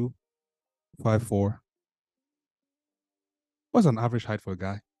 5'2", 5'4", what's an average height for a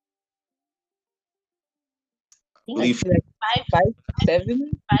guy? I think it's like 5'7", 5'7" or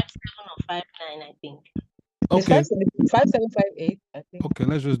 5'9", I think. Okay. 5'7", 5'8", I think. Okay,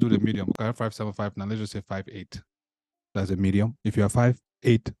 let's just do the medium. Okay, 5'7", 5'9". Let's just say 5'8". That's a medium. If you're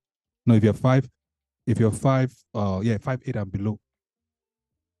 5'8", no, if you're 5'8" and below.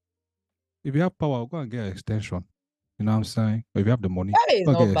 If you have power, go and get an extension. You know what I'm saying? Or if you have the money, That is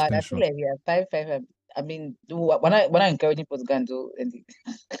go not get bad. extension. I feel like we are 5'5". I mean, when I encourage people to go and do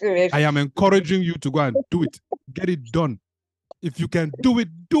it, I am encouraging you to go and do it. Get it done. If you can do it,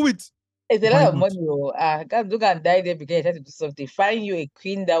 do it. It's a lot of money. Can't do and die there because you have to do something. Find you a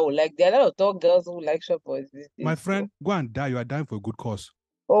queen that will like. There are a lot of tall girls who like short boys. My friend, go and die. You are dying for a good cause.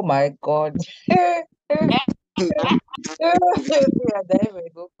 Oh my God.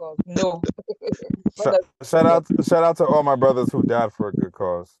 No. Shout out to all my brothers who died for a good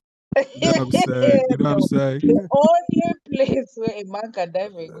cause. You know what I'm saying? You know what I'm saying? The only place where a man can die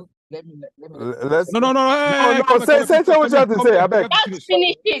for a good. Let me. No. Say what you have to say. I beg. Just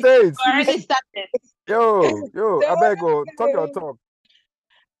finish it. Say it. Already started. Yo, I beg. Talk your talk.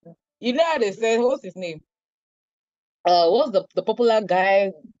 You know how they said, what's his name? What's the popular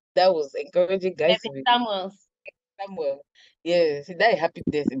guy that was encouraging guys to be Samuel. Yeah, see, that happy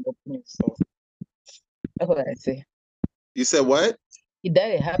days in the news. So that's what I say. You said what? He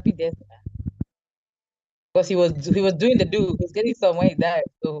died a happy death because he was doing the do. He was getting some when he died.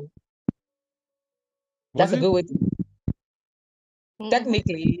 So that's a good way to.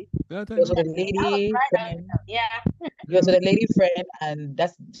 Technically, he was with a lady friend. Yeah. He was with a lady friend, and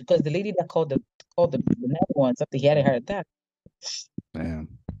that's because the lady that called the 911 something, he had a heart attack. Man.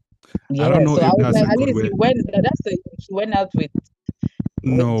 Yeah, I don't know so if I was that's like, a at good least way. he went out with.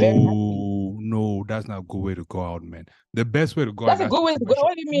 No, that's not a good way to go out, man. The best way to go out. That's a good way to go.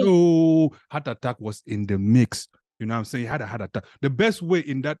 What do you mean? No, heart attack was in the mix. You know what I'm saying? He had a heart attack. The best way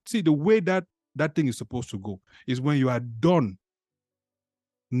in that, see, the way that thing is supposed to go is when you are done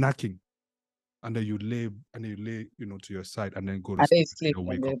knocking. and then you lay, to your side, and then go to And then sleep, sleep and and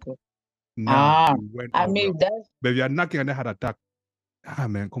wake then up. go. Now you went I out mean well. that's. But you are knocking and they had attack.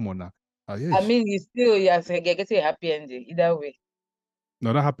 Man, come on now. I mean, you still you're getting a happy ending either way.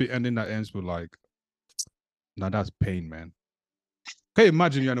 No, that happy ending that ends with like, now that's pain, man. Can you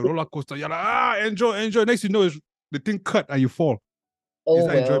imagine you're on a roller coaster? You're like, enjoy. Next you know, the thing cut and you fall. Oh, is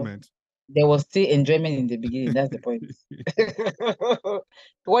that enjoyment? There was still enjoyment in the beginning. That's the point.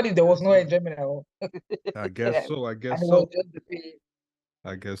 What if there was no enjoyment at all? I guess so. And it was just the pain.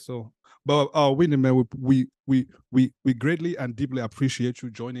 I guess so. But Whit-Ney, man, we greatly and deeply appreciate you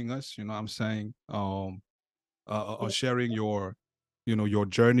joining us. You know what I'm saying? Sharing your, your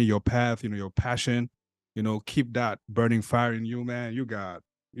journey, your path, your passion. Keep that burning fire in you, man. You got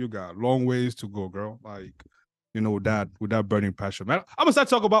long ways to go, girl. Like, with that burning passion, man. I'm gonna start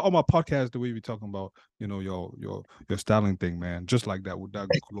talking about on my podcast the way we talking about, your styling thing, man. Just like that with that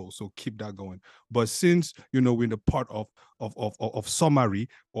glow. So keep that going. But since we're in the part of summary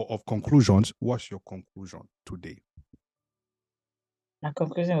or of conclusions, what's your conclusion today? My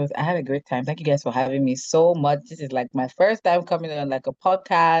conclusion was I had a great time. Thank you guys for having me so much. This is like my first time coming on like a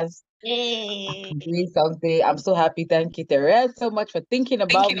podcast. Yay. Doing something. I'm so happy. Thank you, Teresa, so much for thinking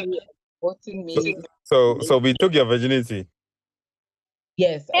about me, voting me. So we took your virginity.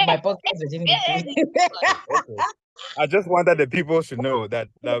 Yes, my podcast virginity. Okay. I just wanted the people should know that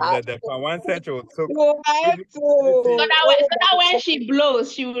the One Central took. You had to. So that when she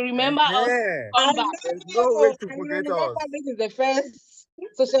blows, she will remember us. I Come back. There's no way to I forget remember us. this is the first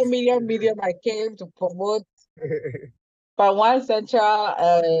social media medium I came to promote for One Central,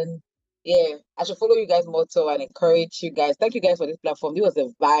 and yeah, I should follow you guys more so and encourage you guys. Thank you guys for this platform. It was a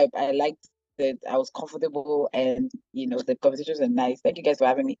vibe. I liked it. I was comfortable, and the conversations are nice. Thank you guys for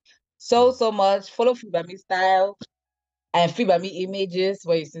having me so much. Follow Fibami Style and Fibami Images,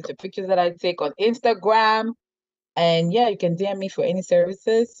 where you see the pictures that I take on Instagram. And yeah, you can DM me for any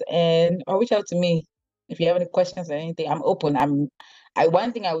services or reach out to me if you have any questions or anything. I'm open.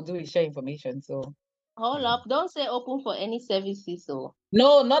 One thing I will do is share information. So Hold up. Don't say open for any services. So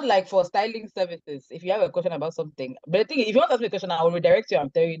no, not like for styling services. If you have a question about something, but the thing, if you want to ask me a question, I will redirect you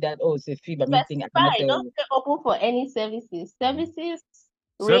and tell you that it's a fee by meeting. I cannot tell don't you. say open for any services. Services.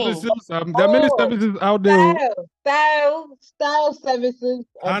 Services. There are many services out there. Style services,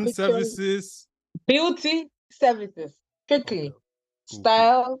 Hand services, beauty services, strictly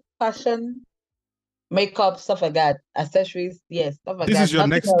style, fashion, makeup, stuff like that, accessories, yes, stuff like that. This is your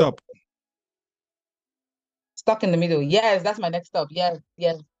next stop. Stuck in the middle. Yes, that's my next stop. Yes.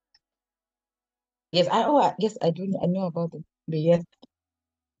 Yes, I do. I know about it. But yes.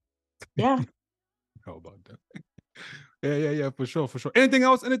 Yeah. How about that? Yeah, for sure. Anything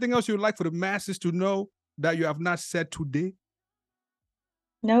else you would like for the masses to know that you have not said today?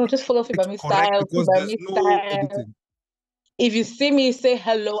 No, just follow Fibami Style. Because there's no editing. If you see me, say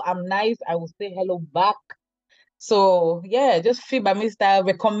hello. I'm nice. I will say hello back. So yeah, just Fibami Style.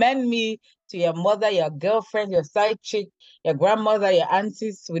 Recommend me to your mother, your girlfriend, your side chick, your grandmother, your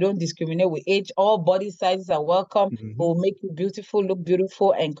aunties. We don't discriminate with age. All body sizes are welcome. We will make you beautiful, look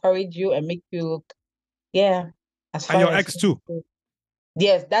beautiful, encourage you, and make you look, as far and your as ex too.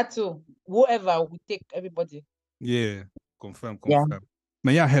 Yes, that too. Whoever, we take everybody. Yeah, confirm. Yeah.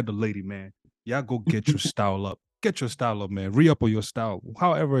 Man, y'all had the lady, man. Y'all go get your style up. Get your style up, man. Re-up on your style,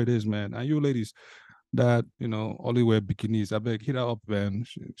 however it is, man. And you ladies that only wear bikinis, I beg, hit her up, man.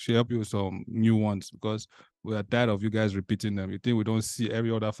 She help you with some new ones because we are tired of you guys repeating them. You think we don't see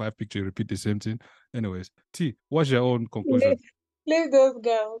every other 5 pictures repeat the same thing? Anyways, T, what's your own conclusion? Leave those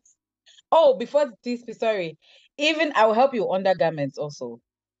girls. Oh, before the T, sorry. Even I will help you with undergarments also.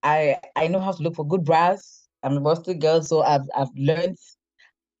 I know how to look for good bras. I'm a busty girl, so I've learned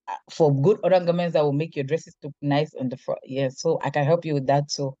for good undergarments that will make your dresses look nice on the front. Yeah, so I can help you with that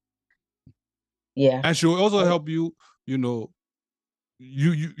too. Yeah. And she will also help you, you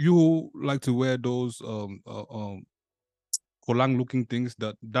like to wear those kolang looking things,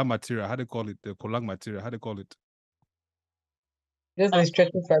 that material, how do they call it? The kolang material, how do they call it? Just the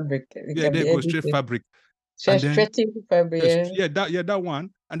stretching fabric. Yeah, they go straight fabric. Stretching fabric. Yeah, that one.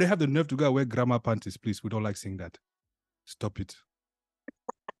 And they have the nerve to go wear grandma panties, please. We don't like seeing that. Stop it.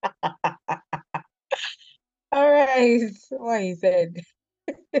 All right. What he said.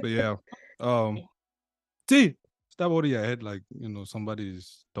 But yeah. T, stop holding your head like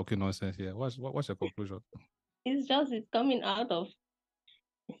somebody's talking nonsense here. What's your conclusion? It's coming out of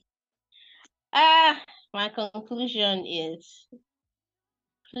my conclusion is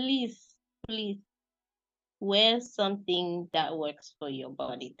please wear something that works for your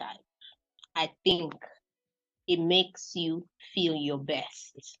body type. I think it makes you feel your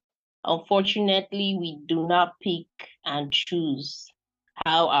best. Unfortunately, we do not pick and choose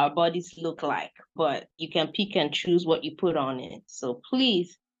how our bodies look like, but you can pick and choose what you put on it. So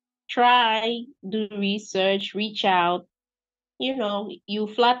please try, do research, reach out. You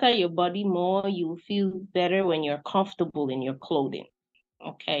flatter your body more, you feel better when you're comfortable in your clothing.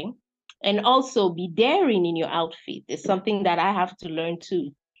 Okay. And also be daring in your outfit. It's something that I have to learn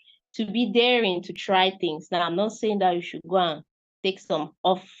too. To be daring to try things. Now, I'm not saying that you should go and take some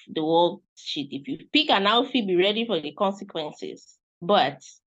off the wall shit. If you pick an outfit, be ready for the consequences. But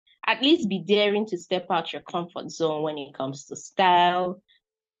at least be daring to step out your comfort zone when it comes to style,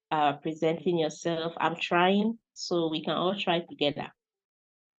 presenting yourself. I'm trying, so we can all try together.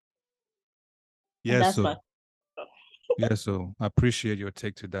 Yeah, so I appreciate your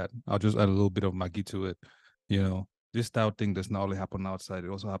take to that. I'll just add a little bit of Maggie to it. This style thing does not only happen outside, it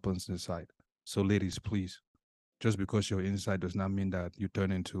also happens inside. So ladies, please, just because you're inside does not mean that you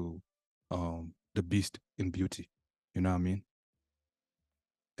turn into the beast in beauty. You know what I mean?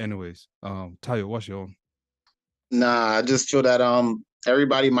 Anyways, Tayo, what's your own? Nah, I just feel that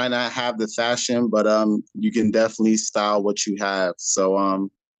everybody might not have the fashion, but you can definitely style what you have. So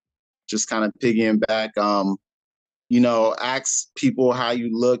just kind of piggying back, ask people how you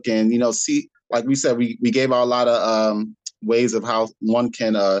look and see, like we said, we gave out a lot of ways of how one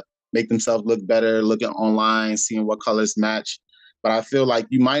can make themselves look better, looking online, seeing what colors match. But I feel like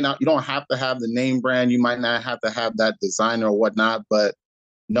you don't have to have the name brand, you might not have to have that designer or whatnot, but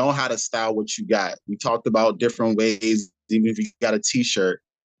know how to style what you got. We talked about different ways, even if you got a t-shirt,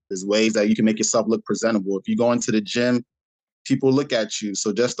 there's ways that you can make yourself look presentable. If you go into the gym, people look at you.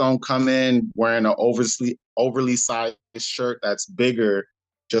 So just don't come in wearing an overly sized shirt that's bigger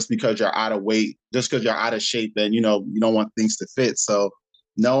just because you're out of weight, just because you're out of shape, and you don't want things to fit. So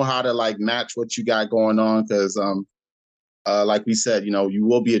know how to like match what you got going on, because like we said, you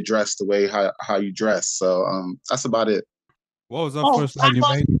will be addressed the way how you dress. So that's about it. What was the first line you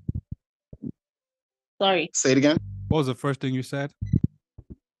made? Sorry. Say it again. What was the first thing you said?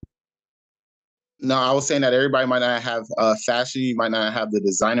 No, I was saying that everybody might not have fashion, you might not have the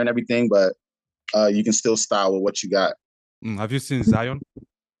designer and everything, but you can still style with what you got. Have you seen Zion?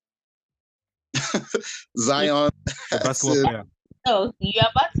 Zion, the basketball player. Oh, you're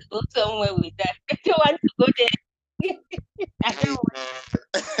about to go somewhere with that. I don't want to go there. I don't want.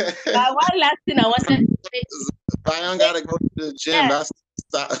 One last thing I wanted to say. Zion gotta go to the gym. Yeah.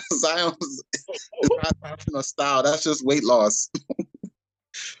 That's Zion's is not fashion or style. That's just weight loss.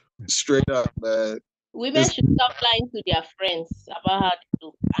 Straight up, man. Women should stop lying to their friends about how they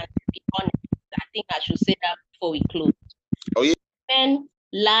look and be honest. I think I should say that before we close. Oh yeah. Men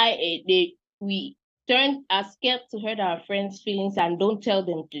lie. We are scared to hurt our friends' feelings and don't tell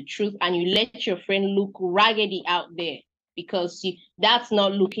them the truth, and you let your friend look raggedy out there because that's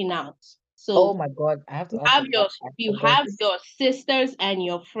not looking out. So, oh my God, I have to you have your sisters and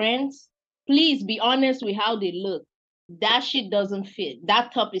your friends. Please be honest with how they look. That shit doesn't fit.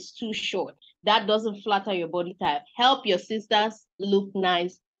 That top is too short. That doesn't flatter your body type. Help your sisters look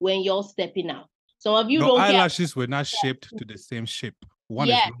nice when you're stepping out. Some of you don't care. Eyelashes were not shaped to the same shape. One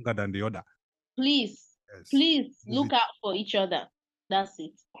is longer than the other. Please look out for each other. That's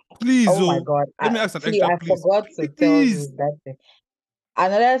it. Please. Oh my God. Let me ask an extra, please. I forgot to tell you that thing.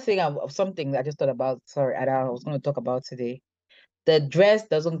 Another thing of something I just thought about, sorry, I was going to talk about today. The dress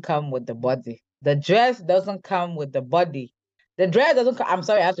doesn't come with the body. The dress doesn't come with the body. The dress doesn't come, I'm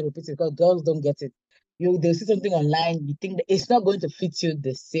sorry, I have to repeat it because girls don't get it. They'll see something online, you think that it's not going to fit you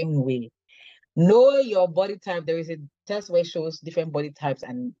the same way. Know your body type. There is a test where it shows different body types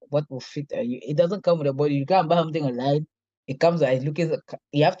and what will fit you. It doesn't come with a body. You can't buy something online. It comes as looking.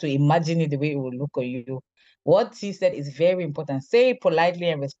 You have to imagine it the way it will look on you. What he said is very important. Say it politely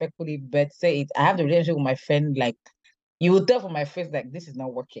and respectfully, but say it. I have the relationship with my friend. Like you will tell from my face, like this is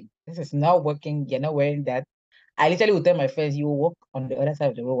not working. This is not working. You're not wearing that. I literally will tell my friends, you will walk on the other side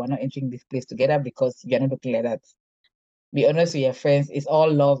of the road. We're not entering this place together because you're not looking like that. Be honest with your friends. It's all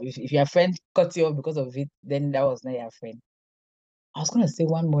love. If your friend cut you off because of it, then that was not your friend. I was going to say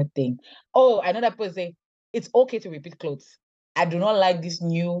one more thing. Oh, another person say, it's okay to repeat clothes. I do not like this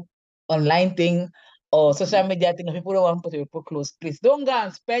new online thing or social media thing. People don't want to repeat clothes. Please don't go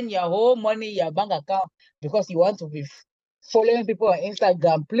and spend your whole money, your bank account, because you want to be following people on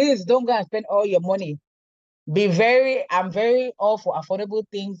Instagram. Please don't go and spend all your money. I'm very all for affordable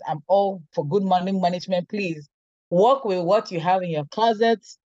things. I'm all for good money management. Please work with what you have in your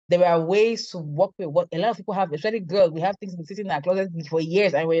closets. There are ways to work with what a lot of people have, especially girls. We have things sitting in our closet for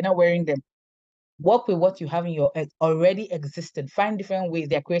years and we're not wearing them. Work with what you have in your already existed. Find different ways.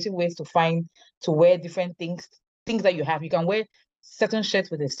 There are creative ways to wear different things that you have. You can wear certain shirts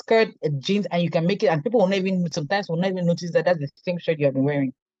with a skirt, a jeans, and you can make it, and people sometimes will not even notice that that's the same shirt you have been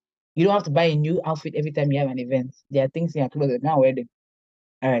wearing. You don't have to buy a new outfit every time you have an event. There are things in your clothes that now wear them.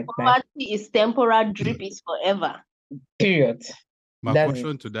 All right, bye. Poverty is temporal, drip is forever. Period. My That's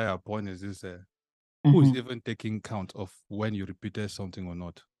question to that point is this: who is even taking count of when you repeated something or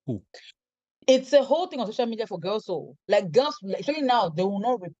not? Who? It's a whole thing on social media for girls. So, like girls, especially now, they will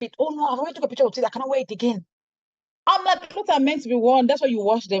not repeat. Oh no, I've already took a picture of this. I cannot wear it again. I'm like, clothes are meant to be worn. That's why you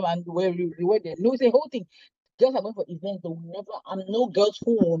wash them and you wear them. No, it's a whole thing. Girls are going for events. They will never. I know girls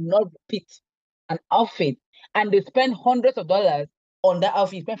who will not repeat an outfit, and they spend hundreds of dollars on that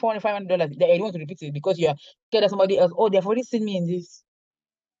outfit. You spend $400, $500. They want to repeat it because you're scared of somebody else. Oh, they've already seen me in this.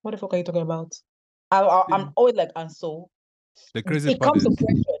 What the fuck are you talking about? I'm always like, and so the crazy it part comes is to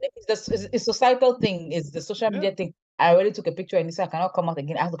pressure. It's a societal thing. It's the social media thing. I already took a picture and this I cannot come out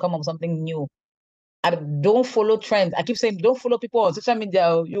again. I have to come up with something new. I don't follow trends. I keep saying don't follow people on social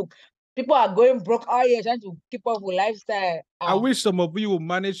media. People are going broke all year trying to keep up with lifestyle. I wish some of you will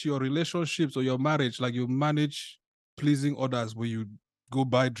manage your relationships or your marriage like you manage pleasing others where you go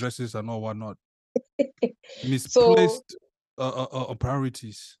buy dresses and all whatnot. Misplaced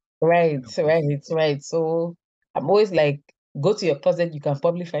priorities. Right. So I'm always like, go to your closet. You can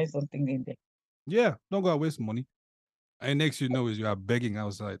probably find something in there. Yeah, don't go and waste money. And next you know is you are begging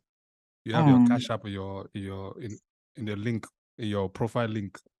outside. You have your cash app in the link, in your profile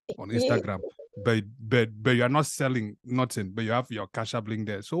link on Instagram. But you are not selling nothing, but you have your cash app link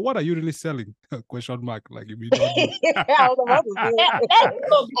there. So what are you really selling? Question mark. Like if you don't know. I was about to say Let's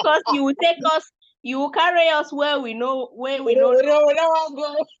go, because you will take us, you will carry us where we know.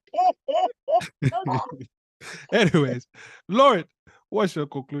 Anyways, Lord, what's your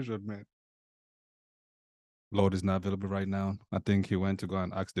conclusion, man? Lord is not available right now. I think he went to go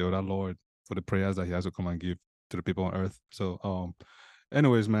and ask the other Lord for the prayers that he has to come and give to the people on earth. So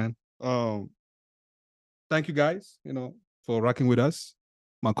anyways, man, thank you guys, for rocking with us.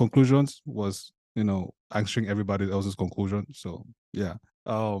 My conclusions was, answering everybody else's conclusion. So yeah.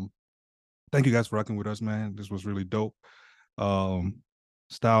 Thank you guys for rocking with us, man. This was really dope.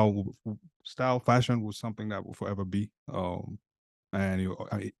 Style fashion was something that will forever be. And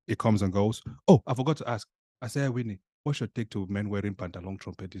it comes and goes. Oh, I forgot to ask. I said, Whit-Ney, what's your take to men wearing pantalon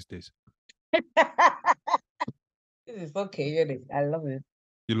trumpet these days? This is so chaotic. I love it.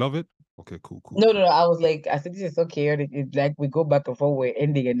 You love it? Okay, cool. No. I was like, I said, this is so chaotic. It's like we go back and forth, we're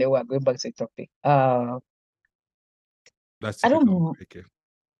ending, and then we're going back to the topic. That's I don't typical. know.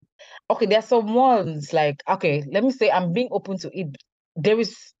 Okay, there are some ones like, okay, let me say I'm being open to it. There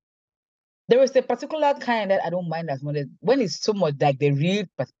is a particular kind that I don't mind as much when it's too much, like the real,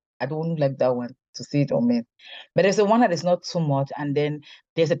 but I don't like that one to see it on men. But there's a one that is not too much, and then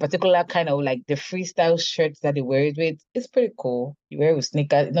there's a particular kind of like the freestyle shirts that they wear it with. It's pretty cool. You wear it with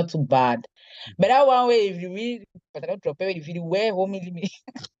sneakers, it's not too bad. But that one way, if you really, but I don't drop it, if you wear homie,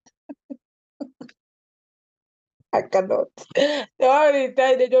 I cannot. The only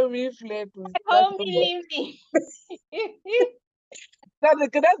time they don't really flare to Homie.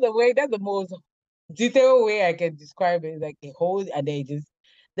 That's the way. That's the most detailed way I can describe it. Like a whole, and then just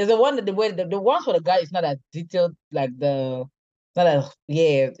there's a one that the way the one for the guy is not as detailed. Like it's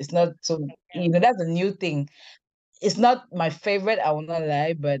not so. That's a new thing. It's not my favorite. I will not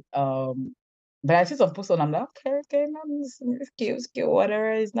lie, but I see some posts on. I'm like, okay, no, it's cute,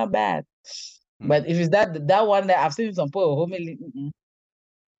 whatever. It's not bad. But if it's that one that I've seen some posts,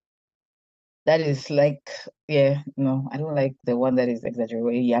 that is like, no, I don't like the one that is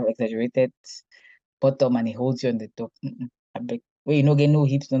exaggerated. You have exaggerated bottom and it holds you on the top. I beg. Well, you get no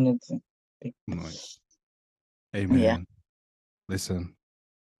hips, no nothing. Nice. Hey, man. Yeah. Listen,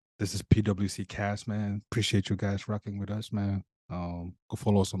 this is PWC Cast, man. Appreciate you guys rocking with us, man. Go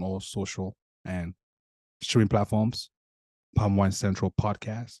follow us on all social and streaming platforms, Palm Wine Central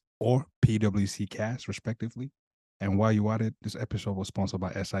Podcast or PWC Cast, respectively. And while you're at it, this episode was sponsored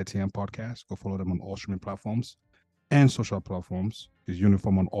by SITM Podcast. Go follow them on all streaming platforms and social platforms. It's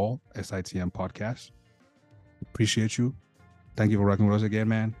uniform on all SITM Podcasts. Appreciate you. Thank you for rocking with us again,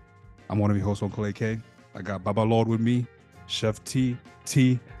 man. I'm one of your hosts, Uncle AK. I got Baba Lord with me, Chef T,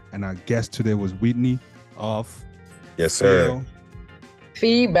 and our guest today was Whit-Ney of... Yes, sir.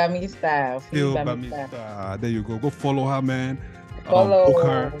 Feel by me style. There you go. Go follow her, man. Book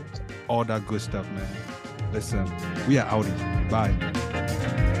her. All that good stuff, man. Listen, we are outie. Bye.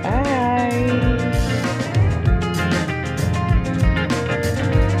 Bye.